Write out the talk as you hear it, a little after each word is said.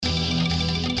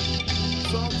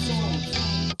Welcome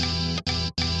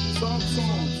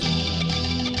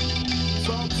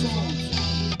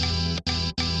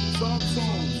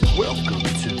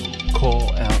to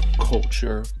Call Out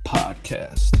Culture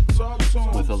Podcast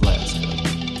with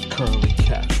Alaska, Curly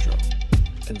Castro,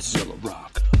 and Zilla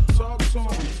Rock.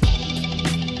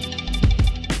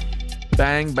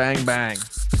 Bang, bang, bang.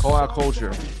 Call Out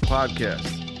Culture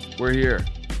Podcast. We're here.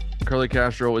 Curly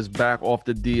Castro is back off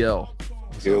the DL.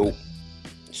 Yo,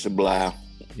 Sublime.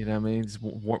 You know what I mean? He's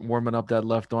warming up that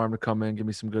left arm to come in, give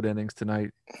me some good innings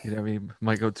tonight. You know what I mean?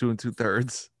 Might go 2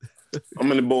 2/3.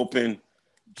 I'm in the bullpen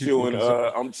chewing.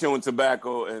 I'm chewing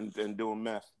tobacco and doing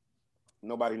meth.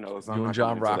 Nobody knows. I'm not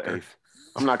John Rocker.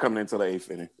 I'm not coming into the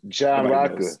 8th inning. John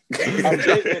Nobody Rocker. knows.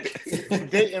 I'm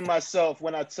dating myself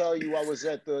when I tell you I was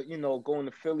at the, going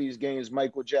to Phillies games.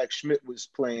 Michael Jack Schmidt was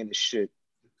playing the shit.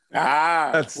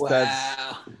 That's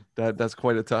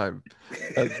quite a time.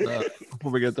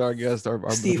 Before we get to our guest,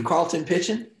 our Steve Carlton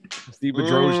pitching. Steve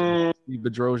Bedrosian. Steve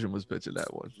Bedrosian was pitching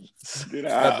that one.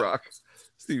 Bedrock.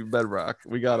 Steve Bedrock.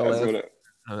 We got an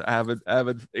avid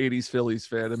 80s Phillies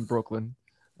fan in Brooklyn.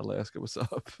 Alaska, what's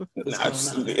up? His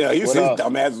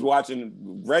dumbass was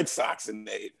watching Red Sox and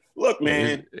they look,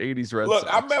 man. 80s Red Sox.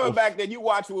 Sox. I remember back then you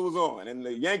watched what was on, and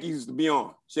the Yankees used to be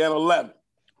on Channel 11.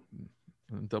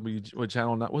 What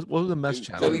channel? What was the Mets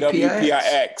channel? WPIX.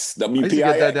 I used to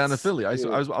get that down to Philly. I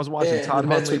was watching Todd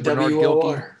Hundley, Bernard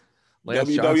Gilkey,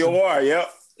 WWR. Yep.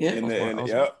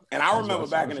 Yeah. And I remember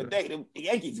back in the day, the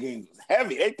Yankees games was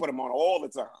heavy. They put them on all the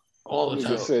time. All the You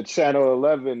time. just said Channel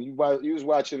 11. You was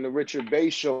watching the Richard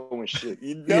Bay show and shit.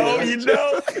 You know. You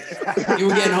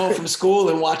were getting home from school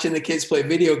and watching the kids play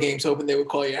video games, hoping they would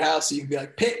call your house. So you'd be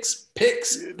like, picks.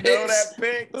 You know that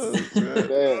picks.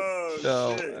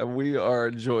 And we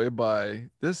are joined by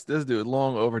this dude,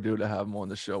 long overdue to have him on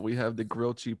the show. We have the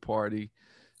Grillchi Party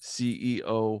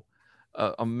CEO,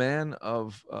 a man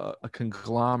of a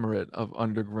conglomerate of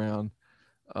underground.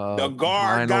 The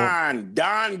Gargon,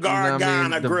 Don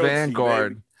Gargon,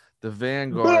 the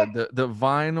Vanguard, the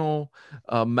vinyl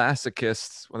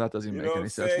masochists. Well, that doesn't even make any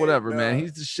sense. Whatever, man.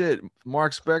 He's the shit.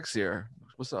 Mark Specs here.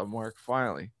 What's up, Mark?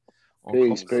 Finally.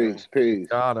 Peace.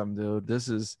 Got him, dude.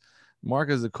 Mark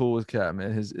is the coolest cat,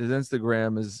 man. His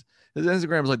Instagram is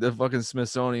like the fucking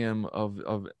Smithsonian of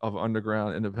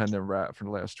underground independent rap for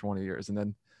the last 20 years. And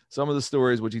then some of the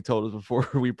stories which he told us before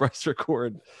we pressed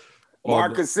record.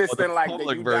 Mark consistent like the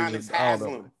Udonis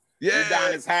Haslam. Yeah.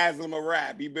 Udonis Haslam a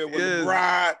rap. He been with the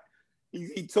Bride.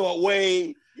 He taught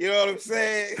Wade. You know what I'm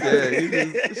saying? Yeah,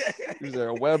 he's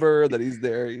there at Weber. That he's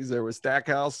there with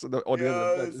Stackhouse.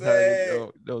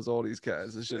 Knows all these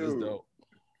guys. This shit is dope.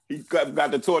 He got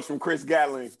the torch from Chris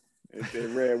Gatling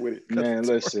and ran with it. Man,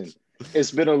 listen, it's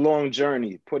been a long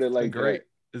journey. Put it like great.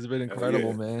 that. It's been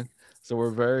incredible, man. So we're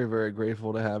very, very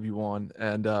grateful to have you on,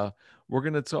 and we're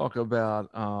gonna talk about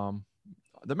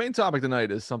the main topic tonight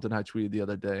is something I tweeted the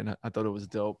other day, and I thought it was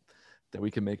dope that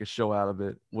we can make a show out of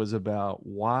it, was about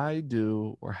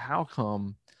how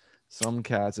come some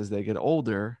cats, as they get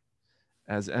older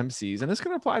as MCs, and this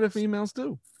can apply to females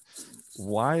too.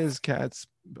 Why is cats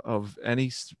of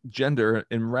any gender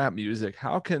in rap music,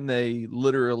 how can they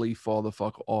literally fall the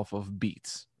fuck off of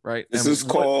beats, right? This is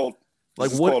called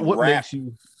what rap, makes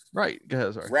you right? Go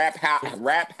ahead, sorry. Rap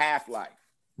half-life.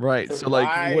 Right. So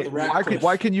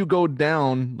why can you go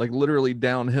down, like literally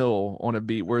downhill on a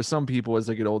beat, where some people as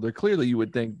they get older, clearly you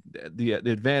would think the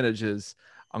advantage is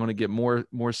I'm going to get more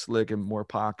slick and more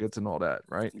pockets and all that,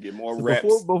 right? Get more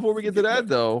reps. Before we get to that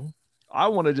though, I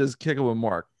want to just kick it with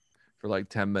Mark for like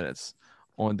 10 minutes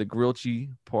on the Grillchi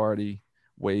Party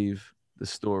wave, the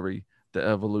story, the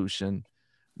evolution.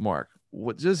 Mark,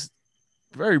 what just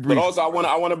very brief. But also I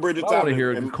want to bridge the topic. I want to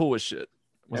hear the coolest shit.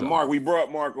 And Mark, we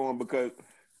brought Mark on because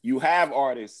you have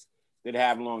artists that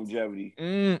have longevity,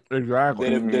 exactly,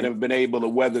 that have been able to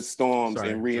weather storms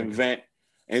and reinvent.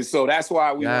 And so that's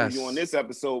why we want you on this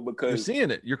episode, because you're seeing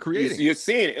it, you're creating, you're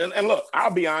seeing it. And look, I'll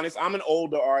be honest, I'm an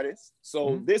older artist,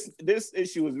 so this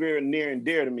issue is very near and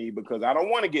dear to me because I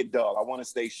don't want to get dull. I want to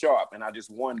stay sharp, and I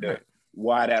just wonder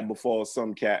why that befalls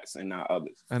some cats and not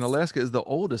others. And Alaska is the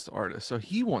oldest artist, so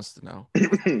he wants to know.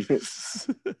 I'm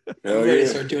ready to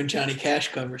start doing Johnny Cash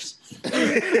covers.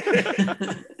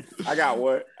 I got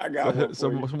what?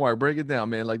 So Mark, break it down,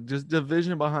 man. Like just the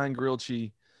vision behind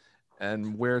Grillchi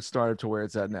and where it started to where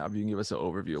it's at now. If you can give us an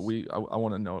overview, I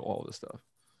want to know all this stuff.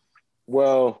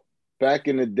 Well, back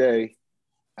in the day,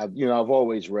 I've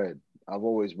always read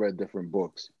different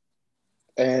books,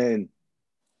 and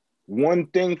one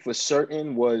thing for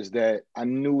certain was that I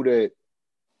knew that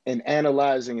in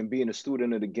analyzing and being a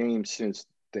student of the game since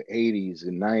the 80s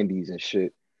and 90s and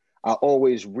shit, I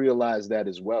always realized that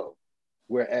as well.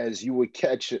 whereas you would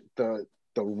catch the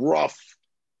rough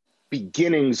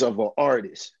beginnings of an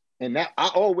artist. And that I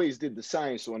always did the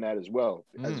science on that as well,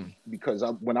 because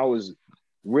when I was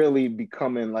really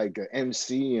becoming like an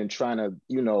MC and trying to,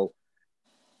 you know,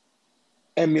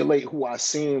 emulate who I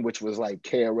seen, which was like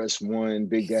KRS-One,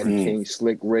 Big Daddy Kane,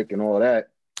 Slick Rick, and all that.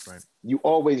 Right. You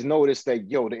always notice that,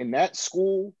 yo, in that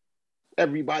school,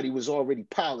 everybody was already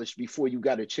polished before you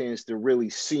got a chance to really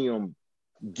see them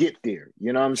get there.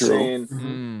 You know what I'm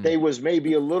saying? They was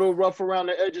maybe a little rough around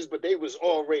the edges, but they was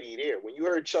already there. When you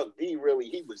heard Chuck D, really,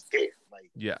 he was there. Like,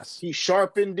 yes, he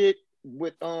sharpened it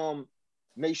with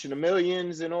Nation of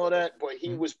Millions and all that, but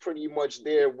he was pretty much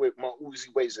there with My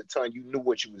Uzi Weighs a Ton. You knew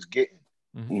what you was getting.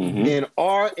 In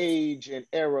our age and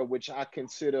era, which I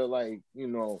consider like, you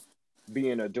know,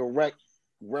 being a direct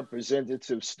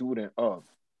representative student of,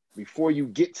 before you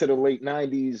get to the late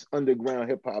 90s, underground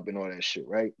hip hop and all that shit,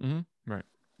 right? Right.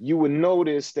 You would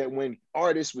notice that when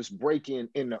artists was breaking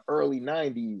in the early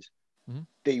 90s,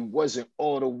 they wasn't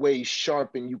all the way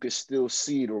sharp, and you could still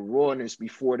see the rawness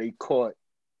before they caught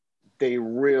they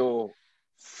real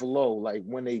flow, like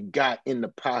when they got in the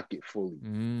pocket fully.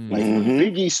 Like when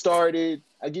Biggie started,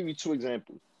 I give you two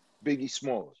examples. Biggie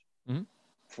Smalls.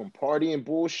 From Partying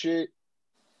Bullshit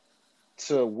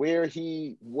to where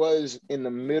he was in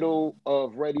the middle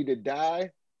of Ready to Die,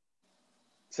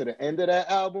 to the end of that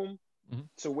album,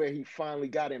 to where he finally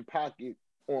got in pocket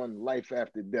on Life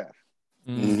After Death.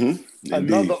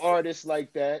 Another artist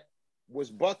like that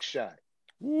was Buckshot,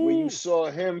 where you saw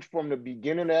him from the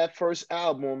beginning of that first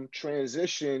album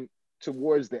transition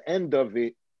towards the end of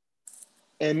it.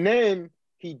 And then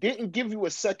he didn't give you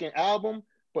a second album,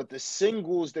 but the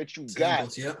singles that you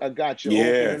got, I Got You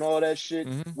Open and all that shit,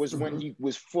 was when he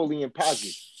was fully in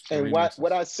pocket. And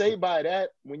what I say by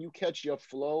that, when you catch your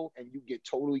flow and you get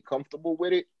totally comfortable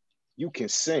with it, you can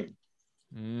sing.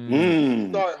 You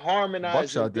start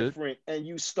harmonizing different, and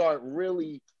you start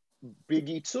really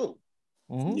Biggie too.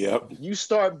 You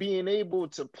start being able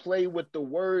to play with the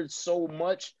words so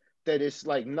much that it's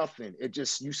like nothing. It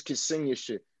just, you can sing your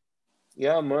shit.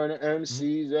 Yeah, I'm murder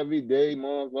MCs every day,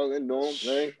 motherfucking don't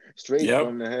play. Straight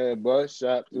from the head, but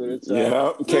shot to the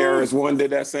top. KRS-One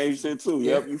did that same shit too.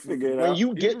 You figure it out. When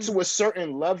you get to a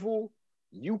certain level,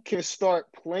 you can start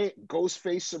playing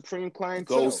Ghostface Supreme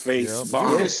Clientele.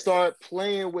 Ghostface, you can start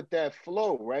playing with that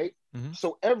flow, right?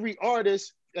 So every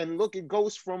artist, and look at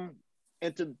Ghost from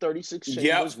Enter the 36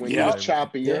 Chambers when he was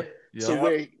choppier. So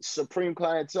where Supreme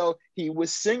Clientele, he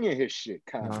was singing his shit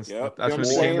kind of. That's You know what I'm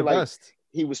saying? like, Best.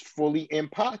 He was fully in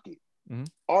pocket.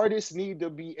 Artists need to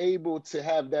be able to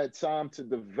have that time to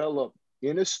develop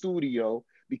in a studio,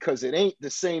 because it ain't the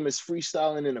same as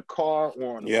freestyling in a car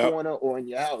or on a corner or in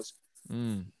your house.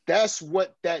 That's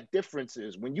what that difference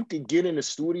is. When you can get in the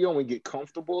studio and get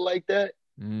comfortable like that,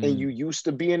 and you used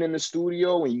to being in the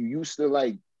studio and you used to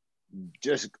like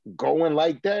just going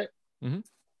like that,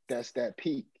 that's that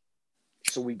peak.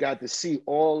 So we got to see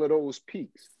all of those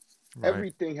peaks.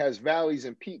 Everything has valleys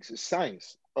and peaks. It's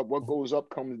science of what goes up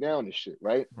comes down and shit,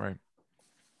 right?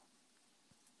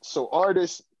 So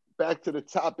artists, back to the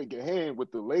topic at hand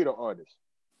with the later artists,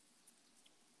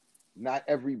 not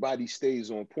everybody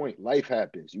stays on point. Life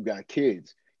happens. You got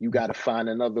kids. You got to find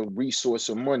another resource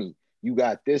of money. You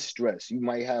got this stress. You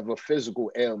might have a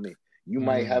physical ailment. You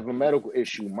might have a medical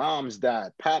issue. Mom's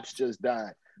died. Pops just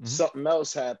died. Something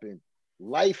else happened.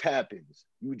 Life happens.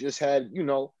 You just had, you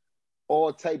know,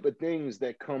 all type of things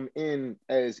that come in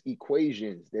as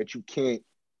equations that you can't,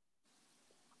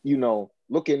 you know,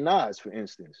 look at Nas, for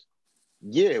instance.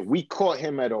 Yeah, we caught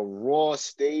him at a raw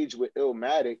stage with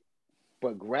Illmatic,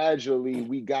 but gradually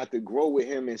we got to grow with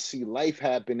him and see life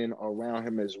happening around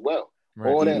him as well.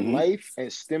 All that life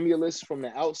and stimulus from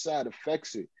the outside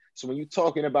affects it. So when you're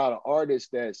talking about an artist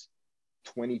that's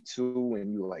 22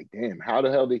 and you're like, damn, how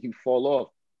the hell did he fall off?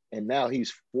 And now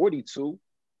he's 42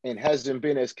 and hasn't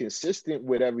been as consistent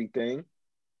with everything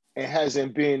and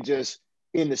hasn't been just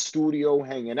in the studio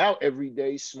hanging out every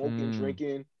day, smoking,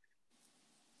 drinking.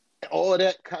 All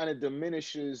that kind of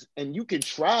diminishes, and you can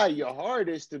try your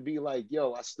hardest to be like,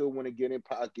 yo, I still want to get in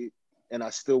pocket and I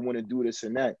still want to do this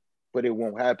and that, but it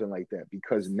won't happen like that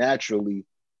because naturally,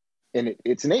 and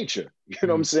it's nature, you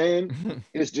know what I'm saying?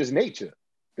 It's just nature.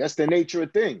 That's the nature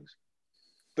of things.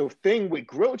 The thing with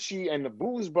Grilchi and the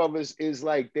Blues Brothers is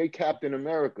like they Captain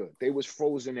America. They was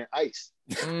frozen in ice.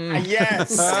 Yes.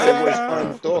 They was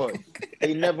unthawed.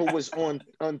 They never was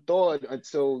unthawed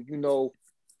until, you know,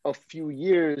 a few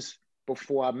years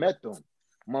before I met them.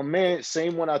 My man,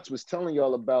 same one I was telling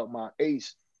y'all about, my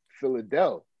ace,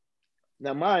 Philadelphia.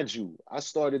 Now, mind you, I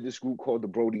started this group called the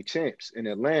Brody Champs in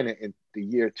Atlanta in the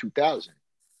year 2000.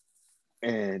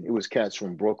 and it was cats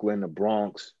from Brooklyn, the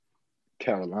Bronx,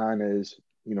 Carolinas,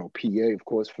 you know, PA, of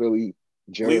course, Philly,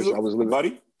 Jersey. I was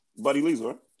living. Buddy Liesel,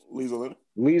 right? Liesel.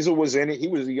 Liesel was in it. He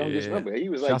was the youngest member. He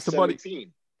was like Shouts to Buddy.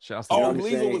 17. Shouts to Oh,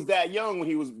 Buddy. Liesel was that young when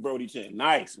he was Brody Chen.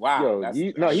 Nice. Wow.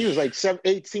 Yo, he was like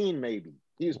 18 maybe.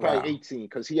 He was probably 18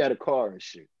 because he had a car and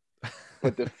shit.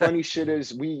 But the funny shit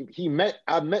is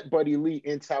I met Buddy Lee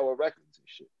in Tower Records and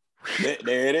shit.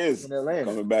 There it is. In Atlanta.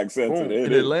 Coming back center.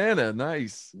 In Atlanta,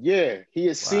 nice. Yeah, he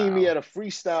had seen me at a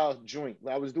freestyle joint.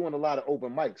 I was doing a lot of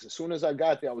open mics. As soon as I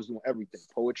got there, I was doing everything.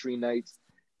 Poetry nights.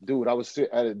 Dude, I was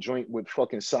at a joint with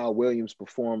fucking Sal Williams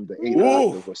performed the 8th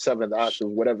octave or 7th octave,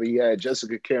 whatever he had.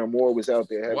 Jessica Care Moore was out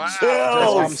there. Wow.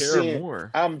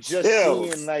 I'm just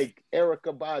seeing like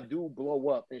Erykah Badu blow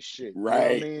up and shit.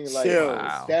 Right. You know what I mean? Like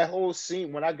that whole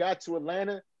scene. When I got to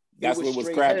Atlanta, that's it was what was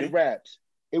straight cracking. Head raps.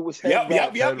 It was head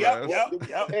rap.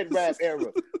 Head rap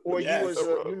era. Or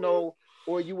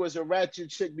you was a ratchet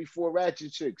chick before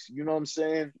ratchet chicks. You know what I'm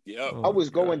saying? Yeah. I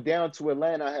was going down to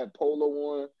Atlanta. I had polo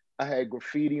on. I had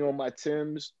graffiti on my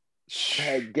Timbs. I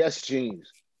had Guess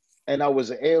jeans. And I was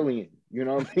an alien. You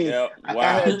know what I mean? Yeah. Wow.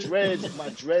 I had dreads. My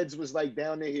dreads was like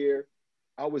down to here.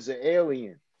 I was an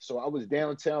alien. So I was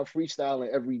downtown freestyling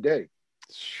every day.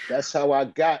 That's how I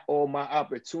got all my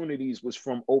opportunities, was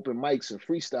from open mics and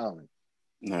freestyling.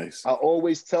 Nice. I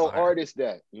always tell artists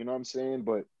that, you know what I'm saying?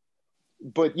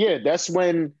 But yeah, that's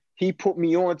when he put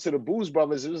me on to the Blues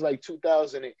Brothers. It was like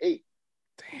 2008.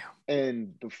 Damn.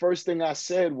 And the first thing I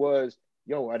said was,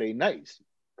 yo, are they nice?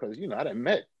 Because, you know, I done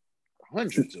met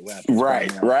hundreds of rappers.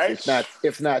 Right.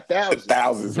 If not thousands.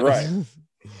 Thousands, right.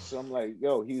 So I'm like,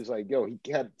 yo, he was like, yo, he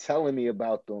kept telling me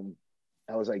about them.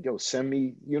 I was like, yo, send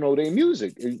me, you know, their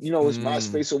music. You know, it's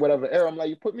MySpace or whatever era. I'm like,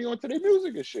 you put me onto their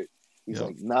music and shit. He's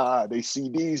like, nah, they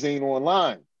CDs ain't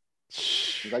online.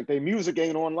 He's like, their music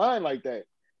ain't online like that.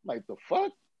 I'm like, the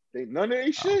fuck? None of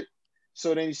their shit?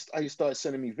 So then he started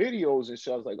sending me videos and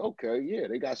shit. I was like, okay, yeah,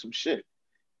 they got some shit.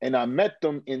 And I met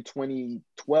them in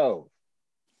 2012.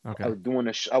 Okay.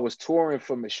 I was touring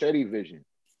for Machete Vision,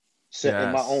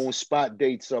 setting my own spot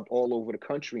dates up all over the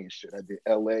country and shit. I did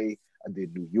LA, I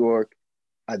did New York,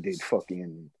 I did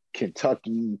fucking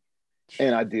Kentucky,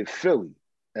 and I did Philly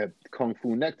at Kung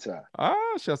Fu Necktie.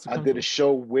 I did a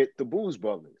show with the Blues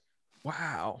Brothers.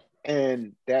 Wow.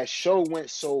 And that show went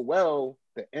so well,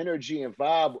 the energy and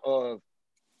vibe of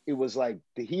it was like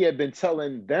he had been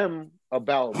telling them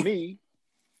about me,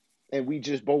 and we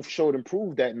just both showed and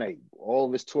proved that night. All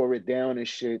of us tore it down and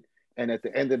shit. And at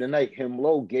the end of the night, Him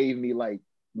Low gave me like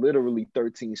literally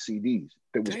 13 CDs.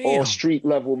 That was all street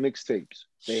level mixtapes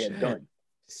they had done.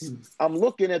 I'm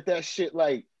looking at that shit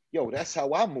like, yo, that's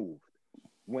how I moved.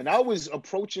 When I was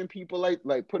approaching people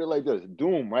like put it like this,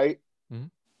 Doom, right? Mm-hmm.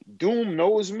 Doom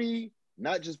knows me,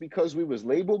 not just because we was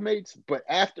label mates, but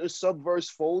after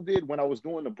Subverse folded, when I was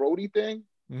doing the Brody thing,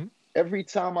 every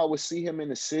time I would see him in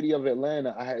the city of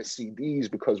Atlanta, I had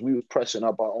CDs because we was pressing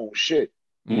up our own shit.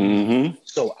 Mm-hmm.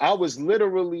 So I was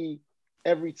literally,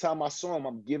 every time I saw him,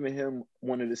 I'm giving him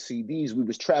one of the CDs. We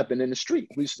was trapping in the street.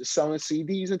 We was selling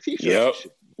CDs and t-shirts and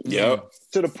shit. Yep.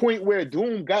 To the point where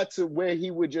Doom got to where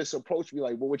he would just approach me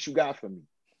like, well, what you got for me?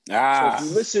 So if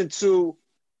you listen to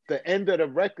the end of the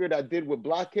record I did with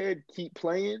Blockhead, Keep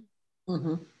Playing,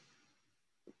 and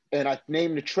I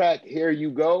named the track Here You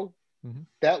Go,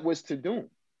 that was to Doom.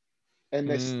 And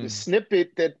the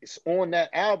snippet that's on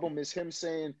that album is him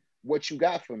saying, what you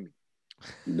got for me?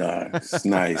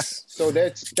 Nice. So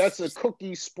that's a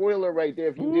cookie spoiler right there.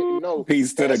 If you didn't know,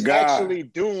 peace to the God. Actually,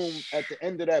 Doom at the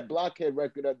end of that Blockhead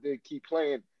record I did Keep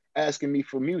Playing, asking me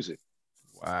for music.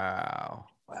 Wow,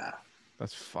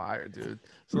 that's fire, dude.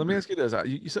 So let me ask you this: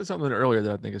 you said something earlier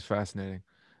that I think is fascinating,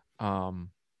 and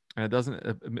it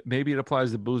doesn't. Maybe it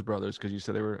applies to Blues Brothers because you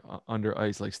said they were under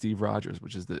ice, like Steve Rogers,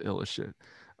 which is the illest shit.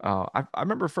 I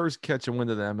remember first catching wind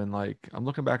of them, and like I'm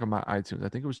looking back on my iTunes. I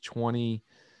think it was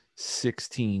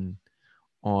 2016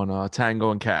 on Tango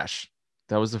and Cash.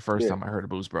 That was the first time I heard of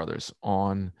Blues Brothers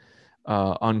on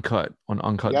Uncut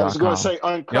Uncut.com. I was going to say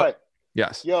Uncut. Yep.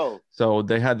 Yes. Yo. So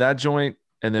they had that joint,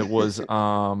 and it was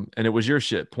your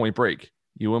shit, Point Break.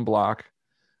 You and Block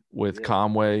with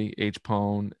Conway, H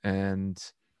Pone, and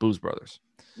Blues Brothers.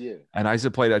 Yeah. And I used to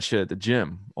play that shit at the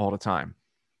gym all the time.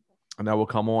 And that will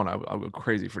come on. I go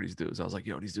crazy for these dudes. I was like,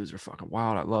 yo, these dudes are fucking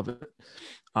wild. I love it.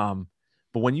 But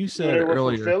when you said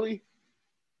earlier, from Philly?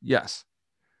 Yes.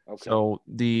 Okay. So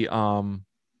the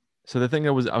thing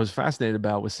I was fascinated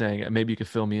about was saying, and maybe you could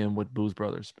fill me in with Blues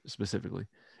Brothers specifically,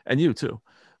 and you too.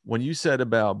 When you said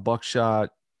about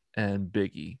Buckshot and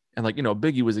Biggie, and like, you know,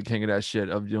 Biggie was the king of that shit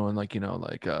of doing like,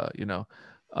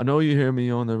 I know you hear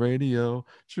me on the radio.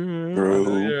 True. I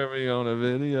know you hear me on the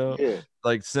video. Yeah.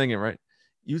 Like singing, right?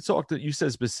 You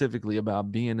said specifically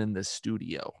about being in the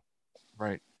studio,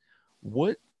 right?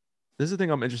 This is the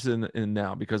thing I'm interested in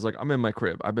now, because like I'm in my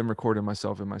crib. I've been recording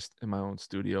myself in my own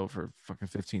studio for fucking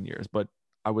 15 years, but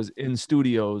I was in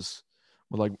studios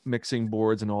with like mixing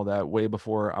boards and all that way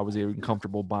before I was even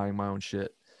comfortable buying my own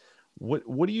shit.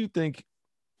 What do you think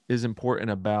is important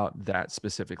about that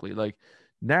specifically? Like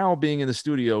now being in the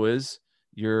studio is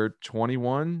you're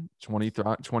 21,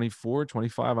 23, 24,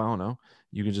 25, I don't know.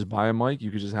 You can just buy a mic, you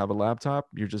could just have a laptop,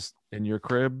 you're just in your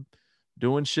crib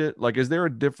doing shit. Like, is there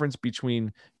a difference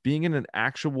between being in an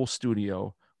actual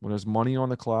studio when there's money on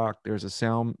the clock, there's a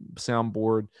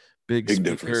soundboard, big speakers,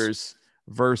 difference,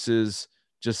 versus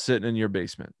just sitting in your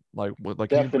basement? Like, what? Like,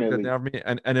 can you break that down for me?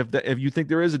 And if you think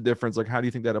there is a difference, like, how do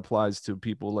you think that applies to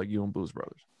people like you and Blues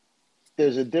Brothers?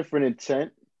 There's a different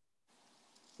intent.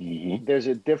 Mm-hmm. There's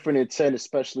a different intent,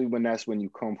 especially when that's when you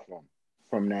come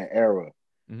from that era.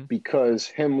 Mm-hmm. Because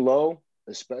him Low,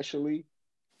 especially,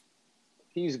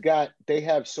 they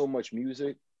have so much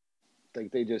music.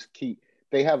 Like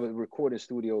they have a recording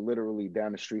studio literally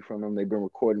down the street from them. They've been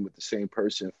recording with the same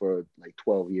person for like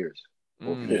 12 years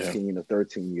or 15 or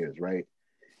 13 years, right?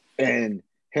 And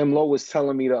him Low was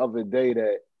telling me the other day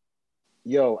that,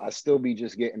 yo, I still be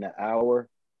just getting an hour,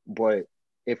 but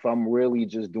if I'm really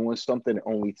just doing something, it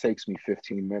only takes me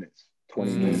 15 minutes,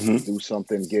 20 minutes to do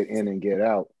something, get in and get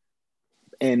out.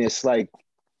 And it's like,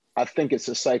 I think it's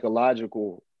a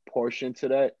psychological portion to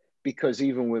that, because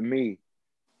even with me,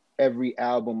 every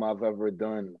album I've ever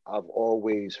done, I've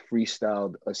always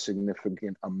freestyled a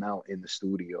significant amount in the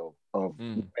studio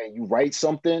and you write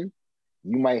something,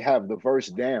 you might have the verse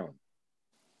down,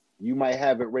 you might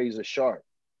have it razor sharp,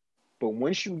 but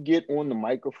once you get on the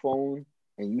microphone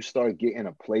and you start getting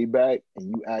a playback and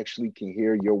you actually can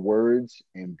hear your words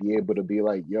and be able to be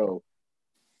like, yo,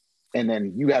 and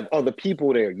then you have other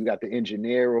people there, you got the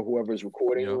engineer or whoever's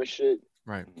recording you and shit.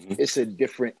 Right. It's a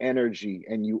different energy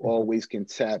and you always can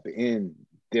tap in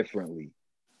differently.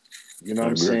 You know what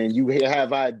I'm saying? You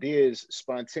have ideas,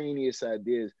 spontaneous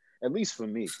ideas, at least for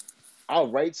me.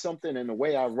 I'll write something and the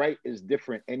way I write is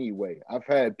different anyway. I've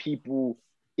had people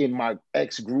in my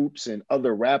ex groups and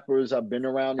other rappers I've been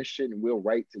around and shit, and we'll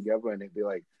write together and they'd be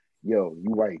like, yo,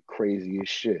 you write crazy as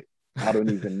shit. I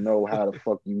don't even know how the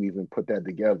fuck you even put that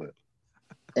together.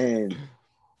 And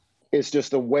it's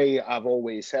just a way I've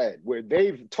always had, where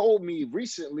they've told me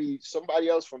recently, somebody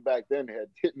else from back then had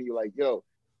hit me like, yo,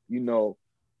 you know,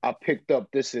 I picked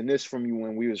up this and this from you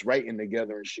when we was writing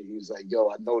together and shit. He was like, yo,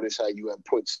 I noticed how you have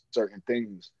put certain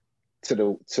things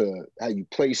to how you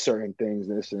play certain things,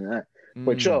 this and that.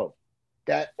 But yo,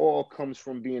 that all comes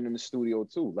from being in the studio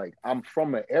too. Like, I'm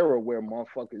from an era where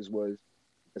motherfuckers was,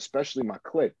 especially my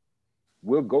clique,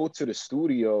 we'll go to the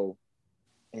studio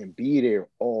and be there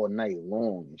all night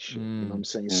long and shit. You know what I'm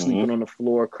saying? Sleeping on the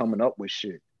floor, coming up with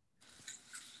shit.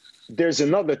 There's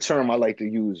another term I like to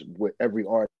use with every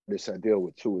artist I deal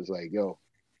with too, is like, yo,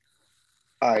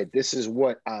 all right, this is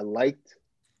what I liked.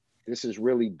 This is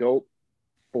really dope.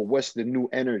 But what's the new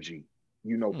energy?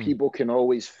 You know, people can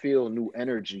always feel new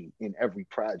energy in every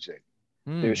project.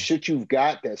 There's shit you've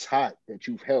got that's hot, that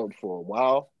you've held for a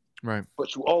while. Right.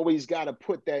 But you always got to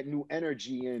put that new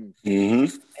energy in.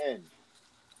 And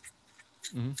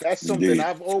that's something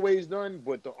I've always done.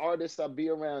 But the artists I be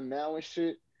around now and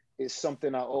shit is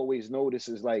something I always notice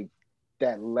is like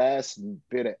that last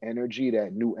bit of energy,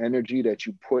 that new energy that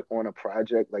you put on a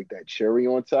project, like that cherry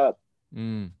on top.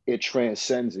 It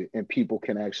transcends it, and people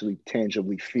can actually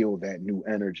tangibly feel that new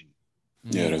energy.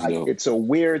 Yeah, that's dope. It's a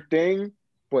weird thing,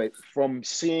 but from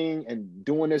seeing and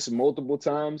doing this multiple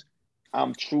times,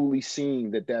 I'm truly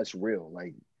seeing that that's real.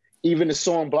 Like, even the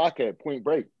song Blockhead, Point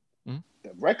Break,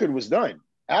 the record was done,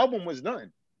 album was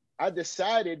done. I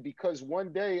decided because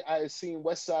one day I had seen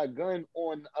Westside Gunn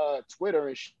on Twitter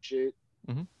and shit.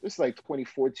 It's like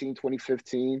 2014,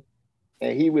 2015,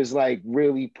 and he was like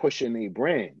really pushing a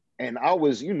brand. And I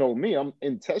was, you know me, I'm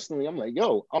intestinally, I'm like,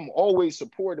 yo, I'm always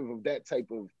supportive of that type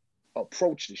of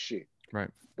approach to shit. Right.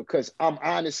 Because I'm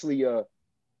honestly,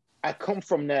 I come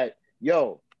from that,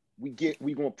 yo, we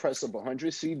gonna press up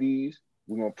 100 CDs,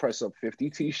 we're gonna press up 50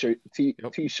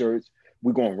 t-shirts,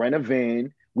 we're gonna rent a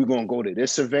van, we're gonna go to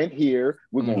this event here,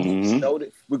 we're gonna sell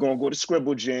it, we're gonna go to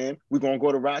Scribble Jam, we're gonna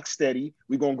go to Rocksteady,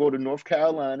 we're gonna go to North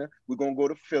Carolina, we're gonna go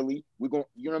to Philly, we're gonna,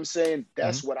 you know what I'm saying?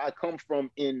 That's what I come from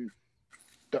in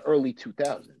the early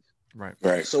 2000s.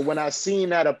 Right. So when I seen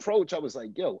that approach, I was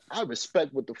like, yo, I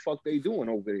respect what the fuck they doing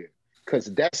over there.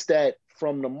 Cause that's that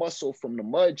from the muscle, from the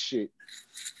mud shit.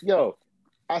 Yo,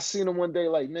 I seen him one day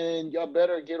like, man, y'all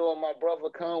better get on my brother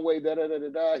Conway,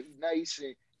 da-da-da-da-da. He nice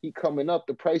and he coming up.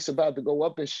 The price about to go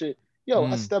up and shit. Yo,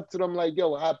 I stepped to them like,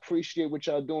 yo, I appreciate what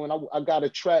y'all doing. I got a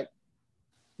track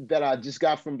that I just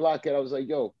got from Blockhead. I was like,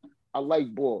 yo, I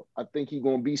like Ball. I think he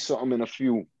gonna be something in a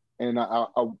few. And I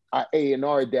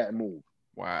A&R'd that move.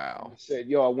 Wow. I said,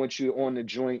 yo, I want you on the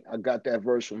joint. I got that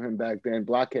verse from him back then.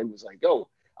 Blockhead was like, yo,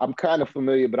 I'm kind of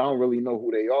familiar, but I don't really know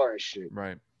who they are and shit.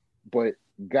 Right. But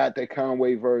got that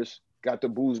Conway verse, got the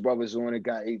Booze Brothers on it,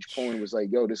 got H. Pony, was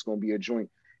like, yo, this gonna be a joint.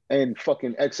 And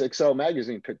fucking XXL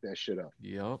magazine picked that shit up.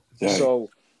 Yep. So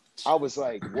I was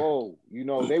like, whoa, you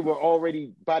know, they were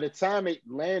already, by the time it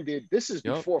landed, this is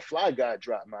before Fly Guy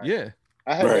dropped, man. Yeah.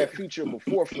 I had that feature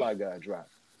before Fly Guy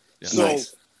dropped. Yeah. So,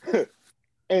 Nice.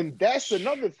 and that's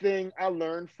another thing I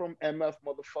learned from MF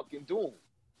motherfucking Doom.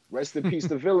 Rest in peace,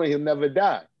 the villain, he'll never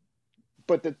die.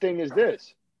 But the thing is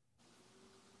this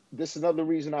is another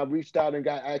reason I reached out and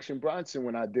got Action Bronson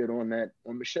when I did on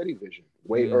Machete Vision,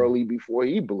 way early before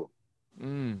he blew.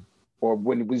 Or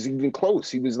when it was even close.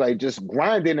 He was like just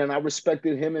grinding, and I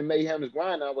respected him and Mayhem's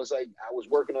grind. I was like, I was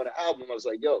working on an album. I was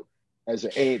like, yo, as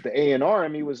the A&R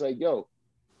in me was like, yo,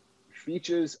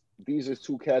 features, these are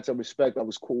two cats I respect. I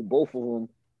was cool, both of them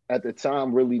at the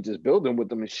time, really just building with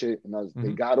them and shit. And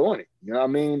they got on it, you know what I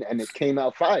mean? And it came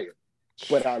out fire.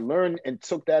 But I learned and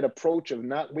took that approach of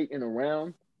not waiting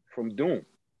around from Doom.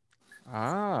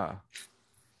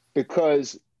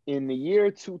 Because in the year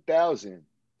 2000,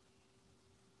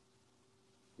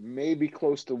 maybe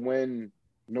close to when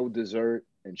No Dessert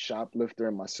and Shoplifter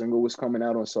and my single was coming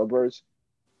out on Suburbs,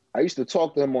 I used to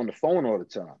talk to him on the phone all the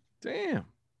time. Damn.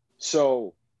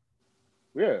 So,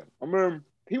 yeah, I remember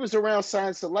he was around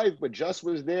Science of Life, but Just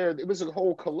was there. It was a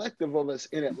whole collective of us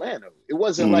in Atlanta. It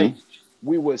wasn't like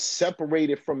we were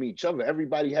separated from each other.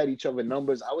 Everybody had each other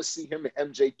numbers. I would see him at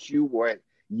MJQ or at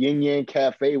Yin Yang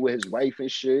Cafe with his wife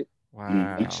and shit.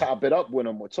 Wow. And chop it up with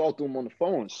him or talk to him on the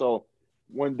phone. So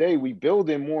one day we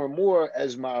building more and more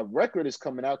as my record is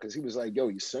coming out, because he was like, yo,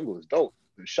 your single is dope.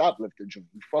 The Shoplifter joint,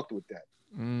 we fucked with that.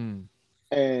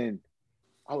 And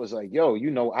I was like, yo,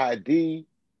 you know, ID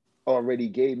already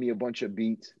gave me a bunch of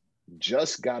beats.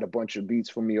 Just got a bunch of beats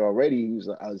from me already.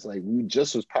 I was like, we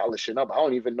just was polishing up. I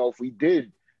don't even know if we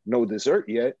did No Dessert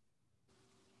yet.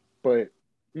 But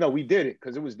no, we did it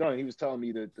because it was done. He was telling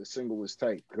me that the single was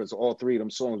tight because all three of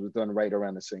them songs was done right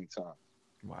around the same time.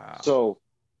 Wow. So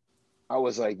I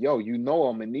was like, yo, you know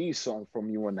I'm gonna need something from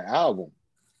you on the album.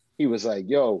 He was like,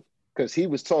 yo, because he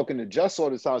was talking to Just all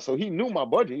the time. So he knew my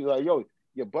budget. He was like, yo,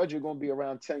 your budget gonna be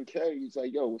around 10K. He's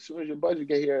like, yo, as soon as your budget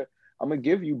get here, I'm gonna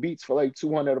give you beats for like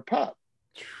 200 a pop.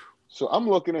 So I'm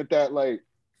looking at that like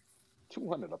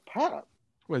 200 a pop.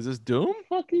 Wait, is this Doom?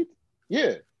 Fuck it.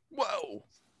 Yeah. Whoa.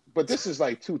 But this is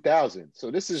like 2000.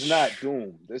 So this is not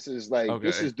Doom. This is like,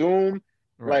 this is Doom.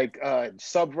 Right. Like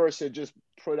Subverse had just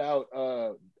put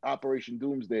out Operation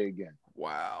Doomsday again.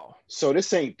 Wow. So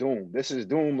this ain't Doom. This is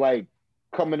Doom like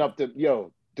coming up to,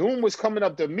 yo, Doom was coming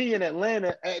up to me in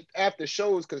Atlanta after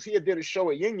shows because he had did a show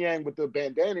at Yin Yang with the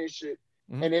bandana and shit.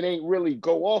 And it ain't really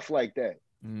go off like that.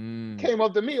 Came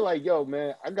up to me like, yo,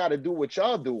 man, I got to do what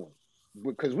y'all doing.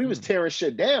 Because we was tearing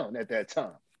shit down at that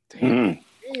time. Damn.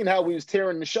 Seeing how we was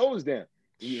tearing the shows down.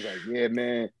 He was like, yeah,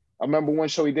 man. I remember one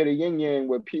show he did at Yin Yang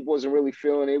where people wasn't really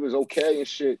feeling it. It was okay and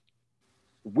shit.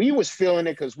 We was feeling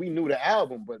it because we knew the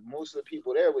album, but most of the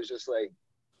people there was just like,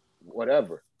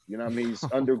 whatever. You know what I mean? He's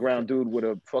underground dude with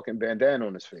a fucking bandana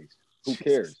on his face. Who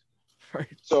cares? Right.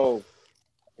 So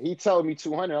he telling me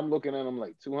 200. I'm looking at him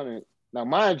like 200. Now,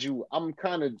 mind you, I'm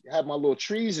kind of had my little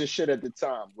trees and shit at the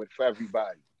time for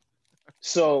everybody.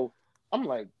 So I'm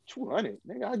like, 200?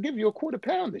 Nigga, I'll give you a quarter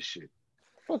pound of shit.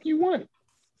 Fuck you want?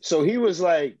 So he was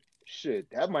like,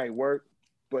 shit, that might work.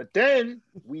 But then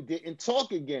we didn't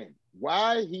talk again.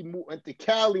 Why? He moved to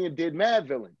Cali and did Mad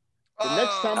Villain. The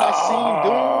next time I seen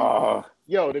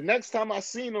Doom, the next time I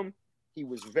seen him, he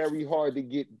was very hard to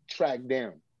get tracked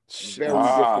down. Very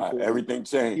difficult. Everything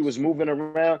changed. He was moving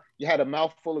around. You had a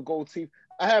mouth full of gold teeth.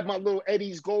 I had my little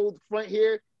Eddie's gold front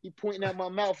here. He pointing at my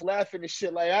mouth, laughing and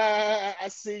shit, like, I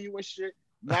see you and shit.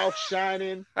 Mouth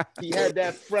shining. He had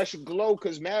that fresh glow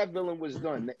because Mad Villain was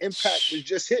done. The impact was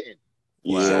just hitting.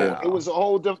 Wow. So it was a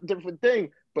whole different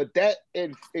thing. But that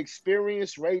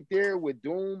experience right there with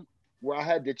Doom, where I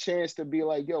had the chance to be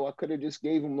like, yo, I could have just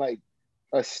gave him like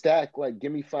a stack, like,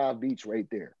 give me 5 beats right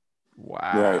there. Wow.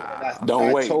 Right.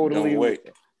 Don't wait.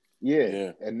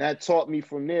 Yeah. And that taught me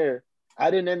from there.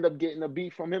 I didn't end up getting a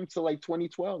beat from him till like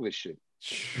 2012 and shit.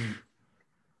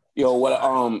 Yo, what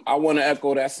I want to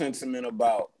echo that sentiment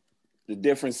about the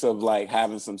difference of like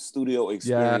having some studio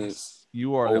experience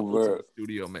You are the over ultimate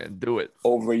studio man. Do it.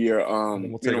 over your We'll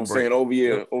you take know a what I'm break. saying, over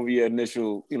Yep. your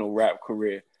initial, rap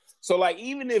career. So like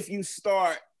even if you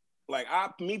start like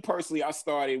me personally, I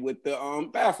started with the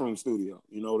bathroom studio.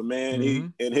 The man he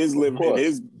in his living in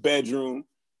his bedroom,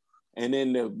 and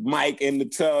then the mic in the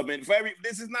tub. And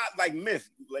this is not like myth,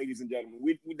 ladies and gentlemen.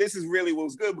 This is really what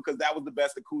was good because that was the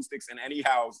best acoustics in any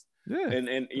house. Yeah. And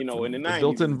in the 90s.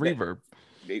 Built-in reverb.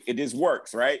 It just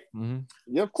works, right? Mm-hmm.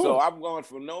 Yeah, of course. So I'm going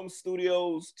from Gnome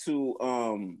Studios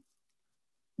to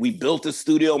we built a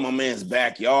studio in my man's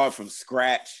backyard from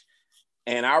scratch.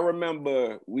 And I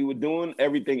remember we were doing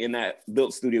everything in that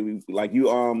built studio.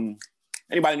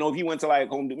 Anybody know if you went to like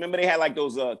home, remember they had like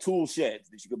those tool sheds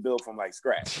that you could build from like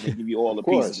scratch. And they give you all the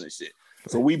pieces and shit.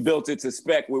 So we built it to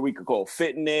spec where we could call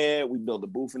fit in there. We built a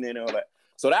booth in there and all that.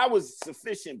 So that was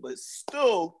sufficient, but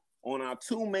still on our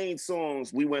 2 main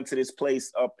songs, we went to this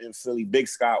place up in Philly, Big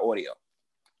Sky Audio.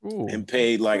 Ooh. And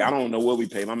paid like, I don't know what we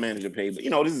paid. My manager paid, but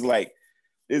this is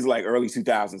like early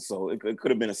 2000s, so it could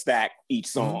have been a stack each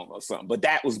song or something. But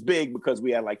that was big because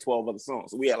we had like 12 other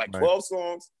songs. So we had like 12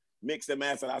 songs, mixed and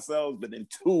mastered ourselves, but then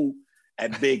 2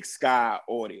 at Big Sky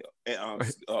Audio.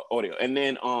 Audio. And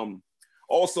then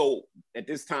also at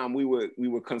this time we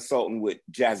were consulting with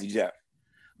Jazzy Jeff.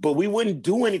 But we wouldn't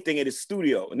do anything at his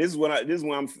studio. And this is when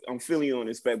I'm feeling you on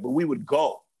this fact, but we would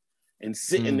go and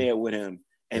sit in there with him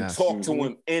and talk to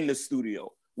him in the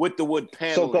studio with the wood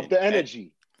panel. Soak up the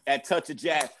energy. At Touch of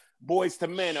Jazz, Boys to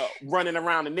Men are running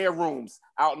around in their rooms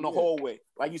out in the hallway.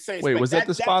 Like you saying. Wait, was that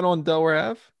the spot on Delaware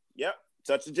Ave? Yep,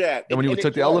 Touch of Jazz. And when you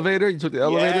took the elevator, up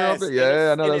there?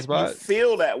 Yeah, I know that spot. You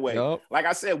feel that way. Yep. Like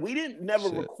I said, we never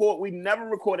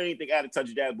record anything at a Touch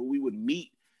of Jazz, but we would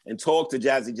meet and talk to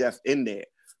Jazzy Jeff in there.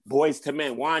 Boys to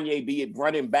Men, Wanye be it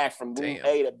running back from room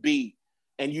A to B,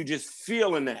 and you just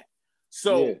feeling that.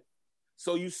 So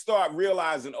you start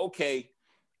realizing, okay,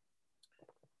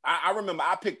 I remember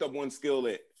I picked up one skill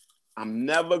that I'm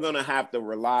never gonna have to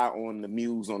rely on the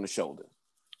muse on the shoulder.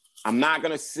 I'm not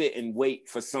gonna sit and wait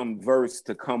for some verse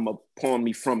to come upon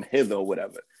me from hither or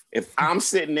whatever. If I'm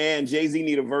sitting there and Jay-Z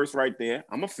need a verse right there,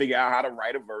 I'm gonna figure out how to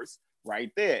write a verse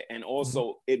right there, and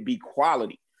also it be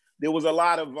quality. There was a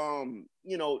lot of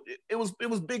it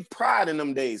was big pride in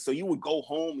them days. So you would go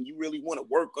home and you really want to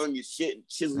work on your shit and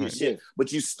chisel your shit,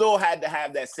 but you still had to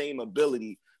have that same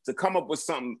ability to come up with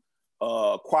something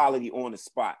quality on the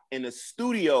spot. And the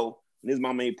studio, and this is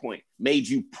my main point, made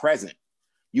you present.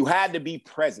 You had to be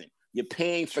present. You're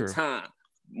paying for time.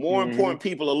 More important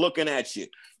people are looking at you.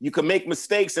 You can make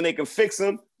mistakes and they can fix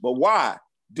them, but why?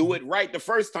 Do it right the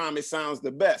first time, it sounds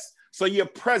the best. So you're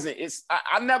present.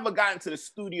 I never got into the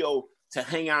studio to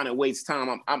hang out and waste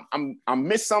time. I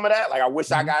miss some of that. Like I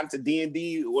wish I got into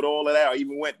D&D with all of that, or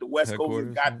even went to West Coast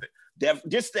and got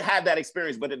just to have that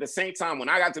experience. But at the same time, when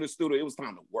I got to the studio, it was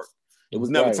time to work. It was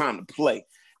never time to play.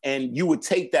 And you would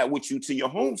take that with you to your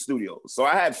home studio. So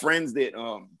I had friends that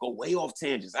go way off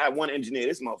tangents. I had one engineer,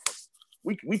 this motherfucker,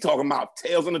 we talking about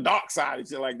Tales on the Dark Side and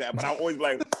shit like that. But I always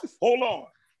like, hold on.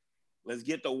 Let's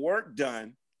get the work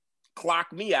done.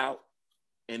 Clock me out.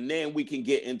 And then we can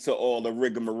get into all the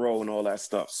rigmarole and all that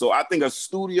stuff. So I think a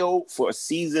studio for a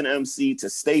seasoned MC to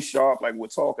stay sharp, like we're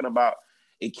talking about,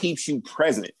 it keeps you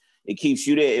present. It keeps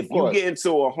you there. If you get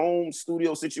into a home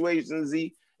studio situation,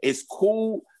 Z, it's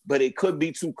cool, but it could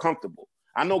be too comfortable.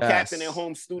 I know cats in their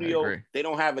home studio, they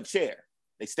don't have a chair.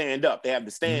 They stand up. They have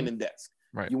the standing desk.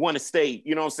 Right. You want to stay,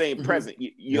 you know what I'm saying, present.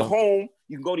 You're home,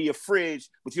 you can go to your fridge,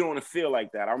 but you don't want to feel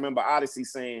like that. I remember Odyssey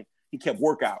saying he kept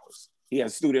work hours. He had a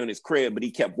studio in his crib, but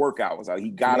he kept work hours. He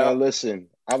got up. Listen,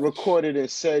 I recorded in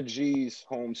Said G's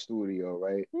home studio,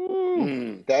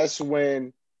 right? That's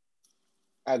when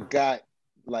I got,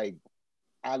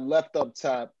 I left up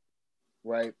top,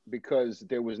 right? Because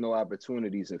there was no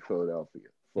opportunities in Philadelphia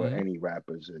for any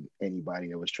rappers and anybody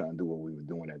that was trying to do what we were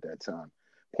doing at that time.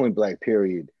 Point blank,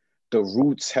 period. The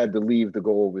roots had to leave to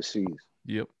go overseas.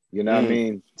 Yep. You know what I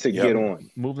mean? To get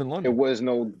on. Moved in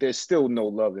London. There's still no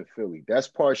love in Philly. That's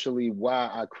partially why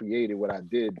I created what I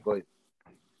did. But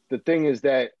the thing is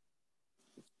that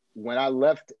when I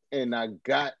left and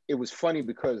it was funny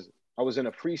because I was in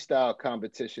a freestyle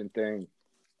competition thing,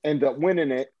 ended up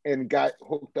winning it and got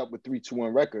hooked up with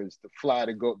 321 Records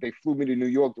to go. They flew me to New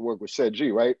York to work with Shed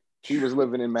G, right? He was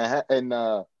living in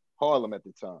Harlem at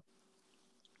the time.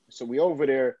 So we over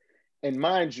there, and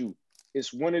mind you,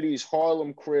 it's one of these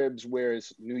Harlem cribs where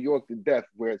it's New York to death,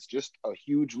 where it's just a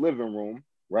huge living room,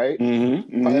 right?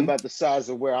 Probably about the size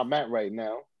of where I'm at right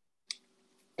now,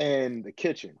 and the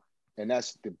kitchen, and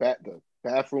that's the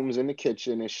bathrooms in the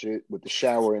kitchen and shit with the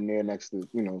shower in there next to,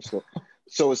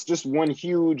 so it's just one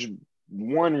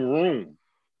room.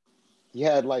 he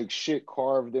had like shit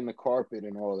carved in the carpet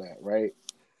and all that, right?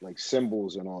 Like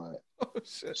symbols and all that. Oh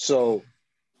shit. So,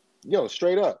 yo,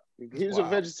 straight up, he was a Wow.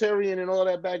 vegetarian and all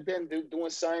that back then. Doing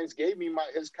science, gave me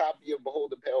his copy of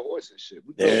Behold the Pale Horse and shit.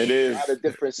 We There go it is. A lot of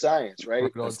different science, right?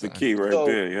 Work it all That's the the time. key right So-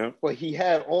 there. Yeah. But he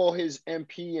had all his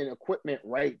MP and equipment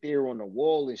right there on the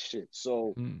wall and shit.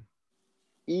 So Mm.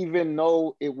 even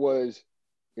though it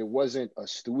wasn't a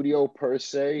studio per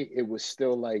se, it was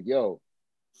still like, yo,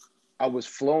 I was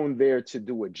flown there to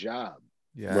do a job.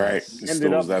 Yes. Right. It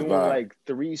Ended up stores that doing vibe. like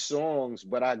 3 songs,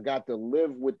 but I got to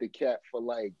live with the cat for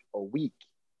like a week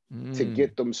to Mm.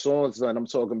 get them songs done. I'm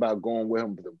talking about going with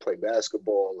him to play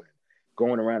basketball and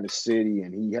going around the city,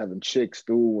 and he having chicks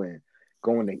through and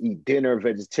going to eat dinner,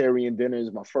 vegetarian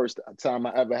dinners. My first time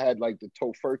I ever had like the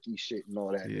tofurkey shit and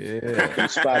all that. Yeah.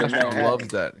 Spot in Castro Manhattan. loves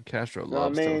that. Castro Know what I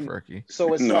loves mean? tofurkey.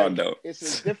 So it's No, like no.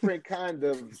 it's a different kind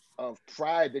of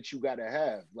pride that you gotta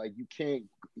have. Like you can't,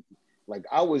 like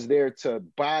I was there to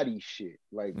body shit.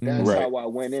 Like that's Right. how I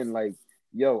went in. Like,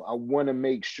 yo, I want to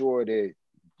make sure that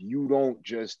you don't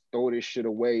just throw this shit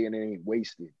away and it ain't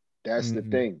wasted. That's the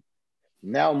Mhm. thing.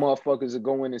 Now motherfuckers are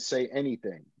going to say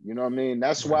anything. You know what I mean?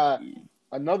 That's why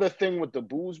another thing with the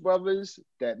Booze Brothers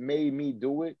that made me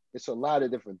do it, it's a lot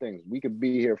of different things. We could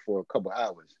be here for a couple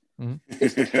hours. Mhm.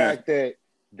 It's the fact that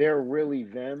they're really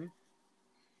them,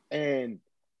 and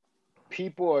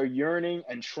people are yearning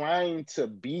and trying to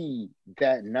be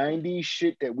that 90s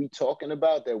shit that we talking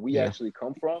about, that we Yeah. actually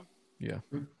come from. Yeah.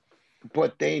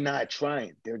 But they not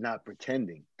trying. They're not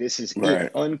pretending. This is Right.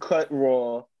 it, uncut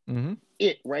raw. Mm-hmm.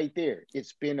 It right there.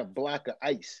 It's been a block of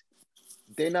ice.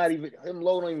 They're not even, him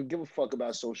Low don't even give a fuck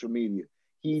about social media.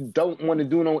 He don't want to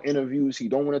do no interviews. He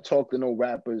don't want to talk to no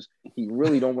rappers. He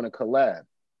really don't want to collab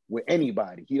with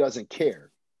anybody. He doesn't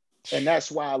care. And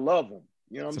that's why I love him.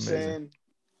 You know what It's I'm amazing. saying?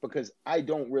 Because I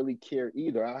don't really care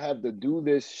either. I have to do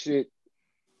this shit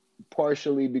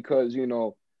partially because, you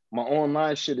know, my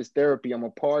online shit is therapy. I'm a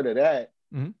part of that.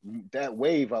 That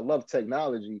wave. I love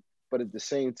technology. But at the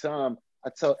same time, I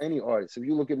tell any artist, if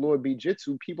you look at Lord B.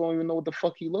 Jitsu, people don't even know what the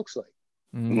fuck he looks like.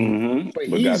 Mm-hmm. Mm-hmm. But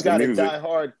he's got a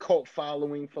diehard cult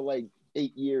following for like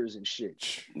 8 years and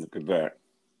shit. Look at that.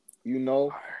 You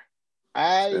know,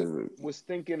 I was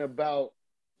thinking about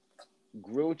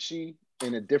Grilchi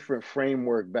in a different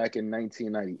framework back in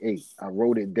 1998. I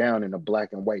wrote it down in a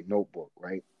black and white notebook,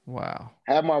 right? Wow.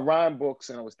 Had my rhyme books,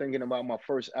 and I was thinking about my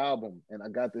first album, and I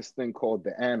got this thing called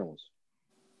The Annals,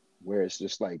 where it's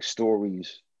just like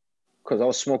stories. Because I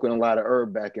was smoking a lot of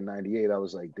herb back in 98. I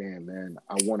was like, damn, man,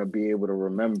 I want to be able to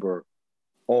remember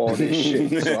all this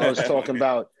shit. So I was talking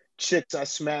about chicks I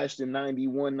smashed in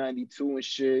 91, 92 and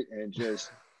shit, and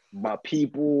just my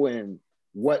people and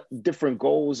what different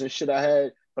goals and shit I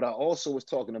had. But I also was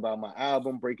talking about my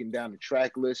album, breaking down the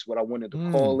track list, what I wanted to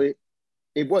call it.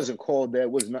 It wasn't called that,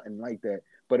 it was nothing like that.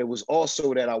 But it was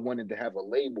also that I wanted to have a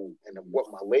label and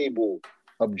what my label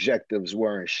objectives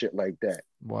were and shit like that.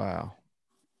 Wow.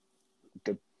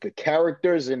 The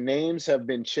characters and names have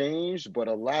been changed, but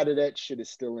a lot of that shit is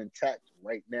still intact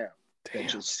right now. Damn.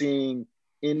 That you're seeing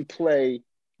in play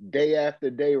day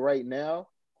after day right now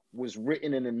was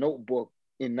written in a notebook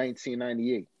in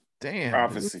 1998. Damn.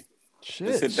 Prophecy. Shit.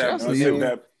 Let's hit Shouts to that, you.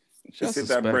 let's hit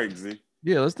that break, Z.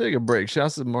 Yeah, let's take a break.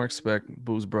 Shouts to Mark Speck,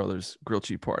 Booze Brothers, Grill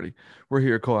Cheap Party. We're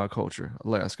here at Call Out Culture,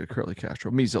 Alaska, Curly Castro,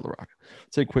 me, Zilla Rock.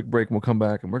 Take a quick break and we'll come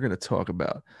back and we're going to talk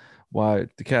about why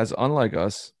the cats, unlike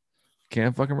us,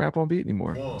 can't fucking rap on beat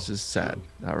anymore. It's just sad.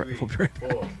 All right, we'll be right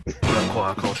back. What up, Call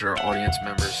Out Culture audience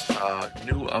members?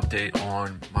 New update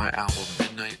on my album,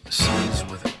 Midnight Suns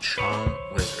with Chung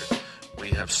Wizard. We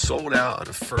have sold out of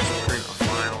the first print of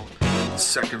vinyl. The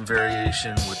second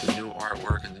variation with the new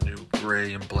artwork and the new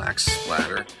gray and black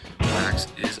splatter wax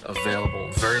is available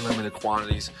in very limited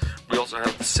quantities. We also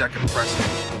have the second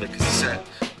pressing of the cassette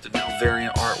with the new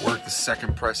variant artwork, the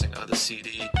second pressing of the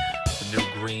CD, the new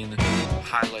green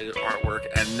highlighted artwork,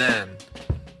 and then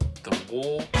the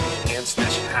wool hand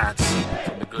stitched hats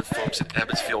from the good folks at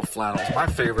Ebbetsfield Flannels, my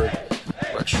favorite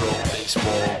retro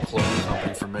baseball clothing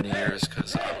company for many years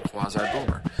because I'm a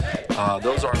quasi-boomer.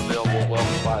 Those are available as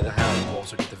well. You buy the hat, you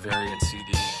also get the variant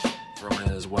CD thrown in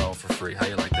as well for free. How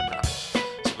you like them out?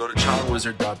 So go to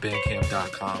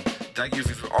childwizard.bandcamp.com. Thank you if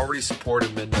you've already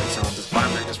supported Midnight Suns. It's my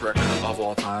biggest record of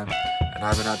all time, and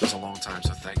I've been at this a long time,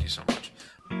 so thank you so much.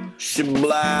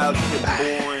 Shablab,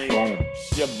 Shaboing,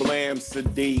 Shablam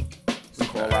Sadiq.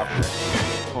 Call out.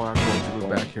 Call Out Culture.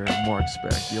 We're back here. Mark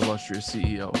Speck, the illustrious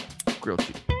CEO, Grill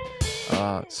Cheap.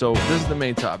 So this is the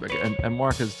main topic, and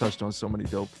Mark has touched on so many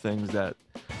dope things that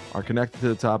are connected to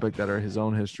the topic that are his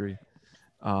own history.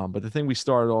 But the thing we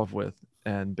started off with,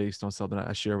 and based on something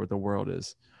I share with the world,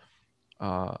 is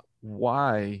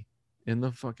why in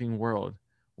the fucking world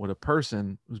would a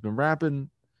person who's been rapping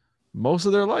most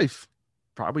of their life,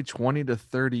 probably 20 to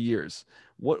 30 years,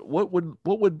 what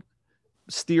would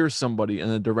steer somebody in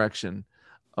the direction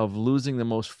of losing the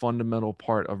most fundamental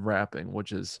part of rapping,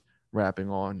 which is rapping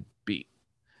on beat?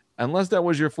 Unless that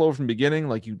was your flow from the beginning,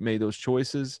 like you made those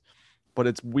choices. But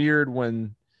it's weird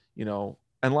when, you know,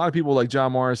 and a lot of people like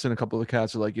John Morrison, a couple of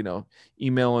cats are like, you know,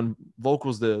 emailing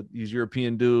vocals to these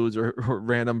European dudes or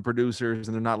random producers,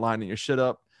 and they're not lining your shit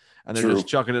up, and they're just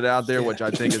chucking it out there, which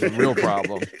I think is a real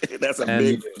problem. That's a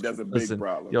big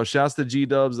problem. Yo, shouts to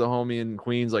G-Dubs, the homie in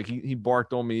Queens. Like he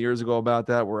barked on me years ago about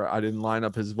that, where I didn't line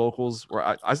up his vocals,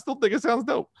 where I still think it sounds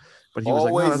dope. But he was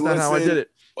like, no, that's not how I did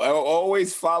it.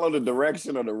 Always follow the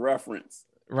direction of the reference.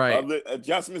 Right. Other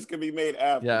adjustments can be made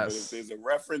after. Yes. But if there's a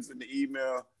reference in the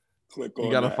email, click on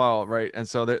You got to that. follow, right? And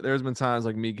so there's been times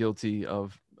like me guilty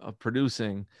of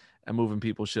producing and moving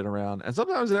people's shit around. And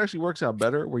sometimes it actually works out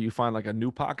better where you find like a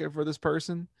new pocket for this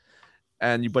person.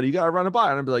 But you got to run it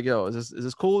by and be like, yo, is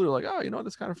this cool? You're like, oh, you know what?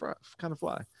 That's kind of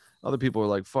fly. Other people are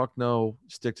like, fuck no,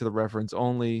 stick to the reference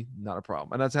only, not a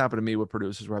problem. And that's happened to me with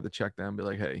producers where I have to check them and be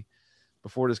like, hey,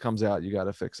 before this comes out, you got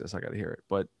to fix this. I got to hear it.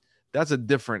 But that's a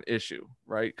different issue,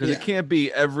 right? Because it can't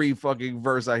be every fucking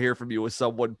verse I hear from you with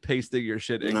someone pasting your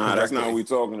shit in. Nah, that's not what we're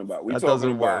talking about. That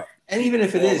doesn't work. And even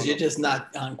if it is, you're just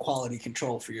not on quality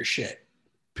control for your shit.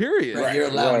 Period. Right? You're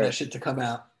allowing that shit to come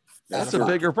out. That's a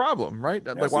bigger problem, right?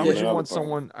 Like, why would you want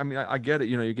someone? I mean, I get it.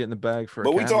 You know, you're getting the bag for.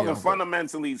 But we're talking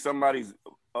fundamentally somebody's.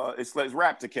 It's like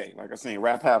Rap Decay, like I said,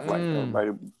 Rap Half Life.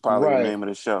 Everybody probably the name of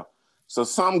the show. So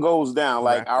some goes down.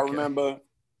 Like I remember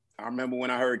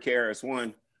when I heard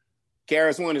KRS-One.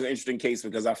 KRS-One is an interesting case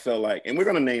because I felt like, and we're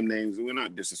gonna name names. We're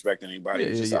not disrespecting anybody.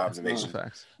 It's just observation.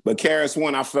 But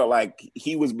KRS-One, I felt like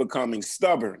he was becoming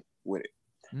stubborn with it.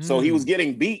 So he was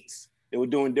getting beats. They were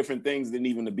doing different things than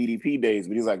even the BDP days.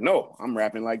 But he's like, no, I'm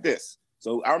rapping like this.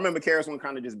 So I remember KRS-One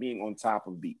kind of just being on top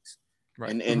of beats.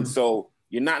 Right. And so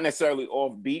you're not necessarily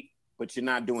off beat, but you're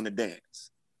not doing the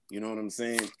dance. You know what I'm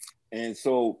saying? And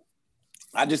so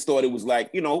I just thought it was like,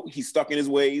 you know, he's stuck in his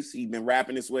ways. He's been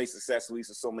rapping this way successfully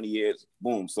for so many years.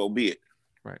 Boom, so be it.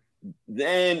 Right.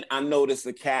 Then I noticed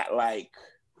a cat like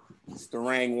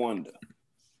Starang Wonder.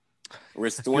 Where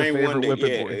Starang Wonder,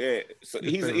 So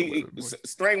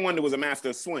Starang Wonder was a master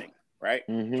of swing, right?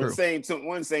 Wasn't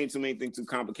saying too many things too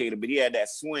complicated, but he had that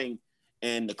swing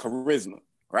and the charisma,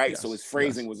 right? Yes. So his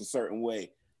phrasing was a certain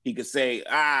way. He could say,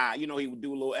 you know, he would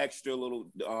do a little extra, a little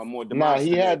more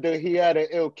demonstrative. Nah, he had an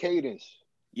ill cadence.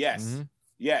 Yes.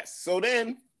 Yes. So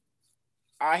then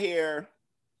I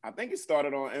think it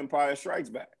started on Empire Strikes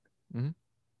Back.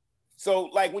 So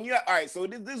like when all right, so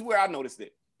this is where I noticed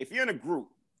it. If you're in a group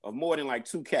of more than like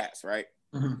two cats, right?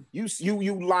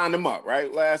 You line them up,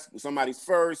 right? Somebody's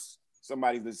first,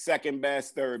 somebody's the second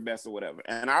best, third best, or whatever.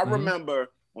 And I remember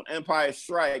when Empire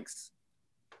Strikes,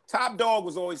 Top Dog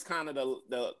was always kind of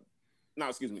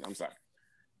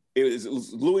It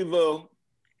was Louisville,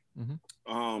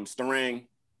 Starang,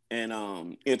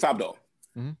 and Top Dog.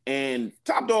 And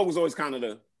Top Dog was always kind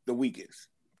of the weakest.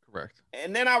 Correct.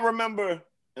 And then I remember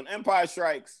in Empire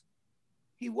Strikes,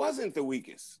 he wasn't the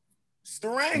weakest.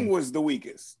 Starang was the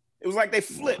weakest. It was like they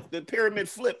flipped, the pyramid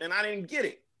flipped, and I didn't get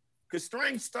it. Because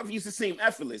Starang stuff used to seem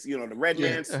effortless. You know, the Red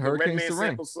Man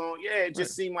sample song. Yeah, it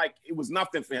just seemed like it was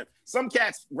nothing for him. Some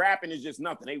cats rapping is just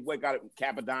nothing. They wake out at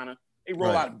Capadonna. They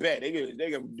roll out of bed.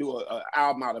 They can do an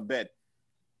album out of bed.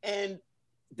 And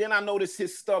then I noticed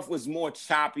his stuff was more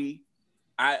choppy.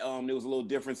 There was a little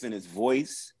difference in his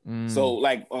voice. So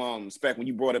like Spec, when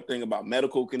you brought up thing about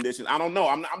medical conditions, I don't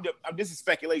know. This is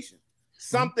speculation.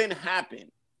 Something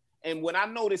happened. And what I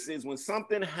notice is when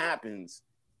something happens,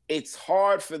 it's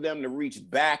hard for them to reach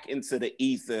back into the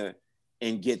ether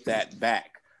and get that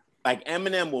back. Like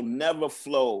Eminem will never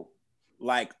flow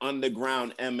like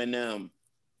underground Eminem.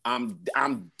 I'm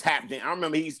tap dancing. I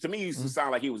remember he used to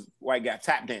sound like he was white guy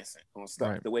tap dancing on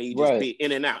stuff. The way he just be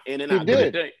in and out. He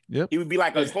did. He would be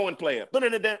like a horn player.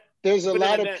 There's a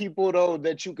lot of people though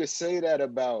that you could say that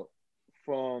about.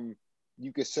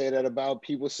 You could say that about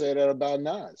people. Say that about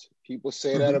Nas. People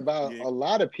say that about a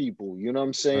lot of people. You know what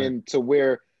I'm saying? Right. To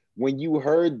where when you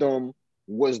heard them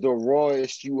was the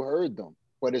rawest you heard them.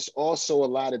 But it's also a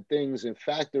lot of things and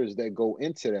factors that go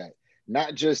into that.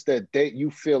 Not just that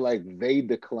you feel like they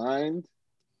declined,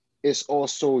 it's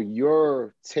also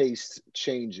your taste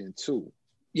changing too.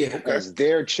 Yeah. Because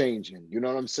they're changing. You know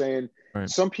what I'm saying? Right.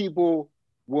 Some people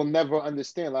will never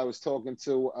understand. I was talking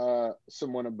to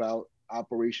someone about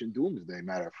Operation Doomsday,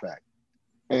 matter of fact.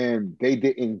 And they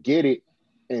didn't get it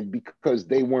And because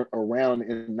they weren't around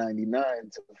in 99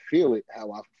 to feel it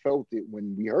how I felt it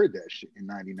when we heard that shit in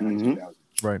 99, 2000.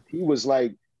 Right. He was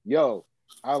like, yo,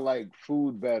 I like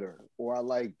food better, or I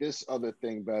like this other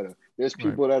thing better. There's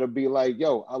people that'll be like,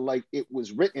 yo, I like It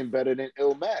Was Written better than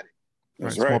Illmatic.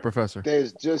 Right. Small Professor.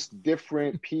 There's just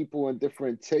different people and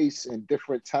different tastes and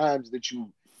different times that you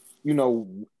know,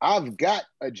 I've got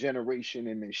a generation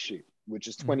in this shit, which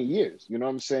is 20 years. You know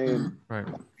what I'm saying? Right.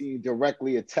 Being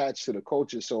directly attached to the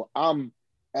culture. So I'm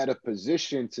at a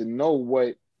position to know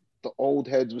what the old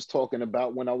heads was talking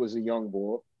about when I was a young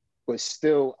boy, but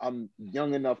still I'm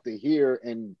young enough to hear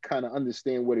and kind of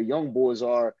understand where the young boys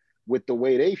are with the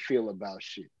way they feel about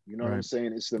shit. You know what I'm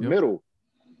saying? It's the middle.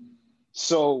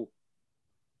 So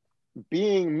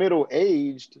being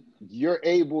middle-aged, you're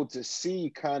able to see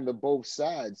kind of both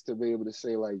sides to be able to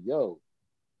say like, yo,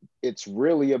 it's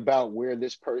really about where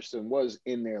this person was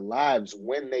in their lives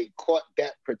when they caught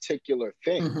that particular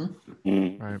thing.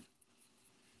 Right.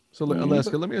 So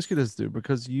Alaska, let me ask you this, dude,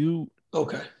 because you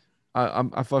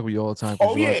I fuck with you all the time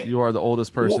because you are the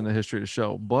oldest person in the history of the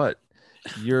show, but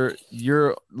you're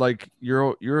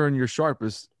in your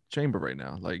sharpest chamber right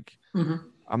now. Like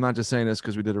I'm not just saying this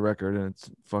because we did a record and it's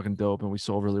fucking dope and we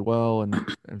sold really well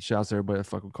and shouts to everybody that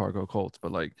fuck with Cargo Colts.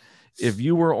 But like, if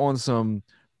you were on some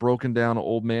broken down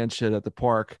old man shit at the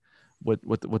park with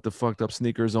the fucked up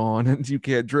sneakers on and you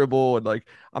can't dribble and like,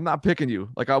 I'm not picking you.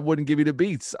 Like I wouldn't give you the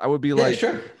beats. I would be like,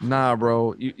 nah,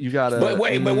 bro, you gotta. But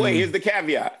wait, here's the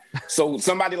caveat. So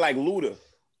somebody like Luda,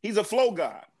 he's a flow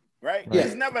god, right?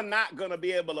 He's never not gonna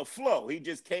be able to flow. He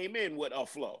just came in with a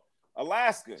flow.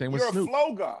 Alaska, you're a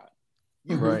flow god.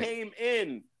 You came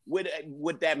in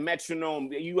with that metronome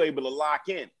that you able to lock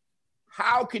in.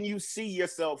 How can you see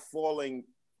yourself falling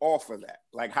off of that?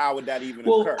 Like, how would that even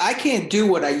occur? I can't do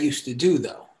what I used to do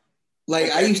though.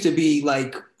 Like I used to be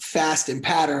like fast in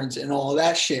patterns and all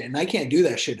that shit, and I can't do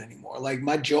that shit anymore. Like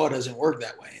my jaw doesn't work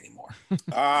that way anymore.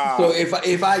 So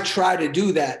if I try to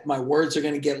do that, my words are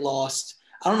gonna get lost.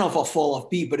 I don't know if I'll fall off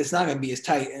beat, but it's not gonna be as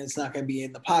tight and it's not gonna be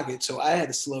in the pocket. So I had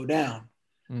to slow down.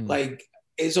 Like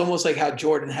it's almost like how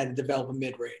Jordan had to develop a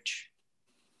mid-range.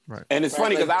 Right. And it's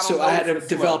funny because I had to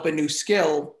develop a new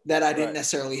skill that I didn't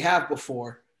necessarily have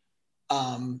before.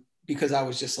 Because I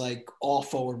was just like all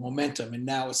forward momentum. And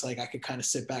now it's like I could kind of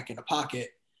sit back in the pocket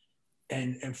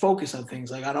and focus on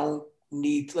things. Like I don't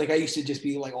need, like I used to just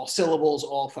be like all syllables,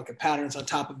 all fucking patterns on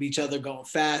top of each other going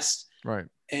fast. Right.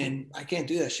 And I can't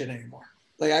do that shit anymore.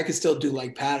 Like I could still do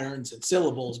like patterns and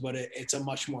syllables, but it's a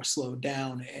much more slowed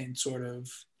down and sort of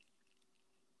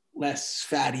less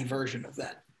fatty version of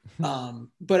that.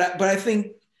 But I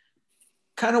think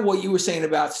kind of what you were saying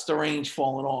about Strange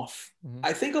falling off.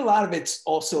 I think a lot of it's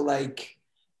also like,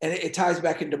 and it ties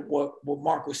back into what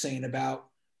Mark was saying about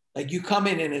like you come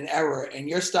in an era and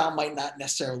your style might not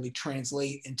necessarily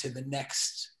translate into the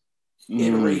next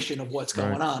iteration of what's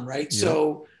going on, right? Yeah.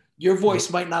 So your voice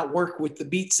might not work with the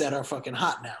beats that are fucking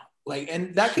hot now. Like,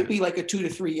 and that could be like a 2 to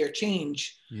 3 year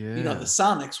change. Yeah. You know, the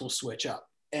sonics will switch up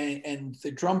and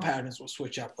the drum patterns will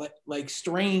switch up. But like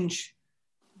Strange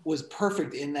was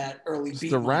perfect in that early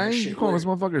beat. Starang? You call this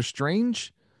motherfucker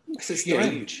Strange? It's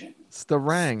Strange.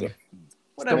 Starang.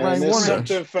 There's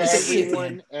something for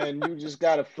everyone, and you just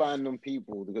gotta find them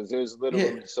people because there's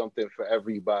literally something for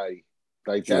everybody.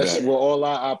 Like that's what all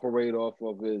I operate off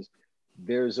of is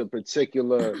there's a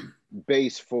particular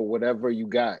base for whatever you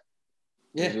got.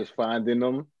 You're just finding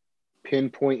them,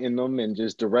 pinpointing them, and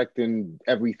just directing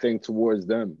everything towards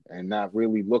them, and not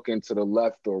really looking to the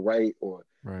left or right or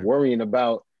worrying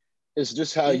about. It's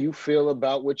just how you feel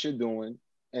about what you're doing,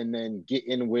 and then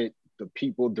getting with the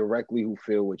people directly who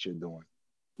feel what you're doing.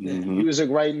 Music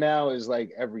right now is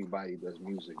like everybody does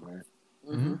music,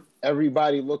 man.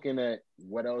 Everybody looking at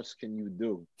what else can you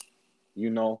do. You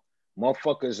know,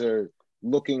 motherfuckers are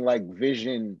looking like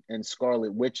Vision and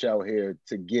Scarlet Witch out here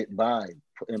to get by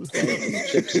and planting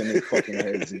chips in their fucking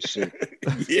heads and shit.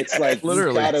 It's like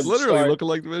literally looking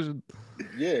like Vision.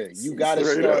 Yeah, you gotta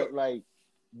start like,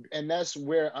 and that's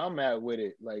where I'm at with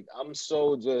it. Like I'm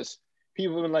so just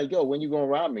people have been like, yo, when you gonna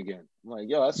rhyme again? I'm like,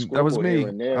 yo, that was me.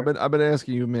 I've been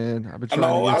asking you, man. I've been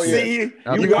trying. I see you.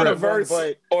 You got a verse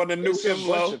on the new Him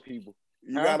Low.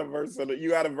 You got a verse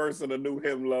on the new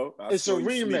Him Low. It's a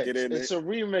remix. It's a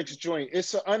remix joint.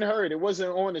 It's unheard. It wasn't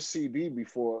on the CD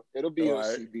before. It'll be on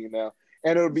CD now,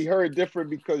 and it'll be heard different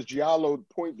because Giallo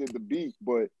pointed the beat.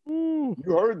 But you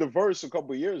heard the verse a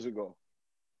couple years ago.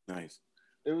 Nice.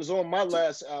 It was on my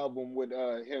last album with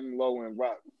Him Low and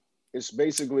Rock. It's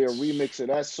basically a remix of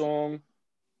that song.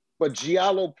 But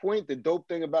Giallo Point, the dope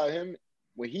thing about him,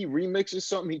 when he remixes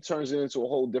something, he turns it into a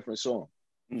whole different song.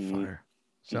 Fire.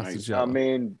 Shouts to Nice. Jello. I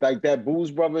mean, like that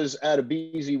Blues Brothers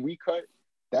Adebisi recut,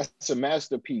 that's a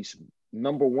masterpiece.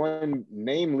 Number one,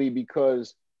 namely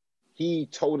because he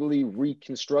totally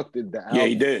reconstructed the album. Yeah,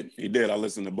 he did. He did. I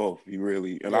listened to both. He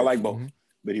really, and I Yeah. like both, Mhm.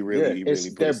 but he really put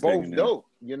they're his thing both in there. dope.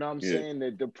 You know what I'm Yeah. saying?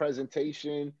 The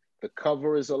presentation, the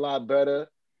cover is a lot better,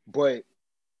 but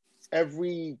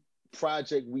every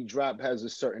project we drop has a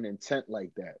certain intent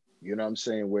like that. You know what I'm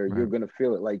saying? Where you're Right. gonna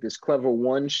feel it. Like this Clever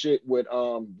One shit with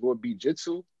Lord B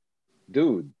Jitsu,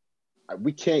 dude.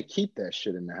 We can't keep that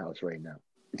shit in the house right now.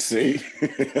 See?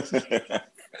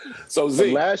 So The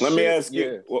Z, last let me shit, ask you.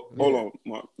 yeah. Well, hold on,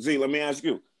 Mark. Z, let me ask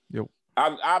you. Yep.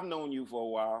 I've known you for a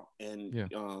while, and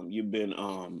Yeah. you've been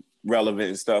relevant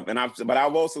and stuff. And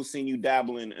I've also seen you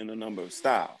dabbling in a number of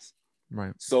styles.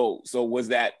 Right. So was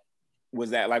that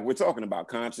like we're talking about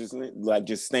consciously, like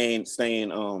just staying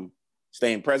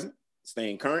present,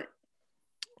 staying current?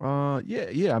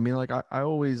 Yeah. I mean, like I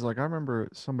always like I remember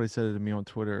somebody said it to me on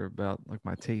Twitter about like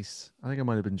my tastes. I think it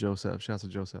might have been Joseph. Shouts to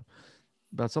Joseph.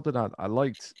 About something I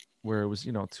liked where it was,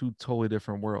 you know, two totally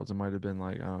different worlds. It might have been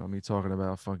like, I don't know, me talking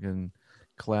about fucking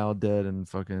Cloud Dead and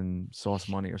fucking Sauce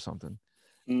Money or something.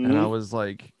 And I was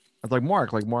like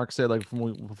Mark said, like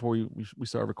before we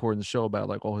started recording the show about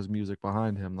like all his music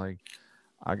behind him. Like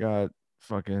I got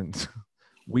fucking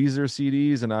Weezer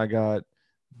CDs and I got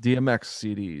DMX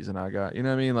CDs and I got, you know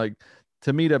what I mean? Like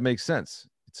to me, that makes sense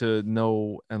to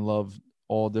know and love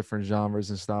all different genres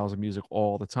and styles of music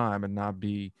all the time and not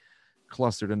be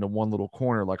clustered into one little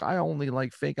corner. Like I only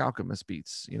like Fake Alchemist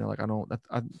beats, you know, like I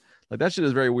like that shit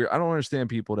is very weird. I don't understand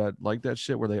people that like that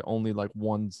shit where they only like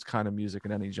one kind of music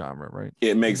in any genre, right?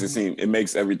 It makes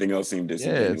everything else seem Yeah,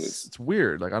 disingenuous. it's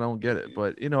weird. Like I don't get it,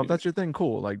 but you know, if that's your thing,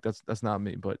 cool. Like that's not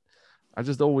me. But I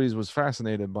just always was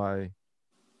fascinated by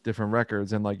different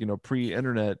records and like, you know,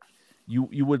 pre-internet, you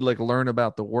would like learn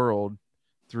about the world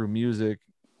through music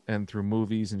and through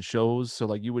movies and shows. So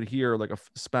like you would hear like a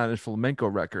Spanish flamenco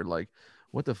record, like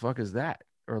what the fuck is that?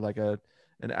 Or like an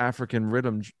African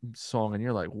rhythm song, and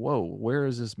you're like, whoa, where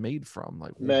is this made from?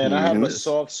 Like, Man, who I have did a this?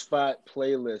 soft spot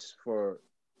playlist for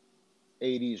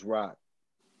 80s rock.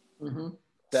 Mm-hmm.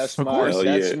 That's Of my course. Hell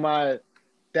that's yeah. my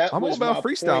that I'm all was about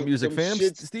my freestyle point. music, Them fam.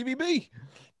 shits- Stevie B.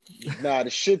 Nah, the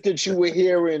shit that you were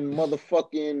hearing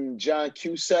motherfucking John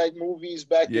Cusack movies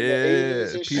back in the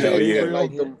 80s Yeah, and Peter Hell shit. yeah. And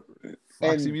like Gabriel, the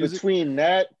Roxy and Music. between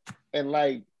that and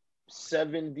like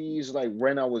 70s, like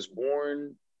when I was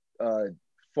born,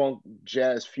 funk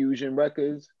jazz fusion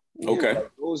records. Okay.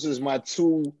 Like, those is my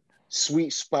two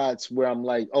sweet spots where I'm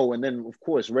like, oh, and then of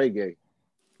course reggae.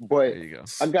 But There you go.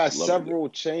 I got Love several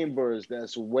chambers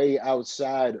that's way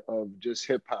outside of just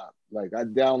hip hop. Like I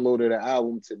downloaded an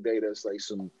album today that's like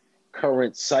some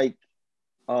current psych.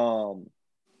 Y'all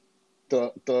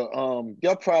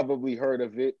probably heard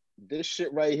of it. This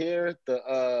shit right here,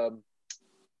 the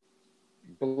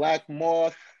Black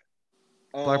Moth.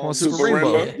 Black Moth Super Super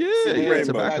Rainbow. Rainbow. Yeah, Super yeah, Rainbow.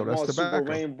 tobacco. Black That's Moth Super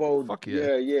tobacco. Rainbow. Fuck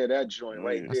yeah. Yeah, that joint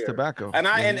right That's there. tobacco. And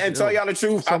Yeah, tell y'all the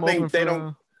truth, I some open think they for,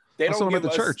 don't I saw them at give the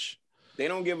us church. they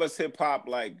don't give us hip hop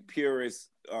like purists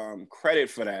credit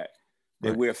for that. That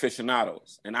Right. we're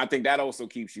aficionados, and I think that also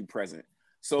keeps you present.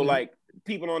 So Mhm. like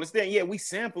people don't understand. Yeah, we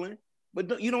sampling,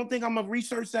 but you don't think I'm gonna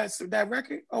research that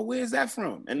record? Oh, where's that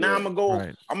from? And now Yeah. I'm gonna go.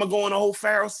 Right. I'm gonna go on a whole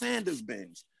Pharoah Sanders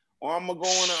binge, or I'm gonna go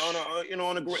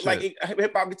on a great like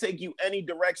hip hop could take you any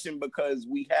direction because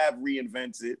we have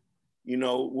reinvented, you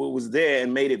know, what was there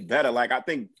and made it better. Like I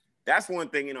think that's one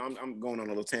thing. You know, I'm going on a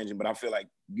little tangent, but I feel like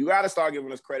you got to start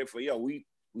giving us credit for we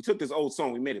took this old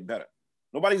song, we made it better.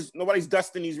 Nobody's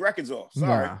dusting these records off.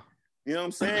 Sorry, Nah. you know what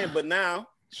I'm saying. But now,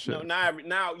 Shit.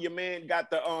 now your man got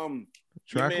the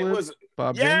Track your man list?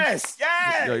 Bob James?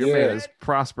 yes. Yo, your Yeah. man is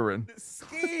prospering. The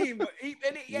scheme.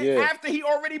 Yeah. After he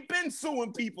already been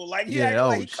suing people, like he Yeah, acted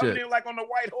like oh, he coming shit. in like on the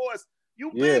white horse.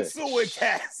 You Yeah. been suing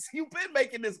cats. You been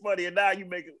making this money, and now you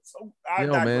make it. So I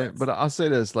Yo, man, digress. but I'll say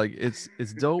this, like it's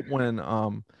dope when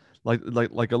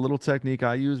like a little technique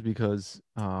I use because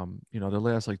you know, the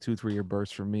last like 2-3 year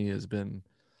burst for me has been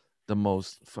the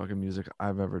most fucking music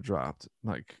I've ever dropped.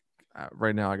 Like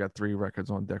right now I got 3 records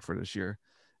on deck for this year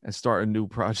and starting new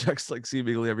projects like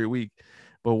seemingly every week.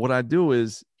 But what I do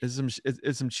is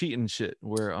some cheating shit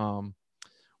where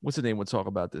what's the name would talk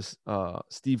about this?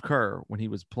 Steve Kerr when he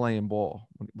was playing ball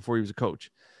before he was a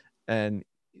coach. And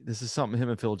this is something him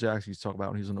and Phil Jackson used to talk about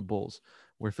when he was on the Bulls,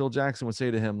 where Phil Jackson would say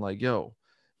to him, like, yo,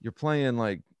 you're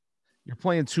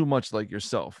playing too much like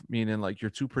yourself, meaning like you're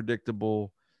too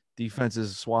predictable.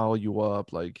 Defenses swallow you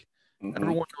up. Like Mhm.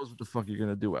 everyone knows what the fuck you're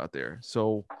gonna do out there.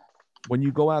 So when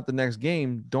you go out the next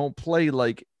game, don't play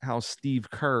like how Steve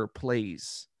Kerr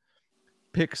plays.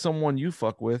 Pick someone you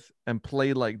fuck with and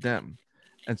play like them.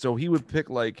 And so he would pick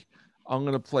like, I'm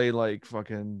gonna play like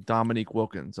fucking Dominique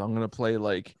Wilkins. I'm gonna play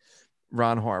like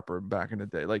Ron Harper back in the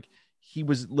day. Like he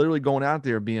was literally going out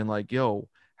there being like, yo,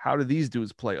 how do these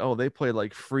dudes play? Oh, they play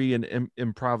like free and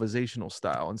improvisational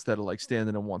style instead of like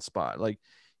standing in one spot. Like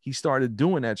he started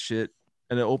doing that shit,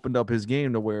 and it opened up his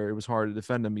game to where it was hard to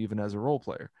defend him even as a role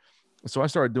player. So I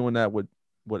started doing that with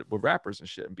rappers and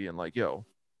shit, and being like, yo,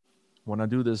 when I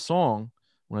do this song,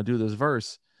 when I do this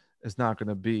verse, it's not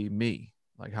gonna be me,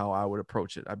 like how I would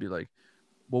approach it. I'd be like,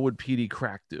 what would PD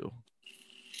Crack do?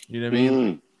 You know what I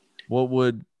mean? What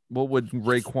would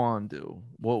Raekwon do?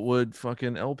 What would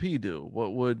fucking LP do?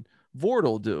 What would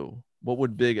Vordel do? What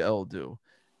would Big L do?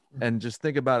 And just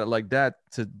think about it like that,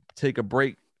 to take a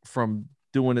break from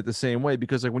doing it the same way.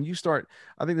 Because like when you start,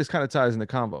 I think this kind of ties in the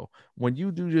convo. When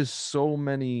you do just so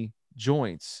many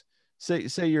joints, say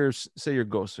you're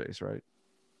Ghostface, right?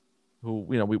 Who,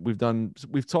 you know,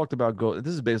 we've talked about Ghost.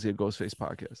 This is basically a Ghostface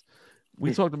podcast.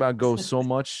 We talked about Ghost so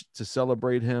much to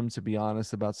celebrate him, to be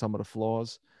honest about some of the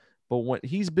flaws. But when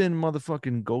he's been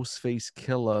motherfucking Ghostface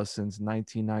Killer since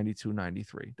 1992,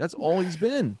 93. That's all he's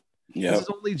been. Yep. That's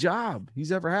his only job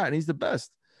he's ever had, and he's the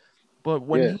best. But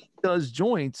when he does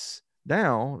joints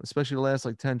now, especially the last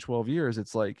like 10, 12 years,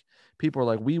 it's like people are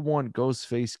like, we want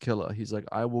Ghostface Killer. He's like,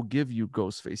 I will give you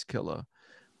Ghostface Killer.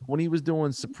 When he was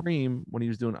doing Supreme, when he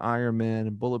was doing Iron Man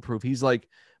and Bulletproof, he's like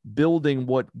building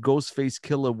what Ghostface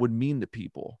Killer would mean to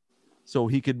people. So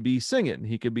he could be singing,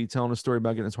 he could be telling a story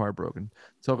about getting his heart broken,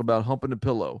 talk about humping the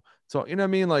pillow, talk, you know what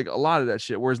I mean? Like a lot of that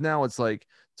shit. Whereas now it's like,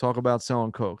 talk about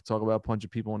selling coke, talk about punching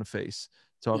people in the face,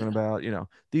 talking about, you know,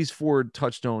 these 4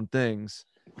 touchstone things.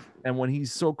 And when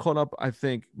he's so caught up, I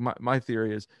think my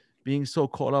theory is being so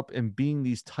caught up in being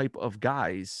these type of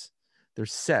guys, they're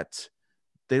set.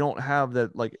 They don't have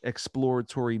that like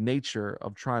exploratory nature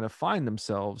of trying to find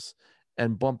themselves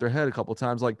and bump their head a couple of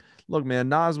times. Like, look, man,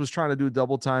 Nas was trying to do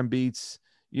double time beats.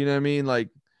 You know what I mean? Like,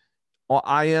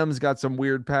 IM's got some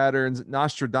weird patterns.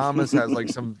 Nostradamus has like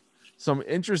some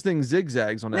interesting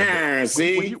zigzags on that.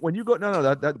 See, when you go,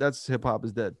 no, that's hip hop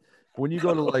is dead. But when you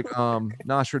go to like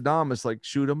Nostradamus, like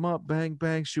shoot 'em up, bang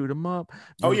bang, shoot 'em up.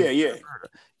 Oh yeah.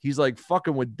 He's like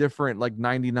fucking with different like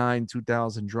 99,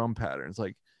 2000 drum patterns,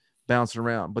 like bouncing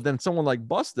around. But then someone like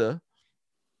Busta,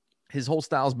 his whole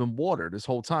style's been watered this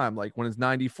whole time. Like when it's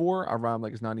 94, I rhyme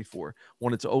like it's 94.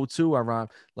 When it's 02, I rhyme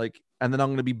like, and then I'm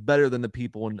going to be better than the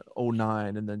people in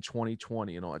 09 and then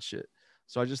 2020 and all that shit.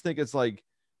 So I just think it's like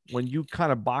when you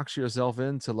kind of box yourself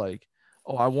into like,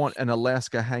 oh, I want an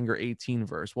Alaska Hanger 18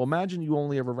 verse. Well, imagine you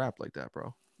only ever rap like that,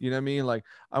 bro. You know what I mean? Like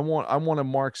I want a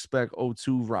Mark Spec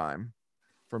 02 rhyme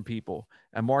from people,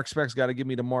 and Mark Spec's got to give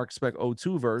me the Mark Spec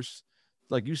 02 verse.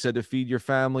 Like you said, to feed your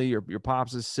family, your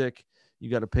pops is sick. You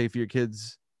got to pay for your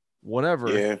kids, whatever.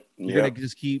 You're going to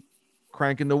just keep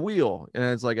cranking the wheel. And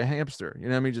it's like a hamster. You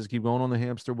know what I mean? Just keep going on the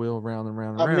hamster wheel round and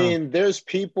round and round. I mean, there's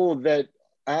people that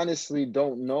honestly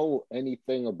don't know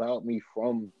anything about me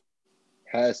from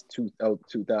past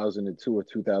 2002 or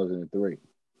 2003.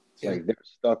 Like they're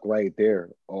stuck right there.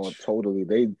 Or totally.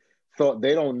 They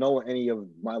don't know any of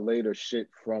my later shit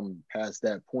from past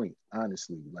that point,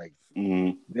 honestly. Like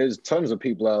there's tons of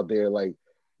people out there like,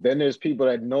 then there's people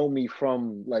that know me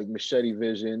from like Machete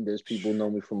Vision. There's people who know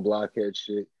me from Blockhead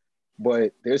shit.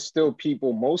 But there's still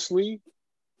people, mostly,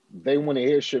 they want to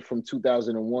hear shit from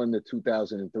 2001 to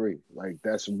 2003. Like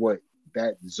that's what,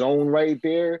 that zone right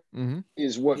there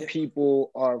is what people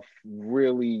are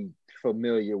really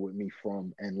familiar with me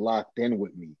from and locked in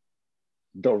with me.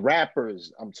 The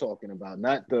rappers I'm talking about,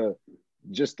 not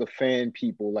just the fan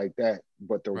people like that,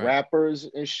 but the rappers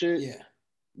and shit. Yeah.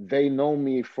 They know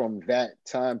me from that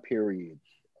time period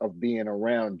of being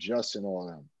around Just and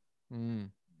all them.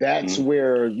 That's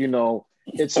where, you know,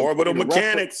 it's Orbital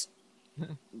Mechanics.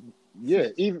 Yeah,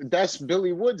 even that's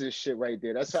Billy Woods' shit right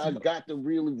there. That's how I got to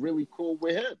really, really cool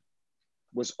with him.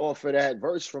 Was off of that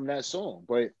verse from that song.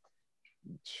 But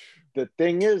the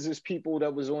thing is people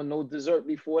that was on No Dessert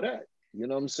before that. You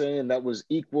know what I'm saying? That was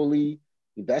equally,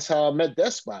 that's how I met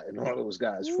Despot and all those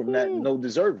guys from that No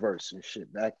Dessert verse and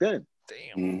shit back then.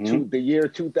 Damn. To the year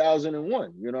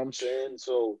 2001, you know what I'm saying?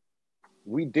 So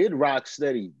we did rock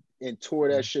steady and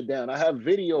tore that shit down. I have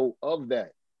video of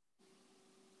that.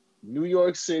 New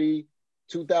York City,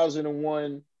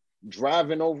 2001,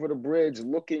 driving over the bridge,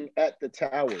 looking at the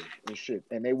tower and shit.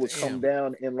 And they would come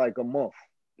down in like a month.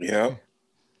 Yeah.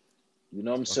 You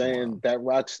know what I'm saying? That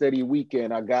rock steady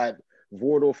weekend, I got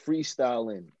Vordel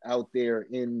freestyling out there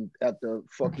in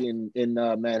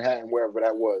Manhattan, wherever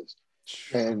that was.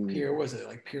 And Pier, was it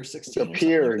like Pier 16? The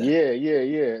Pier,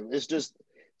 yeah. It's just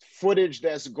footage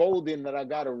that's golden that I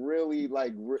gotta really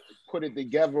like put it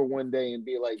together one day and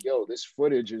be like, yo, this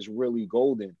footage is really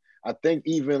golden. I think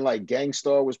even like Gang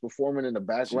Starr was performing in the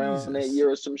background that year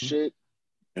or some shit.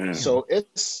 So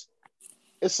it's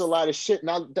a lot of shit.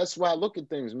 Now that's why I look at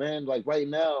things, man. Like right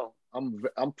now, I'm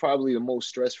probably the most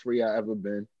stress-free I ever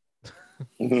been.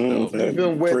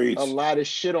 Even with a lot of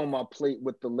shit on my plate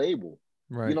with the label.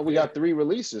 Right. You know, we got 3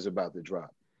 releases about to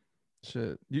drop.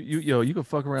 Shit. You could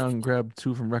fuck around and grab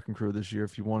 2 from Wrecking Crew this year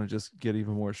if you want to just get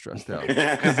even more stressed out.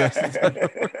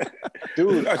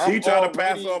 Dude, he trying to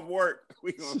pass off work.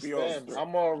 We gonna be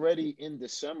I'm already in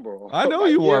December. I know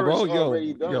you are, bro.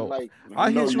 Yo. Like,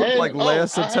 I hit you up like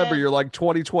last September. You're like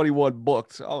 2021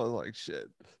 booked. I was like, shit.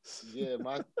 Yeah,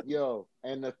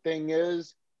 and the thing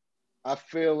is, I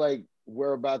feel like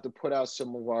we're about to put out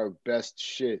some of our best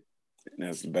shit.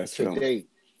 That's the best to date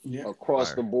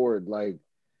across the board. Like,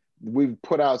 we've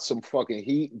put out some fucking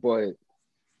heat,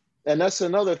 and that's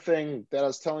another thing that I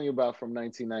was telling you about from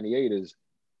 1998 is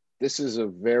this is a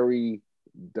very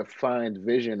defined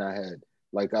vision I had.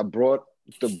 Like, I brought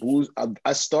the booze.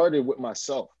 I started with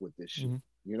myself with this shit.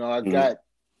 You know,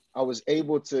 I was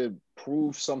able to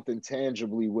prove something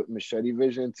tangibly with Machete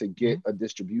Vision to get a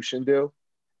distribution deal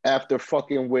after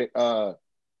fucking with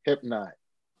Hypnot.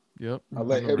 Yep. I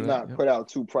let Hypnot put out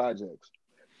 2 projects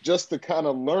just to kind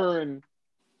of learn.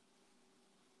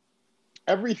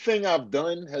 Everything I've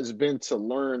done has been to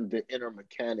learn the inner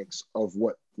mechanics of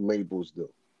what labels do.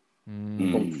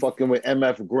 From fucking with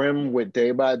MF Grimm with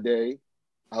Day by Day,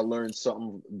 I learned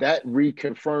something that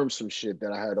reconfirmed some shit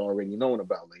that I had already known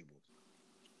about labels.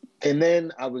 And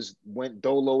then I went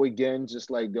dolo again, just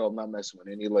like, yo, I'm not messing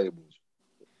with any labels.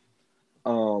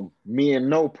 Me and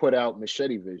No put out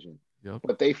Machete Vision. Yep.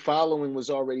 But they following was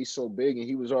already so big and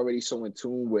he was already so in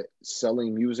tune with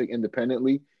selling music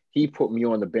independently. He put me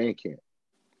on the Bandcamp.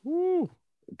 Woo.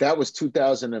 That was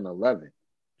 2011.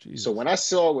 Jesus. So when I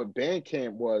saw what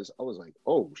Bandcamp was, I was like,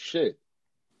 oh shit,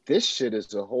 this shit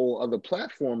is a whole other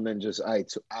platform than just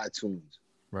iTunes.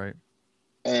 Right.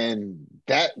 And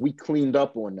that we cleaned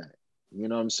up on that. You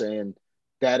know what I'm saying?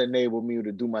 That enabled me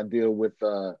to do my deal with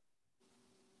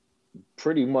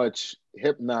pretty much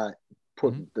Hypnot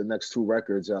put the next 2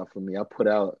 records out for me.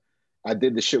 I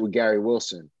did the shit with Gary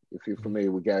Wilson, if you're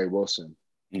familiar with Gary Wilson.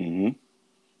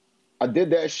 I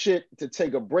did that shit to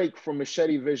take a break from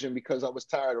Machete Vision because I was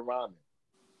tired of rhyming.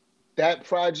 That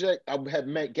project, I had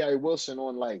met Gary Wilson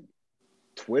on like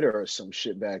Twitter or some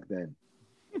shit back then,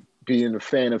 being a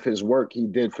fan of his work he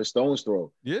did for Stone's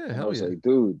Throw. Yeah, and hell I was yeah. like,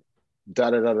 dude,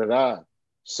 da-da-da-da-da.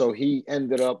 So we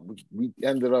ended up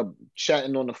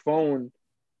chatting on the phone.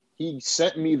 He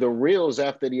sent me the reels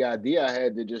after the idea I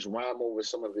had to just rhyme over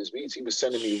some of his beats. He was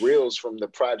sending me reels from the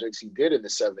projects he did in the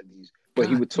 70s, but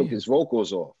he would took his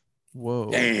vocals off.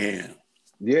 Whoa. Damn.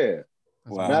 Yeah.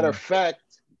 Wow. Matter of fact,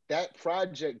 that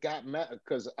project got mad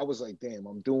because I was like, damn,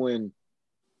 I'm doing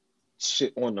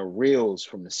shit on the reels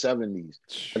from the 70s.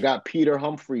 I got Peter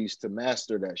Humphreys to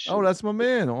master that shit. Oh, that's my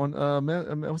man on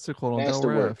what's it called on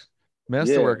Masterwork.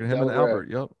 Masterwork, and him Del and Albert.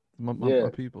 Yep. My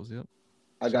peoples. Yep.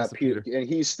 I got Peter, and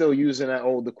he's still using that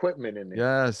old equipment in there.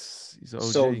 Yes, he's OG.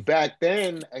 So back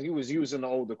then, he was using the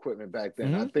old equipment back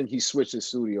then. I think he switched his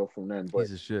studio from then, but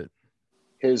piece of shit.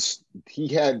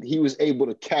 He was able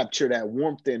to capture that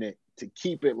warmth in it to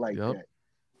keep it like that.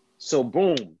 So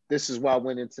boom, this is why I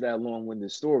went into that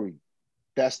long-winded story.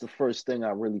 That's the first thing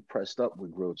I really pressed up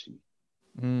with Grilchi.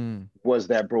 Was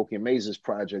that Broken Mazes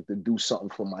project to do something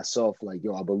for myself. Like,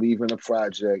 yo, I believe in the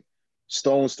project.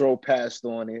 Stone's Throw passed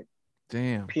on it.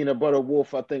 Damn. Peanut Butter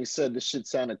Wolf, I think, said the shit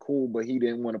sounded cool, but he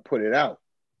didn't want to put it out.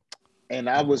 And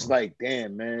I was like,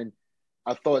 damn, man.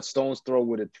 I thought Stone's Throw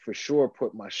would have for sure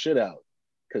put my shit out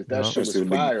because that shit was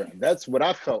fire. That's what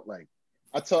I felt like.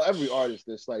 I tell every artist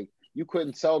this, like, you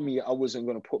couldn't tell me I wasn't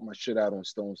going to put my shit out on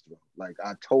Stone's Throw. Like,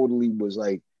 I totally was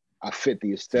like, I fit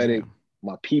the aesthetic. Damn.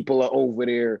 My people are over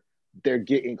there. They're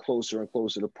getting closer and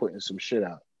closer to putting some shit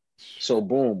out. So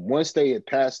boom, once they had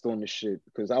passed on the shit,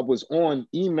 because I was on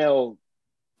email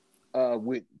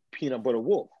with Peanut Butter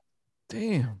Wolf.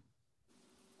 Damn.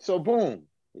 So boom,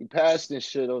 he passed and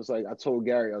shit. I told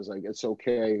Gary, I was like, it's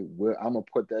okay. I'm going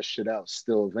to put that shit out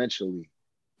still eventually.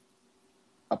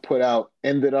 I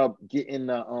ended up getting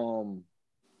the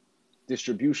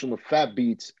distribution with Fat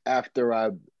Beats after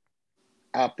I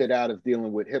opted out of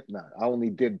dealing with Hypnot. I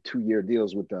only did 2-year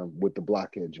deals with them, with the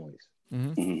Blockhead joints.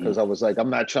 Because I was like, I'm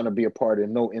not trying to be a part of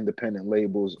no independent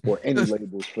labels or any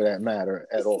labels for that matter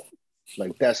at all.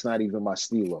 Like, that's not even my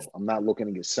stilo. I'm not looking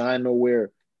to get signed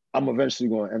nowhere. I'm eventually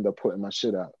going to end up putting my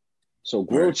shit out. So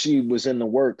Grilchi was in the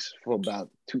works for about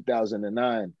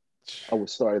 2009. I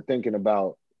started thinking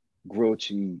about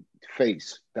Grilchi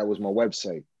Face. That was my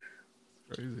website.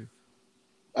 Crazy.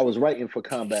 I was writing for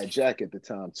Combat Jack at the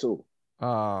time too.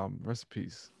 Rest in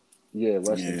peace. Yeah,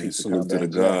 rest in peace. Salute to the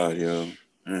God, yo.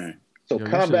 Right. So Yo,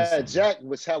 Combat Jack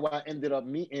was how I ended up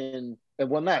meeting, and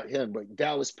well, not him, but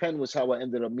Dallas Penn was how I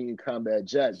ended up meeting Combat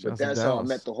Jack. But that's how I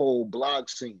met the whole blog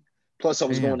scene. Plus, I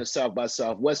was going to South by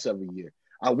Southwest every year.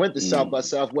 I went to South by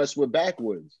Southwest with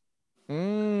Backwoods. Yeah.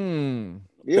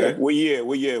 Okay. What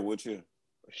year?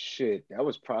 Shit, that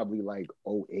was probably like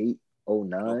 08,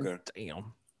 09. Okay.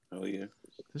 Damn. Oh, yeah.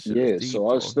 Yeah, deep, so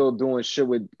I was still doing shit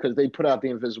with, because they put out the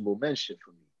Invisible Men shit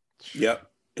for me. Yep.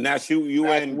 And that's you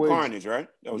were in Carnage, right?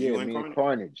 That was yeah, you in me Carnage? And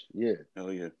Carnage, yeah.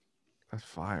 Hell yeah. That's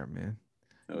fire, man.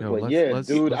 Yo, but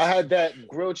dude, I had that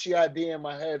Grilchi idea in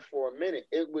my head for a minute.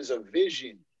 It was a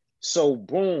vision. So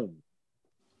boom,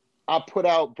 I put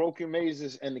out Broken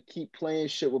Mazes and to Keep Playing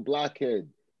Shit with Blockhead.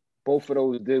 Both of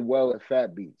those did well at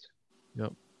Fat Beats.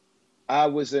 Yep. I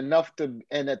was enough to,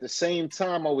 and at the same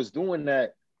time I was doing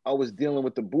that, I was dealing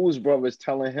with the Booze Brothers,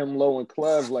 telling him, Low and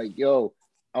Clev, like, yo,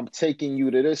 I'm taking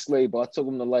you to this label. I took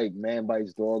him to like Man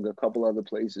Bites Dog, a couple other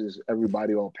places.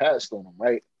 Everybody all passed on him,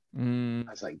 right? I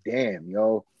was like, damn,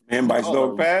 yo. Man Bites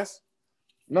Dog passed?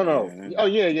 No. Yeah. Oh,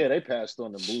 yeah, they passed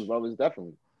on the Booze Brothers,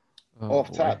 definitely.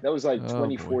 Off top. That was like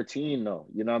 2014, though.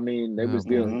 You know what I mean? They was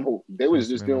dealing, they was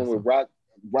just dealing with Rock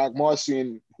Marcy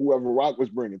and whoever Rock was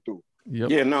bringing through.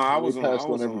 Yep. Yeah, no, I was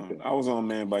on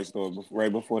Man Bites Dog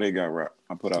right before they got Rock.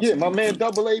 I put out. Yeah, my man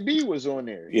Double AB was on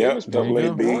there. Yeah, Double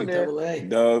AB.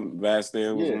 Dub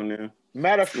Vasdale was on there.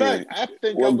 Matter of fact, I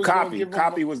think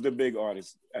Copy was the big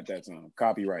artist at that time.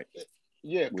 Copyright.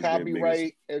 Yeah,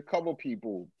 Copyright, a couple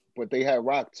people, but they had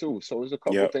Rock too. So there's a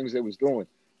couple of things they was doing.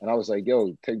 And I was like,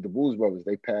 yo, take the Booze Brothers.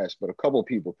 They passed, but a couple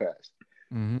people passed.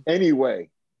 Anyway,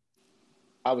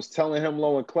 I was telling him,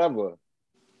 Low and Clever,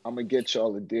 I'm going to get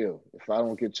y'all a deal. If I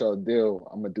don't get y'all a deal,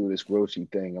 I'm going to do this Grilchi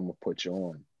thing. I'm going to put you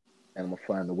on. And I'm going to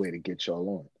find a way to get y'all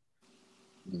on.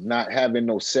 Not having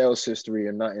no sales history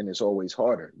or nothing is always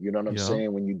harder. You know what I'm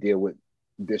saying? When you deal with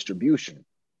distribution.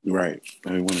 Right.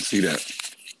 I want to see that.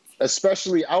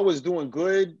 Especially, I was doing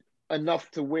good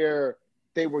enough to where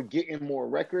they were getting more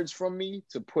records from me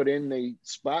to put in the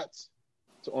spots.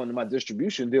 So on my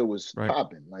distribution deal was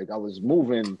popping. Like I was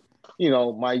moving,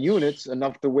 my units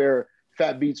enough to where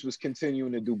Fat Beats was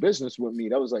continuing to do business with me.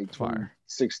 That was like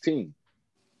 2016.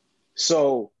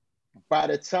 So by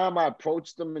the time I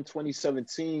approached them in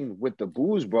 2017 with the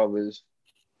Booze Brothers,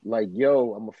 like,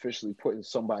 yo, I'm officially putting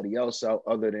somebody else out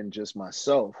other than just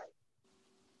myself.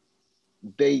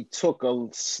 They took a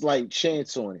slight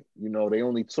chance on it. They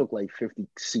only took like 50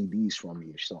 CDs from me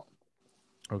or something.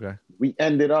 Okay. We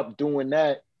ended up doing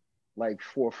that like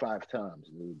 4 or 5 times,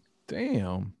 dude.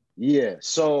 Damn. Yeah.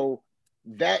 So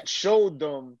that showed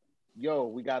them, yo,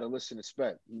 we got to listen to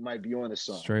Spec. He might be on to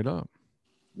something. Straight up.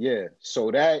 Yeah.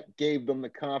 So that gave them the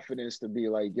confidence to be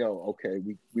like, yo, okay,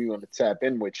 we going to tap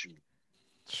in with you.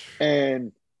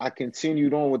 And I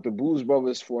continued on with the Booze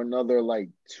Brothers for another like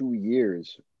 2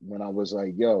 years when I was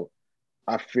like, yo,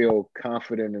 I feel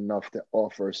confident enough to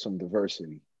offer some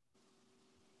diversity.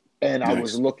 And I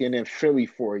was looking in Philly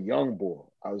for a young boy.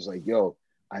 I was like, yo,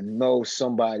 I know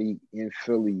somebody in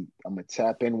Philly. I'm going to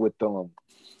tap in with them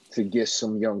to get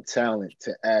some young talent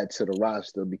to add to the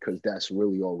roster because that's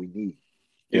really all we need.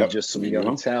 Just some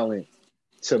young talent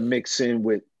to mix in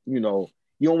with, you don't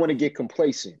want to get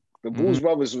complacent. The Booze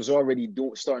Brothers was already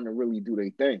starting to really do their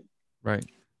thing. Right.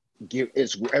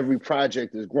 Every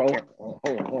project is growing. Hold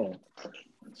on.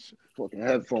 Fucking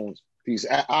headphones. These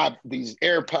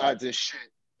AirPods and shit.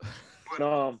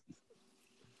 But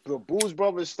the Booze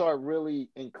Brothers start really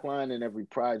inclining every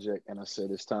project, and I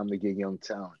said it's time to get young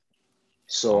talent.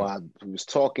 So I was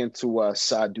talking to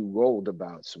Sadu Gold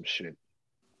about some shit.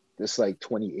 This like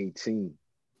 2018.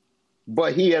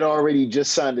 But he had already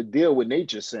just signed a deal with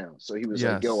Nature Sound. So he was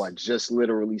like, yo, I just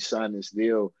literally signed this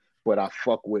deal, but I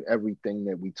fuck with everything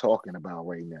that we talking about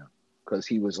right now. Because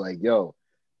he was like, yo,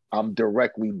 I'm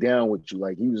directly down with you.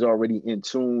 Like he was already in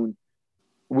tune.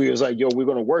 We was like, yo, we're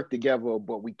going to work together,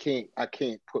 but I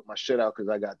can't put my shit out because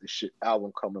I got this shit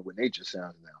album coming with Nature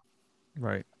Sounds now.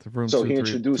 Right. The room so he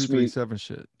introduced me. 237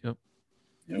 shit. Yep.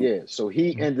 Yeah. So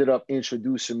he ended up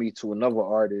introducing me to another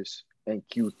artist, and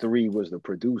Q3 was the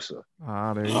producer.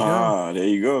 There you go. There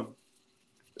you go.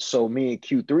 So me and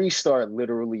Q3 start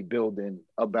literally building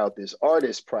about this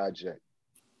artist project.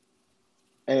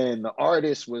 And the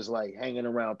artist was like hanging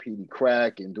around PD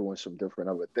Crack and doing some different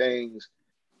other things.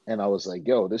 And I was like,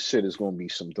 yo, this shit is going to be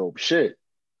some dope shit.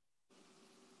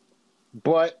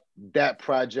 But that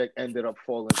project ended up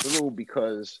falling through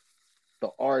because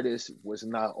the artist was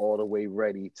not all the way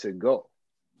ready to go.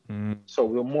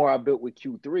 So the more I built with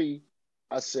Q3,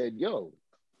 I said, yo,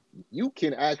 you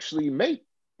can actually make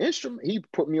instrument. He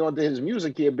put me onto his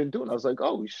music he had been doing. I was like,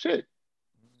 oh shit.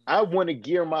 I want to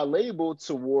gear my label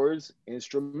towards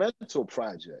instrumental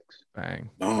projects. Bang.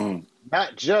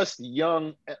 Not just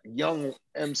young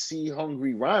MC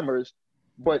hungry rhymers,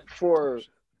 but for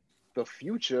the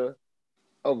future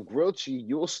of Grillchi,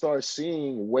 you'll start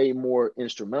seeing way more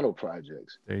instrumental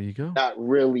projects. There you go. Not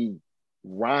really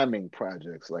rhyming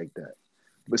projects like that.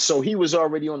 But so he was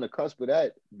already on the cusp of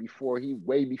that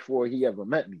way before he ever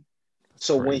met me.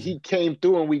 So when he came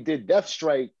through and we did Death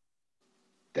Strike,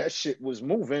 that shit was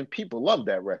moving. People loved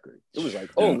that record. It was like,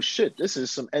 oh shit, this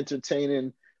is some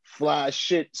entertaining, fly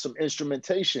shit, some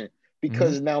instrumentation.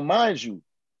 Because now, mind you,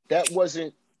 that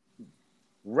wasn't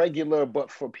regular, but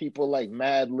for people like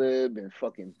Madlib and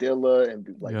fucking Dilla and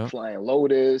like Flying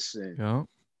Lotus. And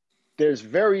there's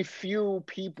very few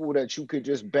people that you could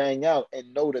just bang out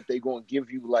and know that they're going to give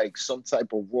you like some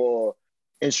type of raw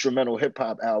instrumental hip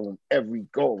hop album every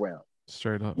go around.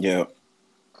 Straight up. Yeah.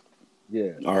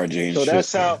 RJ. So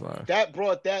that's how that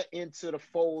brought that into the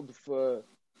fold for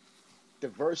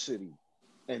diversity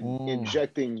and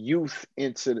injecting youth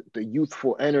into the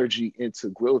youthful energy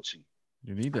into Grillchi.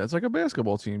 You need that. It's like a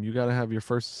basketball team. You got to have your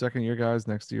first, second year guys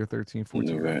next to your 13, 14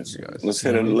 year guys. Let's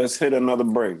hit another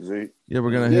break, Z. Yeah,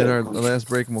 we're gonna hit our last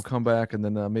break and we'll come back and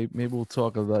then maybe we'll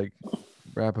talk of like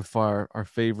rapid fire our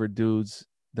favorite dudes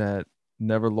that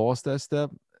never lost that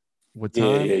step with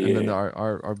time, and then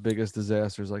our biggest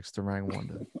disasters like Starang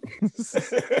Wanda.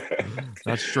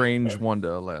 Not Strange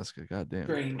Wanda, Alaska. Goddamn.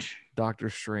 Strange. Dr.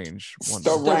 Strange Wanda.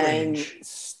 Strange.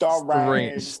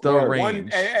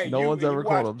 No one's ever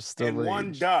called him Strange. And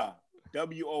Wanda.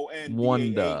 W-O-N.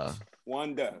 Wanda.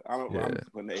 Wanda. I'm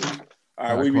putting the H.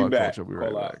 All right, we be back. We'll be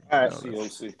right back. All right,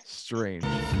 COC. Strange.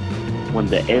 When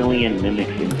the alien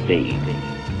mimics invade,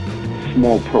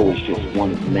 Small Pro is just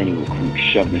one of many recruits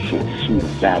shoved into a suit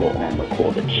of battle armor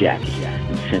called a jacket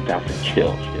and sent out to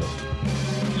kill.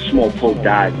 Small Pro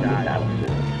dies on the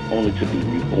battlefield, only to be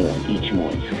reborn each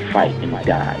morning to fight and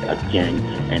die again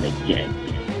and again.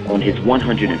 On his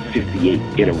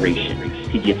 158th iteration,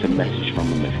 he gets a message from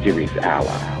a mysterious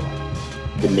ally,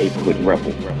 the neighborhood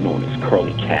rebel known as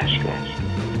Curly Castro.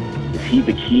 Is he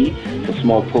the key to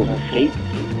Small Pro's escape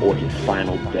or his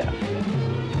final death?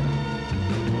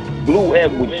 Blue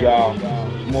Edward, y'all.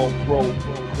 Small Pro,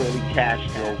 Curly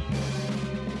Castro.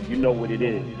 You know what it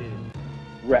is.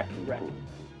 Wrecking Crew.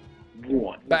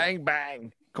 One. Bang,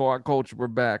 bang. Co-op Culture, we're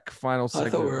back. Final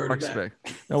segment. Mark Spec.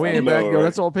 No, we ain't back. Yo,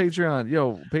 that's all Patreon.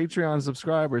 Yo, Patreon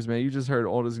subscribers, man. You just heard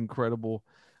all this incredible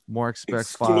Mark Spec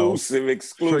files. Exclusive.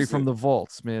 Straight from the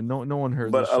vaults, man. No one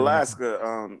heard But this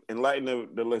Alaska, enlighten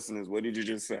the listeners. What did you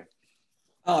just say?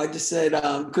 Oh, I just said,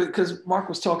 because Mark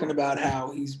was talking about how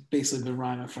he's basically been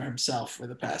rhyming for himself for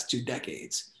the past 2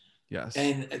 decades. Yes.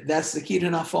 And that's the key to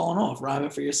not falling off, rhyming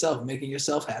for yourself, making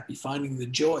yourself happy, finding the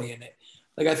joy in it.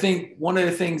 Like, I think one of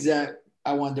the things that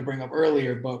I wanted to bring up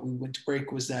earlier, but we went to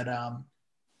break, was that a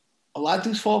lot of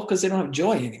dudes fall because they don't have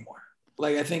joy anymore.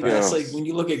 Like, I think that's like, when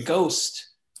you look at Ghost,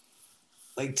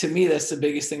 like, to me, that's the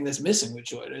biggest thing that's missing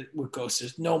with Ghost.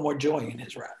 There's no more joy in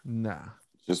his rap. Nah.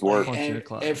 Just work.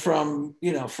 And from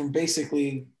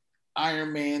basically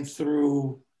Iron Man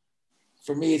through,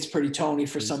 for me, it's Pretty Tony.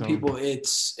 For some people,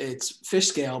 it's Fish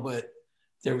Scale, but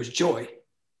there was joy,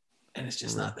 and it's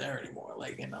just not there anymore.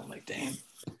 Like, and I'm like, damn,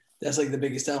 that's like the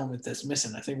biggest element that's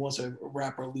missing. I think once a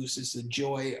rapper loses the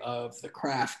joy of the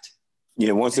craft,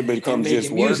 once it becomes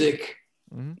just music,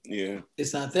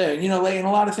 it's not there. And a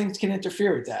lot of things can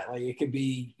interfere with that. Like, it could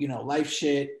be life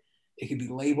shit. It could be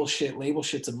label shit. Label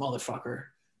shit's a motherfucker.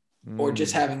 Or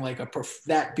just having like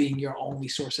that being your only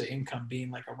source of income,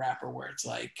 being like a rapper where it's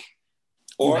like,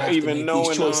 or even knowing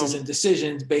these choices and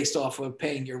decisions based off of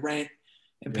paying your rent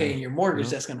and paying your mortgage.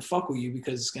 That's going to fuck with you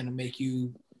because it's going to make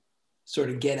you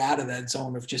sort of get out of that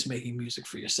zone of just making music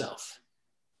for yourself.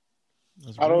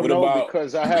 I don't know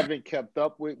because I haven't kept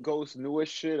up with Ghost's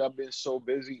newest shit. I've been so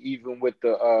busy, even with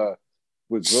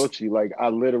with Grillchi. Like, I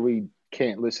literally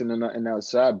can't listen to nothing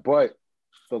outside. But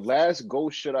the last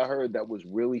Ghost shit I heard that was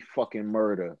really fucking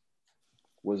murder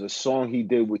was a song he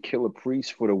did with Killer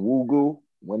Priest for the Wugu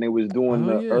when they was doing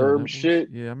herb shit.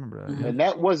 Yeah, I remember that. And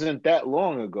that wasn't that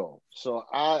long ago. So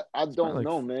I don't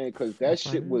know, man, because that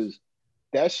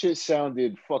shit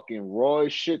sounded fucking raw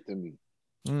as shit to me.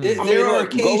 There are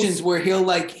occasions where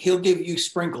he'll give you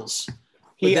sprinkles.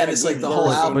 But that is like the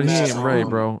whole album. But he ain't Ray,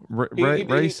 bro.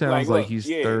 Ray sounds like he's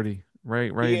 30.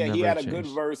 Right. Yeah, he had a good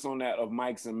verse on that of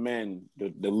Mike's and Men,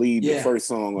 the lead, the first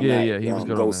song on that. Yeah, he was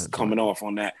good Ghost on that, coming off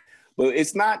on that. But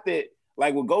it's not that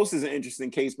like with Ghost is an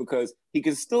interesting case because he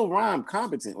can still rhyme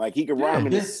competent. Like he can rhyme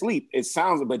in his sleep. It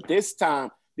sounds, but this time,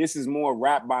 this is more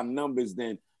rap by numbers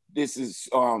than this is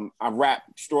I rap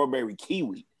strawberry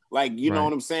kiwi. Like, you know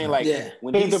what I'm saying? Like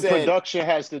when he said, production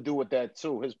has to do with that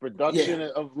too. His production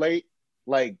of late,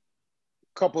 like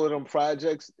a couple of them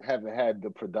projects haven't had the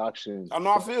production. Oh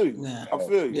no, I feel you. I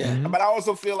feel you. Yeah. But I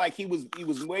also feel like he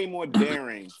was way more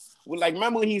daring. Like,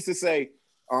 remember when he used to say,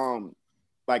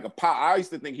 like I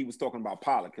used to think he was talking about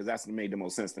Pollock because that's what made the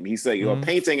most sense to me. He said, a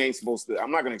painting ain't supposed to,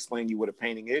 I'm not going to explain to you what a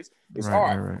painting is. It's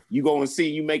art. Right. You go and see,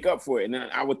 you make up for it. And then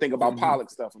I would think about Pollock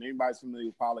stuff. And everybody's familiar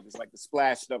with Pollock. It's like the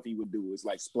splash stuff he would do. It's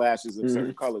like splashes of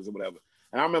certain colors or whatever.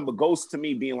 And I remember Ghost to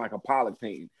me being like a Pollock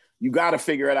painting. You got to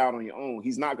figure it out on your own.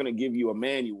 He's not going to give you a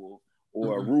manual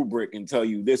or a rubric and tell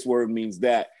you this word means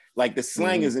that. Like the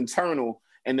slang is internal.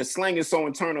 And the slang is so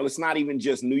internal. It's not even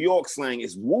just New York slang.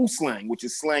 It's Wu slang, which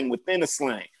is slang within a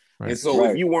slang. Right. And so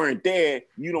if you weren't there,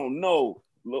 you don't know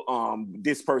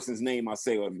this person's name, I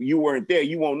say. Or if you weren't there,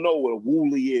 you won't know what a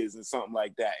Wooly is or something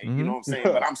like that. You know what I'm saying?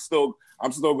 But I'm still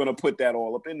gonna put that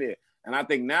all up in there. And I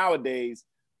think nowadays,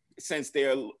 since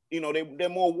they're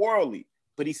more worldly,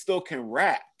 but he still can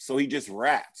rap. So he just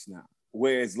raps now.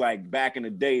 Whereas like back in the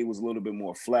day, it was a little bit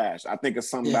more flash. I think of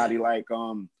somebody like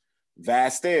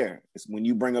Vast Air. It's when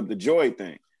you bring up the Joy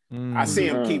thing. I see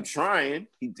him keep trying.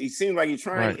 He seems like he's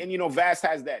trying. Right. And, Vast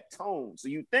has that tone. So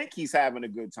you think he's having a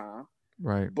good time.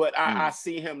 Right. But I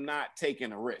see him not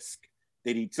taking a risk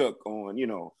that he took on,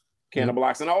 Cannibal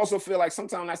Ox. And I also feel like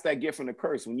sometimes that's that gift and the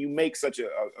curse. When you make such a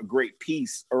great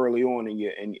piece early on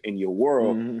in your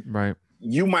world, right,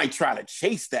 you might try to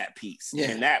chase that piece. Yeah.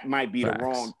 And that might be the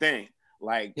wrong thing.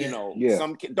 Like,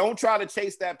 don't try to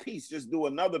chase that piece. Just do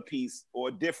another piece or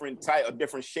a different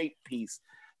shaped piece.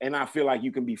 And I feel like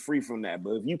you can be free from that.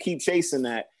 But if you keep chasing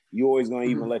that, you're always going to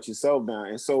even let yourself down.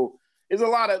 And so I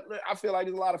feel like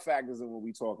there's a lot of factors in what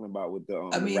we're talking about with the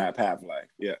rap half-life.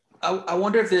 Yeah. I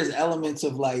wonder if there's elements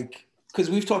of like,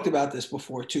 because we've talked about this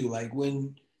before too, like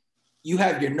when you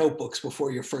have your notebooks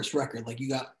before your first record, like you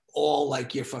got all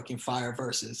like your fucking fire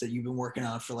verses that you've been working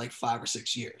on for like 5 or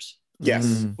 6 years. Yes.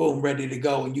 Boom, ready to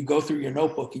go. And you go through your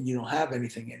notebook and you don't have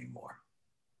anything anymore.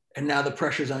 And now the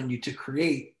pressure's on you to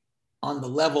create on the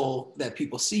level that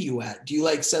people see you at. Do you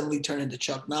like suddenly turn into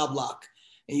Chuck Knobloch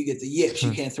and you get the yips?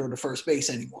 You can't throw to first base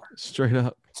anymore. Straight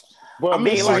up. Well,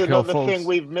 this is another thing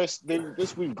we've missed.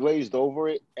 We've glazed over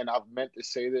it, and I've meant to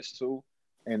say this too.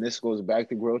 And this goes back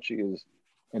to Grouchy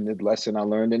and the lesson I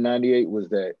learned in '98 was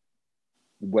that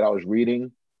what I was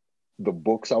reading, the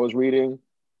books I was reading,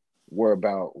 were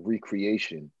about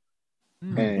recreation,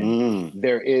 and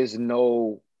there is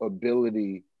no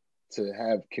ability to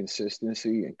have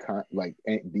consistency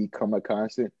and become a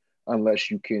constant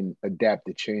unless you can adapt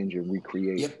to change and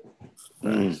recreate.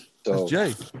 Yep. So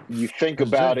you think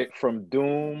about it from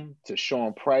Doom to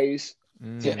Sean Price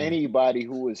to anybody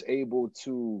who is able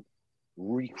to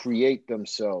recreate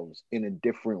themselves in a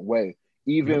different way.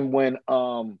 Even when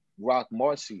Rock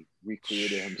Marcy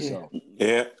recreated himself.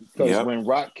 Yeah. Because when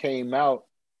Rock came out,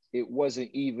 it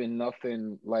wasn't even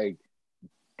nothing like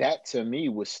that. To me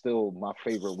was still my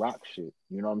favorite rock shit.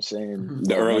 You know what I'm saying?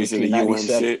 The early to the UM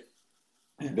shit.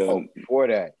 Before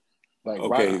that. Like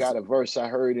Rock got a verse I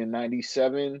heard in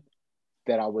 97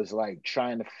 that I was like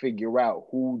trying to figure out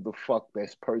who the fuck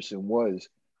this person was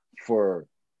for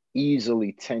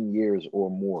easily 10 years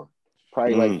or more.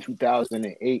 Probably like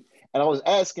 2008. And I was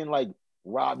asking like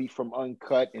Robbie from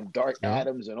Uncut and Dark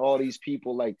Adams and all these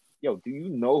people like, yo, do you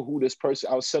know who this person?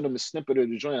 I would send them a snippet of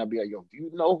the joint. I'd be like, yo, do you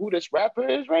know who this rapper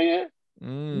is right here?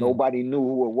 Nobody knew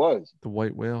who it was. The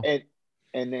White Whale.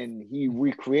 And then he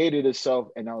recreated himself,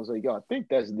 and I was like, yo, I think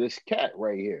that's this cat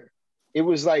right here. It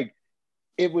was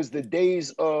the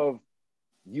days of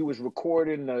you was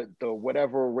recording the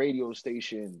whatever radio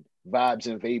station, Vibes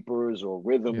and Vapors or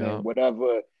Rhythm and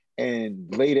whatever,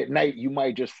 and late at night you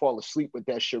might just fall asleep with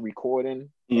that shit recording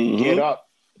and get up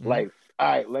like,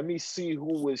 all right, let me see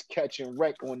who was catching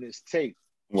wreck on this tape.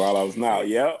 While I was now,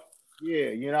 Yeah,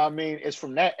 you know what I mean? It's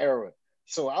from that era.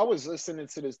 So I was listening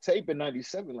to this tape in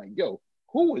 97 like, yo,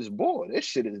 who is bored? This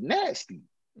shit is nasty.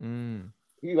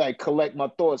 He like collect my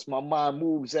thoughts. My mind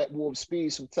moves at warp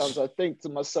speed. Sometimes I think to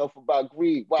myself about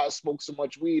greed. Why I smoke so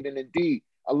much weed? And indeed,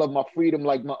 I love my freedom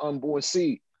like my unborn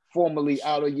seed. Formerly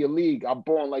out of your league. I'm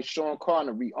born like Sean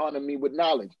Connery. Honor me with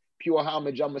knowledge. Pure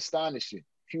homage, I'm astonishing.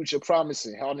 Future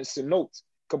promising, harnessing notes.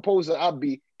 Composer, I'll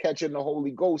be catching the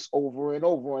Holy Ghost over and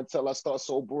over until I start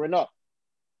sobering up.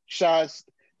 Shine,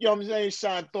 you know what I'm saying?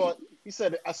 Shine thought, he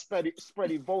said, I spread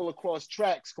Ebola across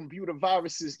tracks, computer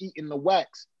viruses eating the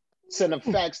wax. Send them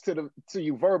facts to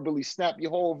you verbally, snap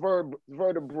your whole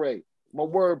vertebrae. My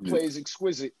wordplay is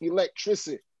exquisite.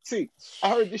 Electricity. See, I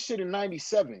heard this shit in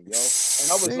 97, yo. And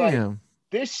I was like,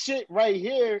 this shit right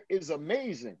here is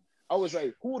amazing. I was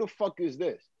like, who the fuck is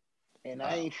this? And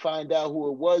I ain't find out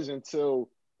who it was until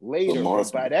later.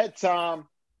 But by that time,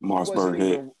 Marsburg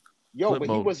hit. But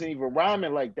he wasn't even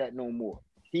rhyming like that no more.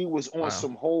 He was on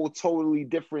some whole totally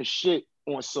different shit,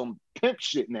 on some pimp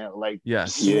shit now. Like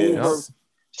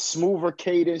smoother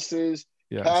cadences,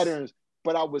 patterns.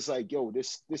 But I was like, yo,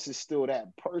 this is still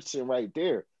that person right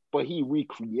there. But he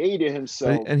recreated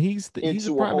himself. And he's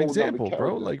a prime example,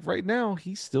 bro. Like right now,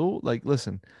 he's still like,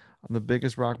 listen, I'm the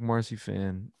biggest Rock Marcy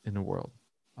fan in the world.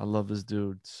 I love this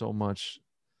dude so much.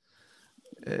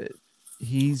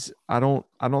 I don't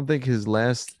think his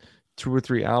last 2 or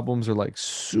 3 albums are like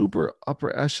super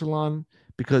upper echelon,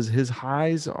 because his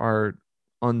highs are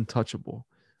untouchable,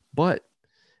 but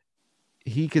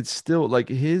he could still, like,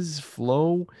 his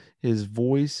flow, his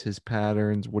voice, his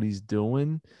patterns, what he's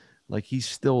doing, like he's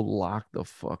still locked the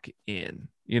fuck in.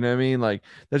 You know what I mean? Like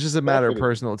that's just a matter of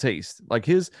personal taste. Like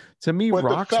to me,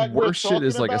 Rock's worst shit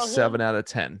is like a 7 out of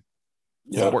 10.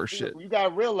 Yeah, worst shit. You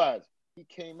gotta realize he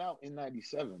came out in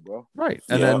 97, bro. Right.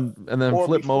 And then or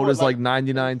Flip Mode is like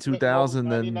 99, 2000,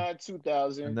 99,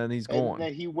 2000. And then he's gone. And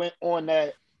then he went on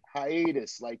that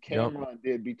hiatus like Cameron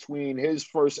did between his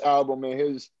first album and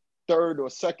his third or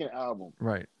second album.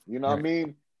 Right. You know what I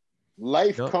mean?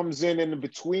 Life comes in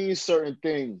between certain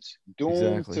things.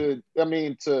 Doom to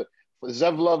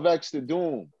Zev Love X to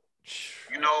Doom.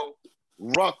 You know,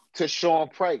 Ruck to Sean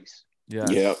Price. Yeah.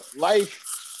 Yeah.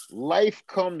 Life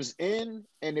comes in,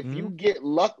 and if you get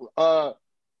luck,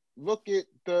 look at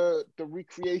the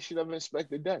recreation of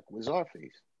Inspector Deck with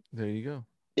Czarface. There you go.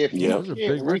 If you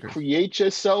can't recreate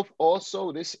yourself,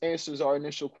 also, this answers our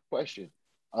initial question.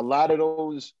 A lot of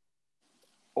those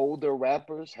older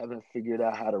rappers haven't figured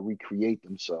out how to recreate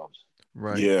themselves.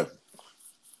 Right. Yeah.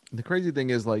 The crazy thing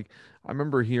is, like, I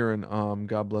remember hearing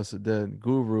God Bless the Dead,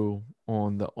 Guru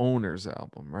on the Owners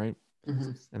album, right?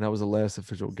 Mm-hmm. And that was the last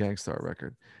official Gang Starr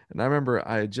record. And I remember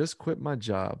I had just quit my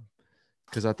job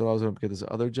because I thought I was going to get this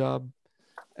other job,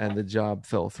 and the job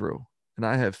fell through. And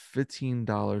I had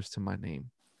 $15 to my name.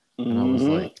 And I was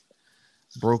like,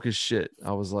 broke as shit.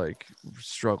 I was like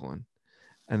struggling.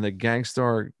 And the Gang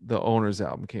Starr, the Owners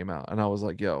album came out. And I was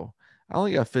like, yo, I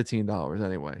only got $15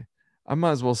 anyway. I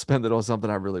might as well spend it on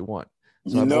something I really want.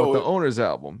 So I bought the Owners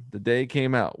album the day it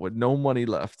came out with no money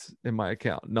left in my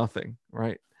account. Nothing,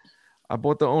 right? I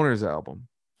bought the Owners album.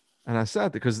 And I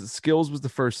sat there because Skills was the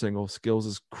first single. Skills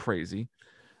is crazy.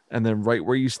 And then Right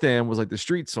Where You Stand was like the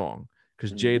street song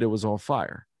because Jada was on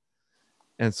fire.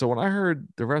 And so when I heard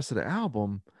the rest of the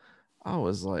album, I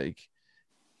was like,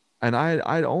 and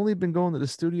I'd only been going to the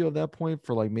studio at that point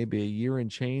for like maybe a year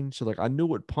and change. So like I knew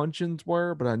what punch-ins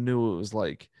were, but I knew it was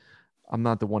like, I'm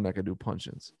not the one that could do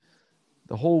punch-ins.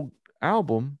 The whole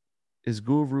album is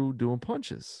Guru doing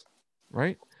punches,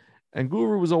 right? And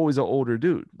Guru was always an older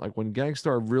dude. Like when Gang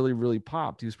Starr really, really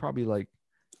popped, he was probably like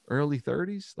early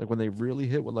 30s, like when they really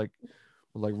hit with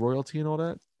royalty and all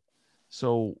that.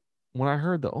 So when I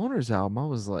heard the Owners album, I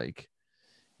was like,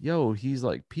 yo, he's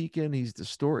like peaking, he's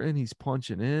distorting, he's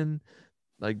punching in.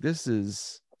 Like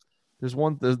there's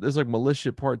like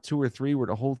Militia Part 2 or 3 where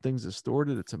the whole thing's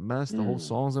distorted. It's a mess. The whole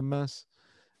song's a mess.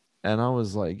 And I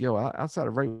was like, yo, outside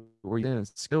of Right Where You Stand,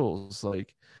 Skills,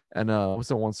 like, and what's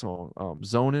that one song?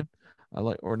 Zonin'.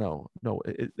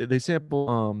 They sample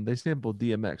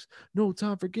DMX. No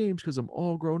time for games because I'm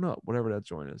all grown up. Whatever that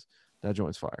joint is, that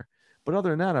joint's fire. But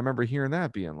other than that, I remember hearing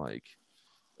that being like,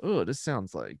 oh, this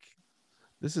sounds like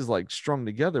this is like strung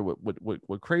together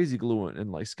with crazy glue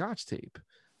and like scotch tape.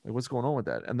 Like what's going on with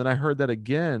that? And then I heard that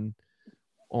again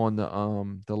on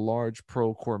the Large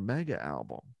Pro Cormega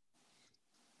album,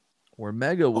 where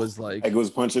Mega was like Mega was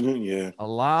punching in, yeah. A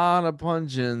lot of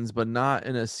punch-ins, but not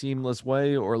in a seamless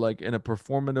way or like in a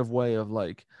performative way of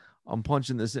like, I'm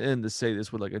punching this in to say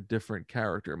this with like a different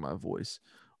character in my voice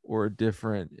or a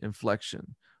different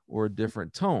inflection or a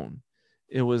different tone.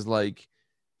 It was like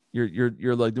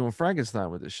you're like doing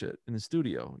Frankenstein with this shit in the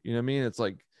studio. You know what I mean? It's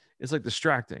like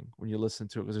distracting when you listen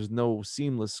to it because there's no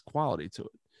seamless quality to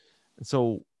it. And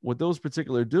so with those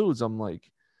particular dudes, I'm like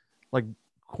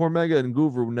Cormega and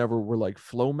Guru never were like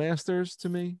flow masters to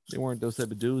me. They weren't those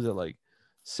type of dudes that like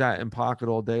sat in pocket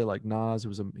all day like Nas, who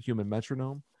was a human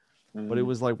metronome. But it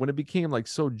was like when it became like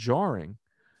so jarring,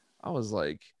 I was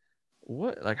like,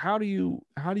 what? Like, how do you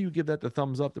give that the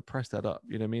thumbs up to press that up?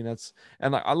 You know what I mean?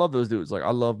 And like I love those dudes. Like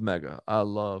I love Mega, I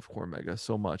love Cormega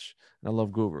so much, and I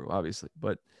love Guru obviously.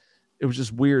 But it was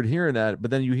just weird hearing that. But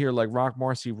then you hear like Rock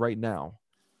Marcy right now.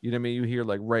 You know what I mean? You hear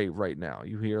like Ray right now.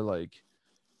 You hear like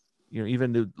you know,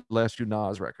 even the last few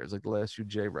Nas records, like the last few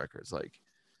J records, like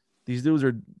these dudes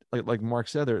are like Mark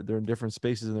said, they're in different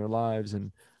spaces in their lives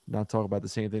and not talk about the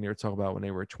same thing they were talking about when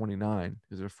they were 29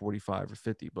 because they're 45 or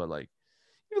 50. But like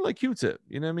even like Q-Tip,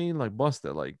 you know what I mean? Like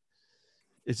Busta, like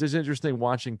it's just interesting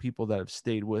watching people that have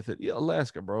stayed with it. Yeah,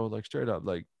 Alaska, bro, like straight up,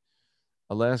 like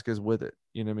Alaska's with it.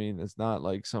 You know what I mean? It's not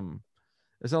like it's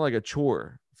not like a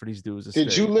chore for these dudes to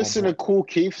Did stay you on listen to point. Kool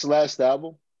Keith's last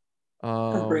album?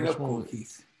 Bring Which up one Cool was-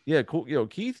 Keith. Yeah, cool. Yo,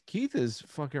 Keith is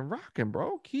fucking rocking,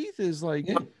 bro. Keith is like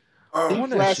Yeah. on Keith's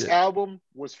that last shit. album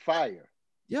was fire.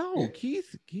 Yo, Yeah.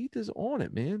 Keith is on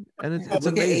it, man, and it's Look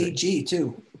at amazing. AG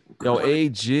too. Yo,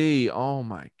 AG, oh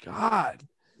my god,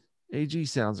 AG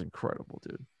sounds incredible,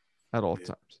 dude, at all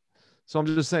times. So I'm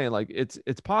just saying, like, it's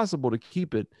possible to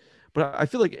keep it, but I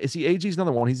feel like see, AG's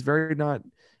another one. He's very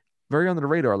under the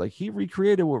radar. Like he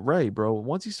recreated with Ray, bro.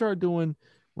 Once he started doing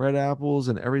Red Apples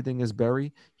and Everything Is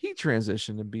Berry, he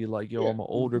transitioned to be like, yo, Yeah. I'm an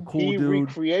older cool He dude.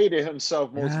 recreated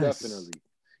himself most Yes. definitely.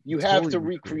 You He have totally to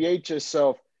recreated. recreate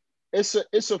yourself.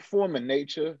 It's a form of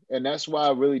nature, and that's why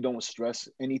I really don't stress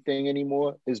anything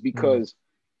anymore. Is because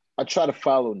I try to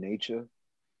follow nature,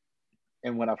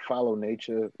 and when I follow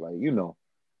nature, like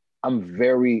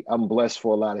I'm blessed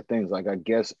for a lot of things. Like I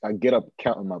guess I get up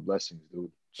counting my blessings,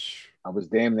 dude. I was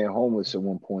damn near homeless at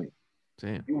one point.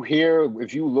 Damn.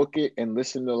 If you look at and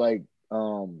listen to like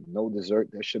No Dessert,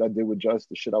 that shit I did with Just,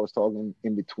 the shit I was talking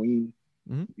in between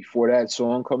before that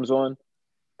song comes on,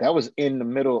 that was in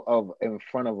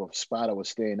front of a spot I was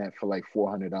staying at for like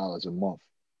 $400 a month.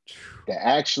 The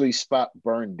actually spot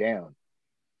burned down.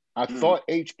 I thought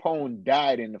H. Pone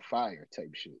died in the fire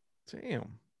type shit. Damn.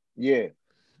 Yeah.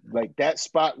 Like that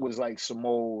spot was like some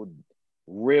old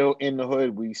real in the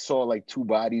hood. We saw like two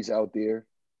bodies out there.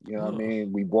 You know what I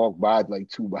mean? We walked by like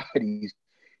two bodies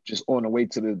just on the way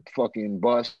to the fucking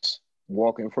bus,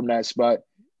 walking from that spot.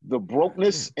 The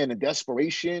brokenness and the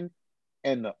desperation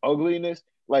and the ugliness,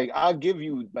 like I'll give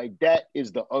you, like that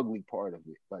is the ugly part of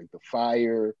it. Like the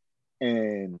fire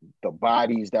and the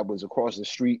bodies that was across the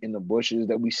street in the bushes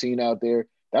that we seen out there.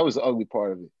 That was the ugly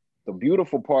part of it. The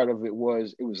beautiful part of it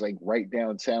was like right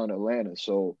downtown Atlanta.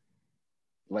 So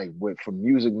like from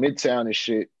Music Midtown and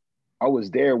shit, I was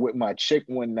there with my chick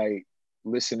one night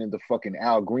listening to fucking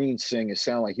Al Green sing. It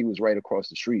sounded like he was right across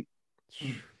the street.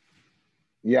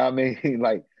 Yeah, I mean,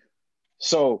 like,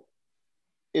 so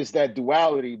it's that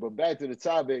duality. But back to the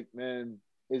topic, man,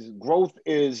 is growth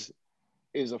is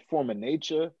a form of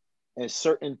nature, and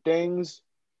certain things,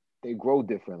 they grow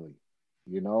differently.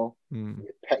 You know,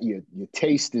 your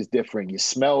taste is different, you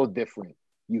smell different,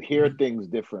 you hear things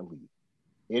differently.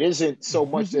 It isn't so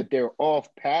much that they're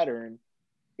off pattern,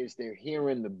 it's they're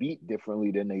hearing the beat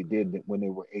differently than they did when they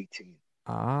were 18.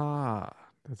 Ah,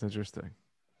 that's interesting.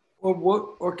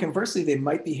 Or conversely, they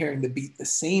might be hearing the beat the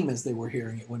same as they were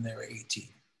hearing it when they were 18.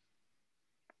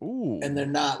 Ooh. And they're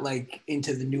not like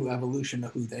into the new evolution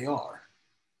of who they are.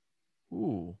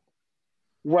 Ooh.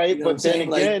 Right, You know but then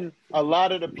saying? again, Like, a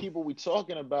lot of the people we're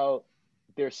talking about,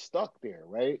 they're stuck there,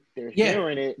 right? They're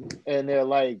hearing it and they're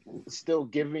like still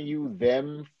giving you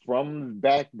them from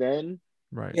back then,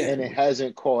 right? Yeah. And it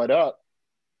hasn't caught up.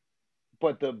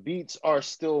 But the beats are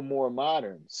still more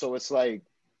modern, so it's like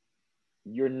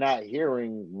you're not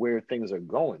hearing where things are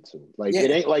going to. Like it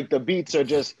ain't like the beats are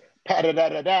just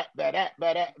Grandmaster,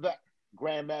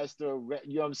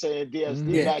 you know what I'm saying?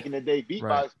 DSD back in the day, beatbox.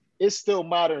 Right. It's still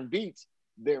modern beats.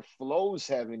 Their flows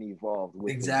haven't evolved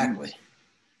with exactly.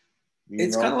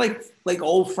 It's kind of like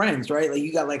old friends, right? Like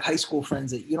you got like high school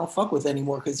friends that you don't fuck with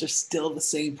anymore because they're still the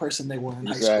same person they were in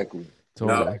high school.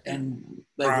 Totally. And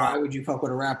like, why would you fuck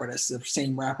with a rapper that's the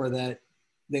same rapper that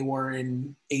they were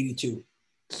in 82?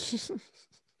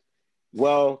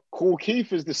 Well, Kool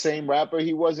Keith is the same rapper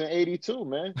he was in 82,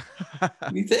 man.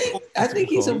 You think? I think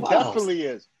he's He evolved. definitely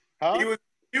is. Huh? He was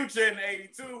Future in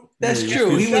 82. That's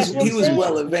true. He was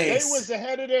well advanced. They was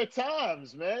ahead of their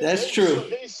times, man. That's true.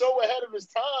 They so ahead of his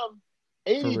time.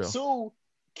 82,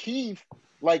 Keith,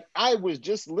 like I was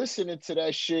just listening to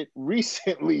that shit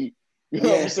recently. You know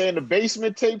what I'm saying? The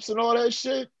Basement tapes and all that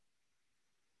shit.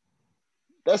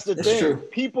 That's the thing. True.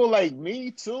 People like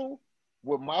me too,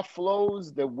 with my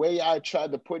flows, the way I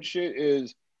tried to put shit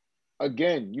is,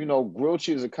 again, you know, grilled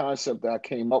cheese is a concept that I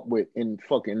came up with in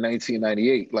fucking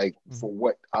 1998, like for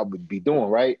what I would be doing,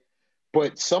 right?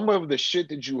 But some of the shit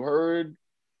that you heard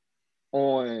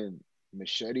on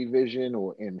Machete Vision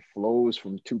or in flows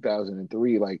from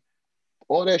 2003, like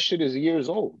all that shit is years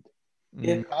old.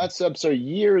 Yeah. Concepts are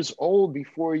years old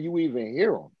before you even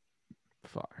hear them.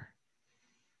 Fire.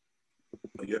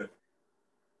 Yeah.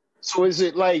 So is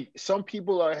it like some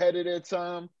people are ahead of their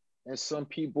time and some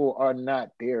people are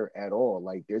not there at all.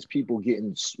 Like there's people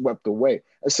getting swept away.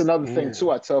 That's another thing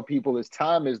too. I tell people is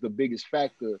time is the biggest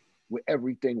factor with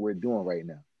everything we're doing right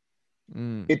now.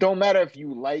 It don't matter if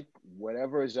you like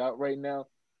whatever is out right now.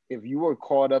 If you are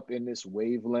caught up in this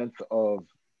wavelength of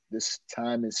this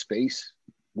time and space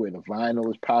where the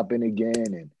vinyl is popping again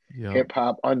and hip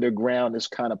hop underground is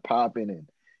kind of popping and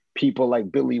people like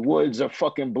Billy Woods are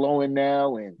fucking blowing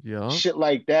now and shit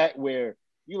like that, where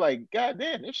you like, God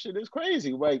damn, this shit is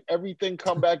crazy. Like everything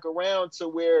come back around to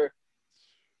where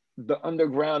the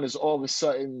underground is all of a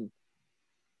sudden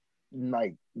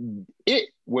like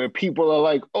where people are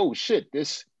like, oh shit,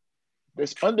 this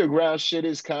underground shit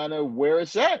is kind of where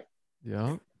it's at.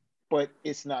 Yeah. But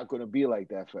it's not going to be like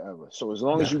that forever. So as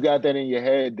long as you got that in your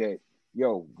head that,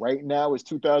 yo, right now is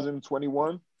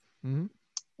 2021 and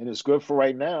it's good for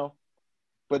right now,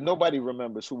 but nobody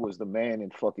remembers who was the man in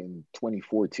fucking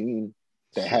 2014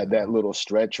 that had that little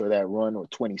stretch or that run, or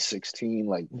 2016.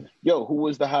 Like, yo, who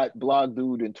was the hot blog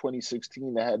dude in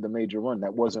 2016 that had the major run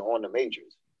that wasn't on the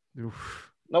majors? Oof.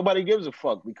 Nobody gives a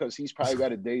fuck because he's probably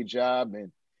got a day job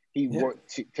and he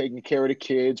worked taking care of the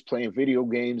kids, playing video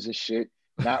games and shit,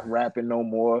 not rapping no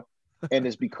more, and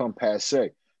it's become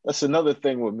passe. That's another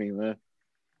thing with me, man.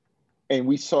 And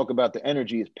we talk about the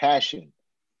energy is passion.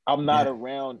 I'm not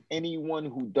around anyone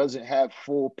who doesn't have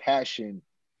full passion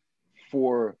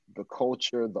for the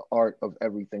culture, the art of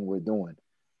everything we're doing.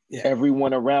 Yeah.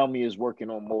 Everyone around me is working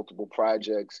on multiple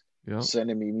projects,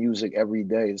 sending me music every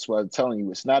day. That's why I'm telling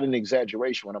you, it's not an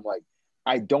exaggeration when I'm like,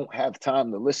 I don't have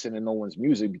time to listen to no one's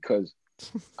music because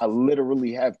I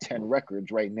literally have 10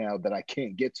 records right now that I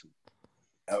can't get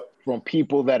to from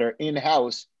people that are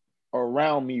in-house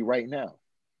around me right now.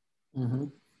 The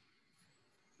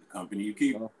company you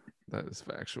keep. That is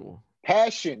factual.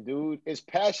 Passion, dude. It's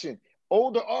passion.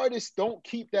 Older artists don't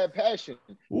keep that passion.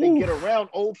 They get around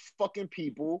old fucking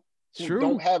people who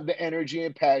don't have the energy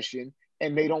and passion,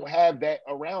 and they don't have that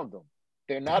around them.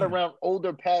 They're not around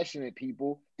older, passionate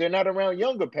people. They're not around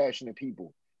younger, passionate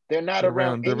people. They're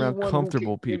around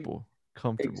comfortable people.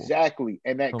 Comfortable. Exactly.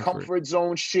 And that comfort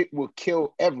zone shit will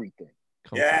kill everything.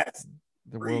 Yes.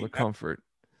 The world of comfort.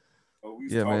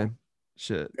 Yeah, man.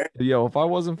 Shit. Yo, if I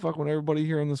wasn't fucking with everybody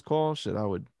here on this call, shit, I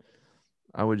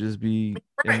would just be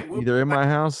either in my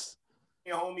house.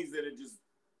 Homies that are just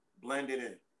blended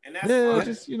in. And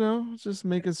that's just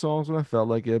making songs when I felt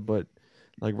like it. But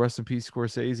like, rest in peace,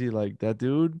 Scorsese. Like that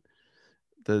dude,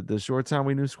 the short time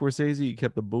we knew Scorsese, he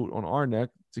kept the boot on our neck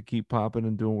to keep popping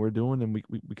and doing what we're doing, and we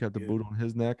kept the boot on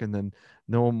his neck. And then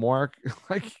Noah Mark,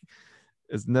 like,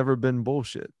 it's never been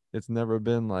bullshit. It's never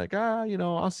been like,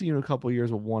 I'll see you in a couple of years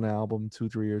with one album,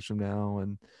 2-3 years from now,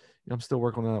 and I'm still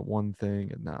working on that one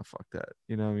thing. And fuck that.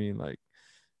 You know what I mean? Like,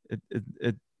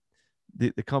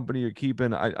 the company you're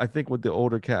keeping, I think with the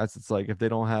older cats, it's like if they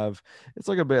don't have, it's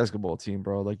like a basketball team,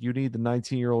 bro. Like, you need the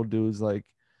 19-year-old dudes like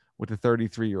with the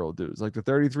 33-year-old dudes. Like, the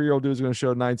 33-year-old dudes are going to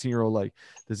show 19-year-old, like,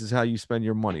 this is how you spend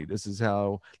your money. This is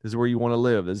where you want to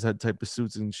live. This is the type of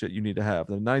suits and shit you need to have.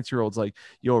 The 19-year-old's like,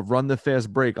 yo, run the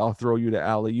fast break. I'll throw you to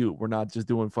alley-oop. We're not just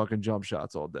doing fucking jump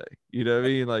shots all day. You know what I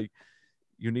mean? Like,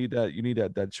 you need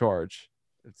that charge.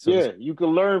 You can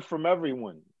learn from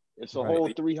everyone. It's a whole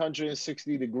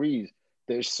 360 degrees.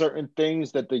 There's certain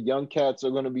things that the young cats are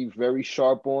going to be very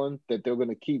sharp on, that they're going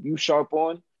to keep you sharp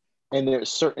on. And there's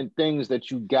certain things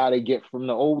that you got to get from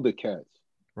the older cats.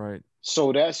 Right.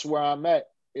 So that's where I'm at,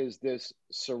 is this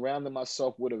surrounding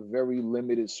myself with a very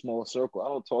limited, small circle. I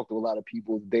don't talk to a lot of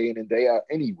people day in and day out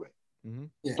anyway.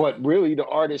 But really the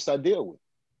artists I deal with.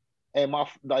 And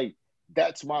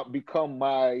that's become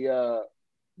my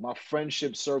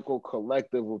friendship circle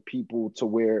collective of people, to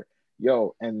where,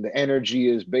 and the energy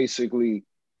is basically,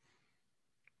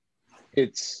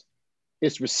 it's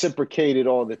reciprocated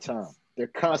all the time. They're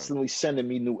constantly sending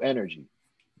me new energy,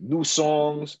 new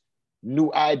songs,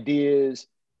 new ideas,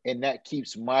 and that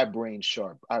keeps my brain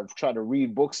sharp. I try to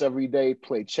read books every day,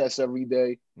 play chess every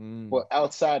day. But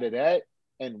outside of that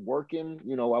and working,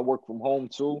 I work from home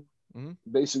too,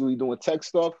 basically doing tech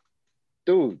stuff.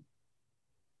 Dude,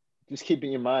 just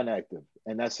keeping your mind active.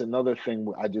 And that's another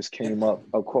thing I just came up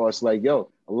across. Like, a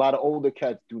lot of older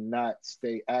cats do not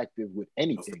stay active with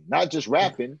anything, not just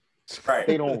rapping. Right.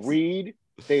 They don't read.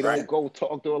 They don't go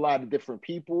talk to a lot of different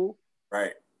people.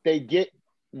 Right. They get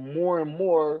more and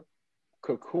more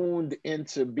cocooned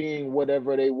into being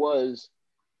whatever they was.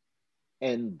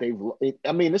 And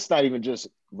it's not even just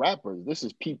rappers. This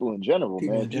is people in general,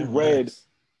 man. You've read,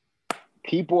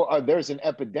 there's an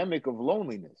epidemic of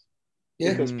loneliness.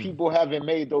 Because people haven't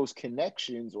made those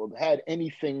connections or had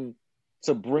anything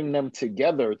to bring them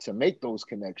together to make those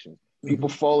connections. People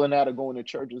falling out of going to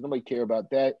churches, nobody care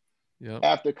about that. Yep.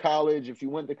 After college, if you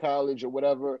went to college or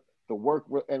whatever, the work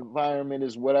environment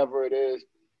is whatever it is.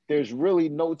 There's really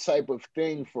no type of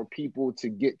thing for people to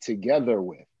get together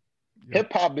with. Yep.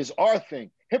 Hip hop is our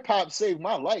thing. Hip hop saved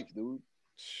my life, dude.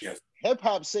 Yes. Hip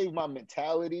hop saved my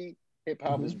mentality. Hip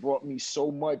hop has brought me so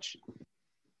much,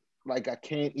 like I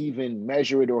can't even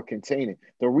measure it or contain it.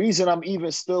 The reason I'm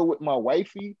even still with my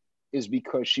wifey is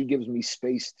because she gives me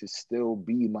space to still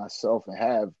be myself and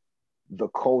have the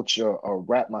culture or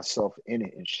wrap myself in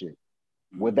it and shit.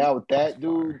 Without that,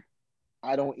 dude,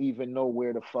 I don't even know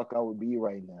where the fuck I would be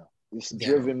right now. It's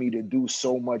driven me to do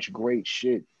so much great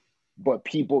shit, but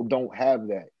people don't have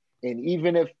that. And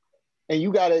even if, and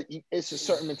you gotta, it's a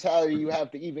certain mentality you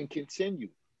have to even continue.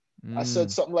 I said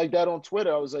something like that on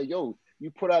Twitter. I was like, yo, you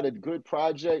put out a good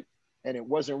project and it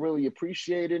wasn't really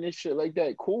appreciated and shit like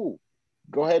that. Cool.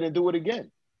 Go ahead and do it again.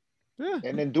 Yeah.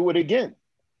 And then do it again.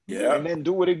 Yeah. And then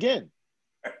do it again.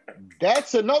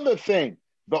 That's another thing.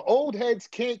 The old heads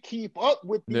can't keep up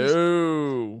with these.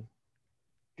 No.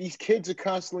 These kids are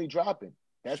constantly dropping.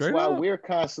 That's Straight why up. we're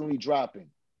constantly dropping.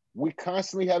 We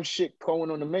constantly have shit going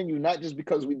on the menu, not just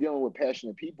because we're dealing with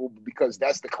passionate people, but because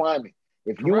that's the climate.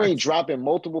 If you ain't dropping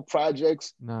multiple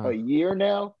projects a year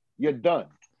now, you're done.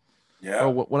 Yeah.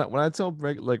 Bro, when I tell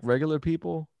regular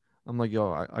people, I'm like,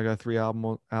 yo, I got 3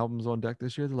 albums on deck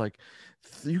this year. They're like,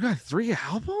 you got 3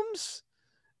 albums?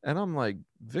 And I'm like,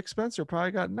 Vic Spencer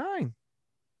probably got 9.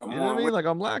 You know what I mean? Like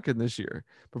I'm lacking this year.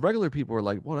 But regular people are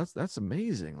like, well, that's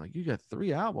amazing. Like you got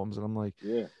 3 albums. And I'm like,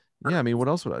 yeah, I mean, what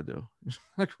else would I do?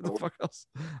 Like what the fuck else?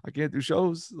 I can't do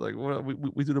shows. Like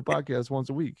we do the podcast once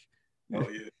a week. Oh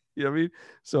yeah. You know what I mean?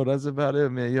 So that's about it,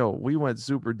 man. Yo, we went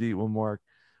super deep with Mark.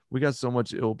 We got so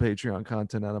much ill Patreon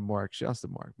content out of Mark. Shouts to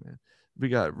Mark, man. We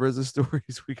got RZA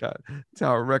stories. We got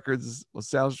Tower Records,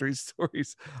 South Street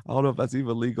stories. I don't know if that's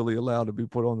even legally allowed to be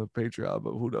put on the Patreon,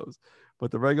 but who knows?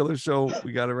 But the regular show,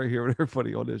 we got it right here with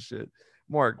everybody on this shit.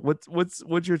 Mark, what's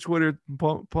your Twitter?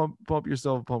 Pump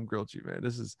yourself, pump Grilled Cheese, man.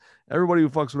 This is everybody who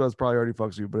fucks with us probably already fucks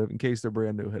with you, but in case they're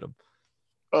brand new, hit them.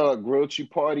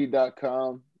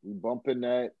 GrilledCheeseParty.com. We bumping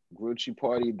that.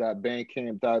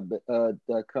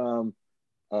 GrilledCheeseParty.bandcamp.com.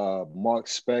 Mark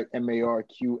Spec,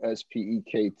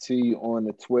 MarQSPEKT on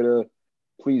the Twitter.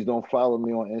 Please don't follow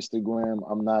me on Instagram.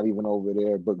 I'm not even over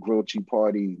there. But Grilled Cheese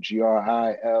Party,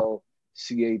 GRILCHY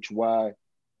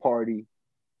Party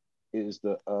is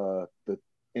the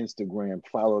Instagram.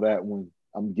 Follow that one.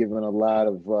 I'm giving a lot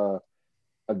of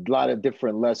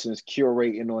different lessons,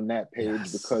 curating on that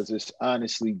page because it's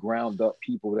honestly ground up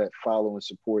people that follow and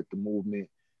support the movement,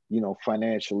 you know,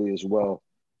 financially as well.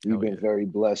 We've been very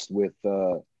blessed with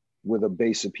a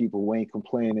base of people who ain't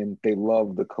complaining. They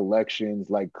love the collections,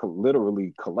 like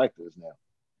literally collectors now,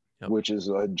 which is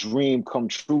a dream come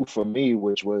true for me,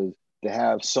 which was to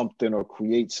have something or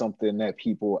create something that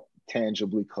people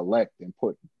tangibly collect and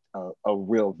put a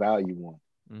real value on.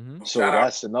 So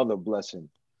that's another blessing.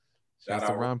 Shout out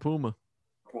to Ron Puma.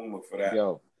 Puma for that.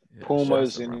 Yo, Puma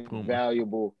is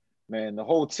invaluable. Man, the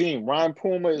whole team. Ron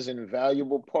Puma is an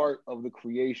invaluable part of the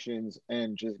creations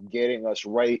and just getting us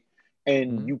right.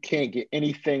 And you can't get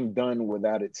anything done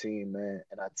without a team, man.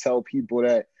 And I tell people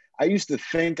that I used to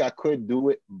think I could do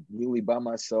it really by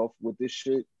myself with this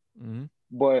shit.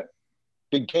 But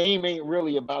the game ain't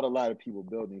really about a lot of people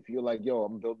building. If you're like, yo,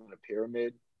 I'm building a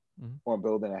pyramid or I'm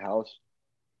building a house,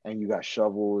 and you got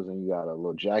shovels and you got a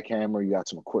little jackhammer, you got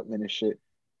some equipment and shit.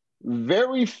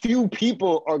 Very few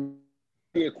people are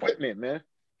the equipment, man.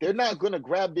 They're not going to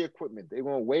grab the equipment. They're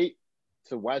going to wait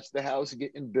to watch the house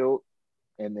getting built,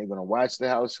 and they're going to watch the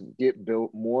house get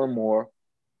built more and more,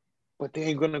 but they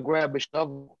ain't going to grab a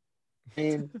shovel.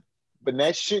 And when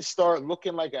that shit start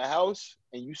looking like a house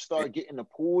and you start getting the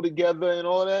pool together and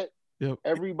all that,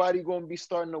 everybody going to be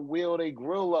starting to wheel their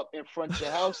grill up in front of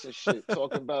your house and shit,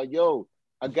 talking about, yo,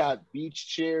 I got beach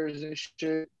chairs and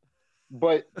shit.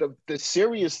 But the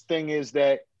serious thing is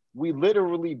that we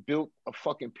literally built a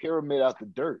fucking pyramid out the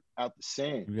dirt, out the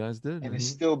sand. You guys did. And it's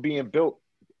still being built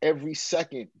every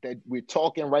second that we're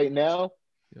talking right now.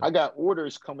 I got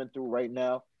orders coming through right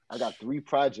now. I got 3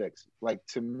 projects. Like,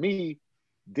 to me,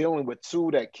 dealing with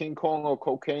 2, that King Kong or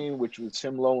Cocaine, which was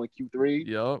Him Low and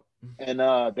Q3. And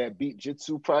that Beat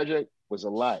Jitsu project was a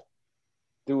lot.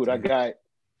 Dude, I got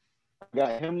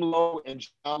Him Low and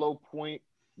Jalo Point.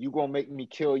 You gonna make me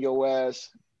kill your ass.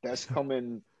 That's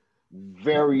coming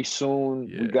very soon.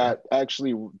 We got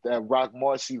actually that Rock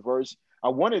Marcy verse. I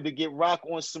wanted to get Rock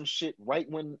on some shit right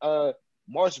when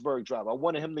Marsburg dropped. I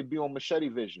wanted him to be on Machete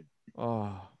Vision.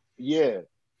 Yeah.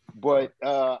 But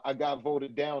I got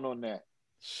voted down on that.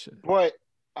 Shit. But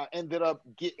I ended up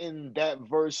getting that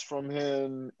verse from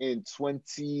him in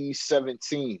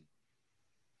 2017.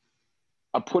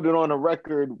 I put it on a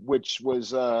record which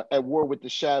was At War with the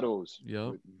Shadows.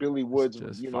 Yep. Billy Woods,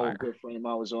 just a fire. good friend of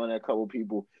mine, was on that, a couple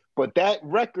people. But that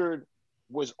record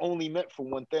was only meant for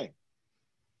one thing: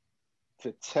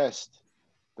 to test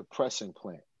the pressing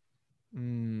plant.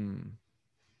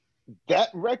 That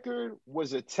record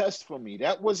was a test for me.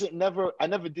 That wasn't I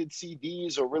never did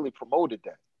CDs or really promoted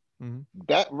that.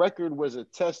 That record was a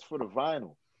test for the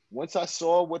vinyl. Once I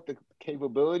saw what the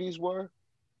capabilities were,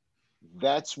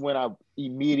 that's when I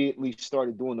immediately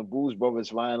started doing the Blues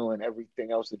Brothers vinyl and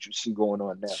everything else that you see going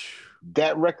on now.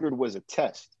 That record was a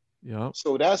test. Yep.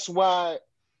 So that's why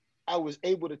I was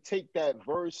able to take that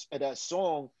verse and that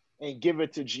song and give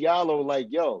it to Giallo like,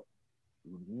 yo,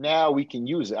 now we can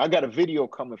use it. I got a video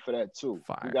coming for that too.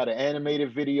 Fire. We got an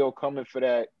animated video coming for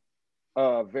that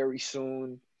very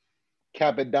soon.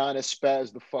 Capadonna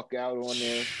spaz the fuck out on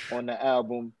there on the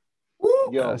album. Yo,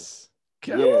 Yes.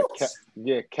 Kappa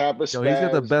spaz. Yo, he's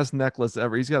got the best necklace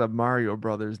ever. He's got a Mario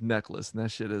Brothers necklace, and that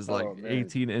shit is like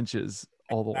 18 inches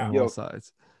on all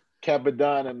sides.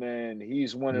 Capadonna, man,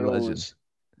 he's one of Legend. those.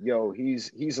 Yo,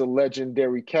 he's a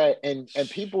legendary cat, and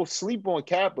people sleep on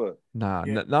Kappa. Nah,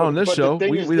 not on this show.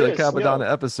 We did a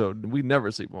Capadonna episode. We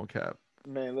never sleep on Cap.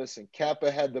 Man, listen,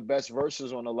 Kappa had the best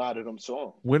verses on a lot of them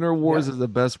songs. Winter Wars is the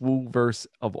best Wu verse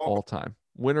of all time.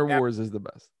 Winter Wars is the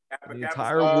best. The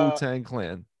entire Wu-Tang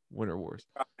Clan, Winter Wars.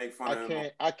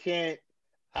 I can't.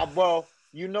 Well,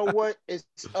 you know what? It's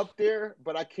up there,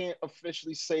 but I can't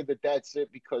officially say that that's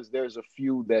it because there's a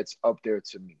few that's up there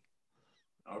to me.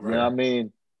 You know what I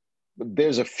mean? But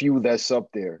there's a few that's up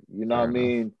there. You know what I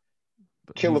mean?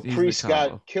 Killer Priest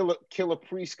got Killer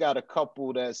Priest got a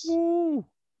couple that's. Woo.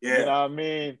 Yeah. You know what I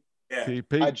mean? Yeah.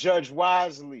 I judge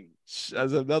wisely.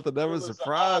 As if nothing ever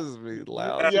surprises me.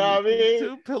 Loud. You know what I mean?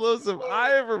 2 pillows of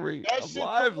ivory. I'm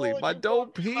lively. My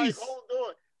dope piece. Like, hold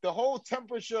on. The whole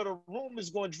temperature of the room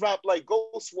is going to drop like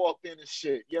Ghost walked in and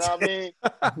shit. You know what I mean?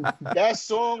 That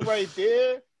song right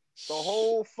there, the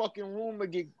whole fucking room will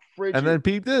get frigid. And then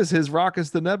peep this. His Raucous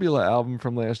the Nebula album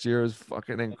from last year is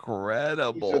fucking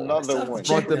incredible. He's another one.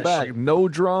 Front to back. No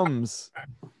drums.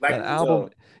 That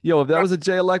album. Yo, if that was a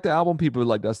Jay Elect album, people would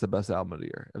like, that's the best album of the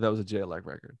year. If that was a Jay Elect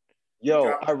record.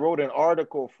 Yo, I wrote an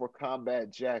article for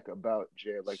Combat Jack about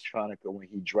Jay Electronica when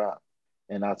he dropped.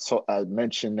 And I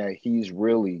mentioned that he's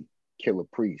really Killer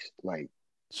Priest. Like,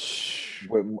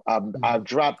 I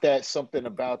dropped something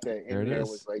about that in there. It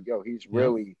was like, yo, he's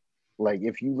really, like,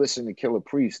 if you listen to Killer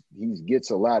Priest, he gets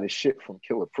a lot of shit from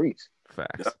Killer Priest.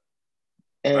 Facts.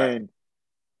 And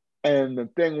the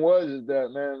thing is that,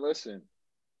 man, listen,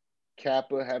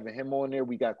 Kappa, having him on there,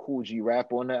 we got Cool G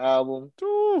Rap on the album.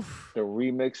 Oof. The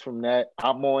remix from that,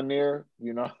 I'm on there.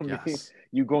 You know what I mean?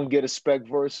 You're going to get a spec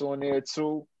verse on there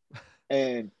too.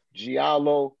 And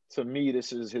Giallo, to me,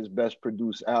 this is his best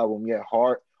produced album yet.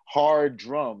 Hard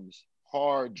drums.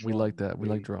 We like that. We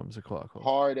like drums.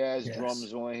 Hard ass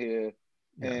drums on here.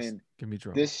 Yes. And give me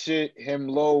drums. This shit, Him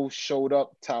Low showed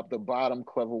up top to bottom.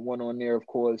 Clever One on there, of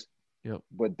course. Yep.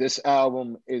 But this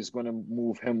album is going to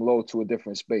move Him Low to a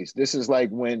different space. This is like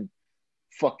when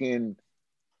fucking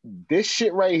this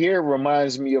shit right here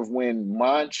reminds me of when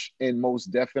Monch and Mos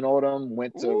Def and all them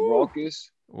went to Raucous.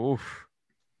 Oof.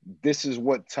 This is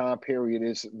what time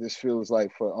period this feels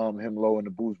like for Him Low and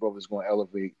the Blues Brothers going to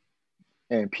elevate.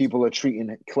 And people are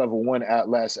treating Clever One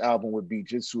last album with Beat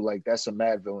Jitsu like that's a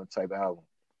Mad Villain type album.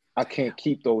 I can't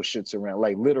keep those shits around.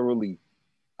 Like literally,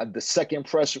 the second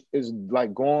press is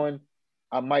like gone.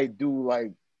 I might do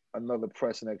like another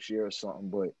press next year or something,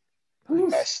 but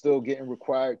that's still getting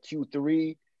required.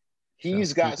 Q3,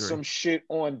 he's got some shit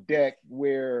on deck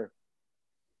where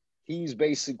he's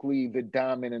basically the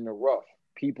diamond in the rough.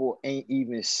 People ain't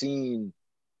even seen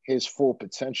his full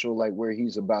potential, like where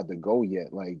he's about to go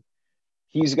yet. Like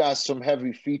he's got some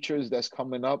heavy features that's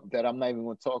coming up that I'm not even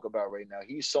going to talk about right now.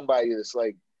 He's somebody that's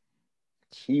like,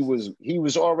 he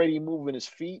was already moving his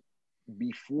feet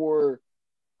before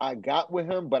I got with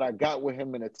him, but I got with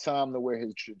him in a time to where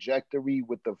his trajectory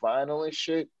with the vinyl and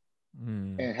shit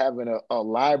and having a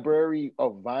library, a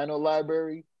vinyl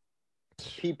library,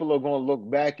 people are going to look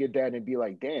back at that and be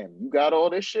like, damn, you got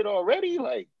all this shit already?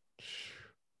 Like,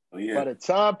 by the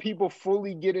time people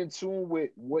fully get in tune with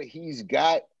what he's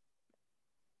got,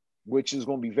 which is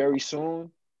going to be very soon,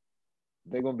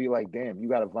 they're going to be like, damn, you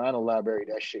got a vinyl library.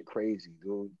 That shit crazy,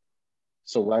 dude.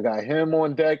 So I got him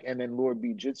on deck, and then Lord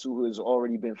B. Jitsu, who has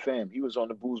already been fam. He was on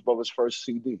the Blues Brothers' first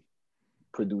CD,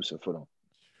 producer for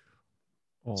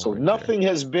them. So nothing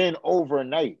has been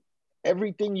overnight.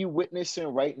 Everything you witnessing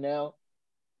right now,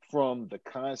 from the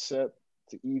concept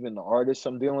to even the artists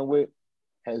I'm dealing with,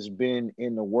 has been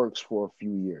in the works for a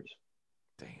few years.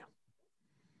 Damn.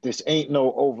 this ain't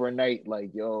no overnight,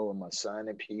 like, yo, am I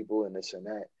signing people and this and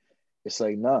that? It's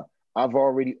like, nah, I've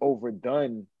already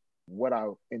overdone what I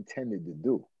intended to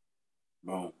do.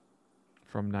 Oh.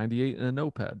 From 98 in a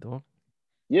notepad, dog.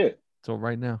 Yeah. So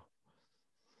right now.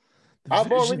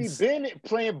 I've already been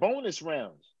playing bonus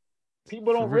rounds.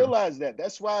 People don't realize that.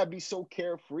 That's why I be so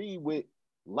carefree with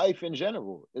life in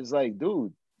general. It's like,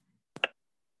 dude,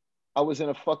 I was in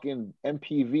a fucking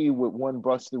MPV with one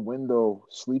busted window,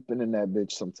 sleeping in that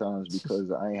bitch sometimes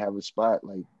because I ain't have a spot,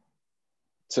 like,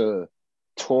 to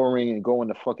touring and going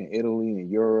to fucking Italy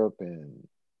and Europe and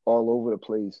all over the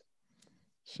place.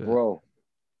 Shit. Bro,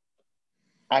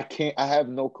 I have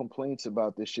no complaints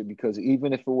about this shit because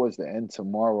even if it was to end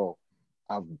tomorrow,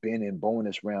 I've been in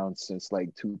bonus rounds since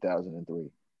like 2003.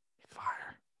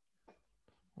 Fire.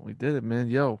 We did it, man.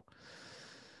 Yo,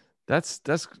 that's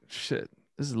shit.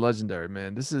 This is legendary,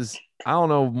 man. This is, I don't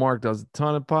know if Mark does a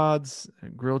ton of pods,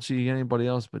 Grilled Cheese, anybody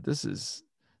else, but this is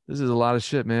a lot of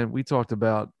shit, man. We talked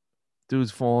about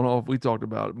dudes falling off. We talked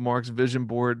about Mark's vision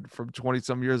board from 20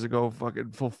 some years ago,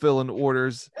 fucking fulfilling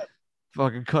orders,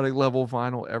 fucking cutting level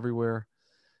vinyl everywhere.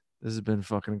 This has been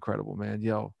fucking incredible, man.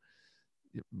 Yo,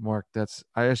 Mark,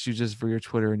 I asked you just for your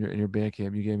Twitter and your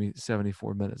Bandcamp. You gave me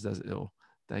 74 minutes. That's ill.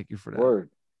 Thank you for that. Word.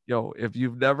 Yo, if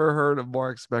you've never heard of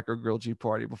Mark Specker Grilled Cheese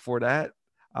Party before that,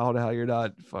 I don't know how you're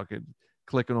not fucking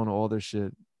clicking on all their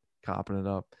shit, copping it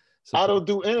up. So I don't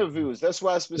do interviews. That's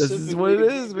why specifically. This is what it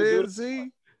is, man.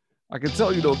 See, I can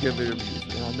tell you don't give interviews,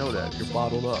 man. I know that. You're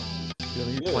bottled up. You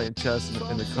know, you're playing chess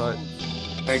in the cut.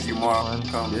 Thank you, Mark.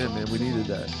 Yeah, man, we needed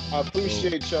that. I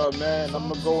appreciate y'all, man. I'm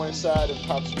gonna go inside and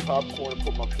pop some popcorn and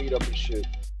put my feet up and shit.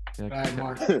 Yeah, All right,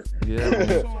 Mark. yeah,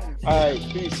 man. All right,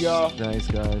 peace, y'all. Thanks,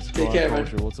 guys. Take care, man.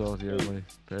 We'll talk to you, everybody.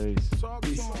 Peace.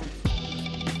 Peace.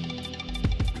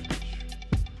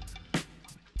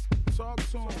 Talk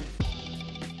to him.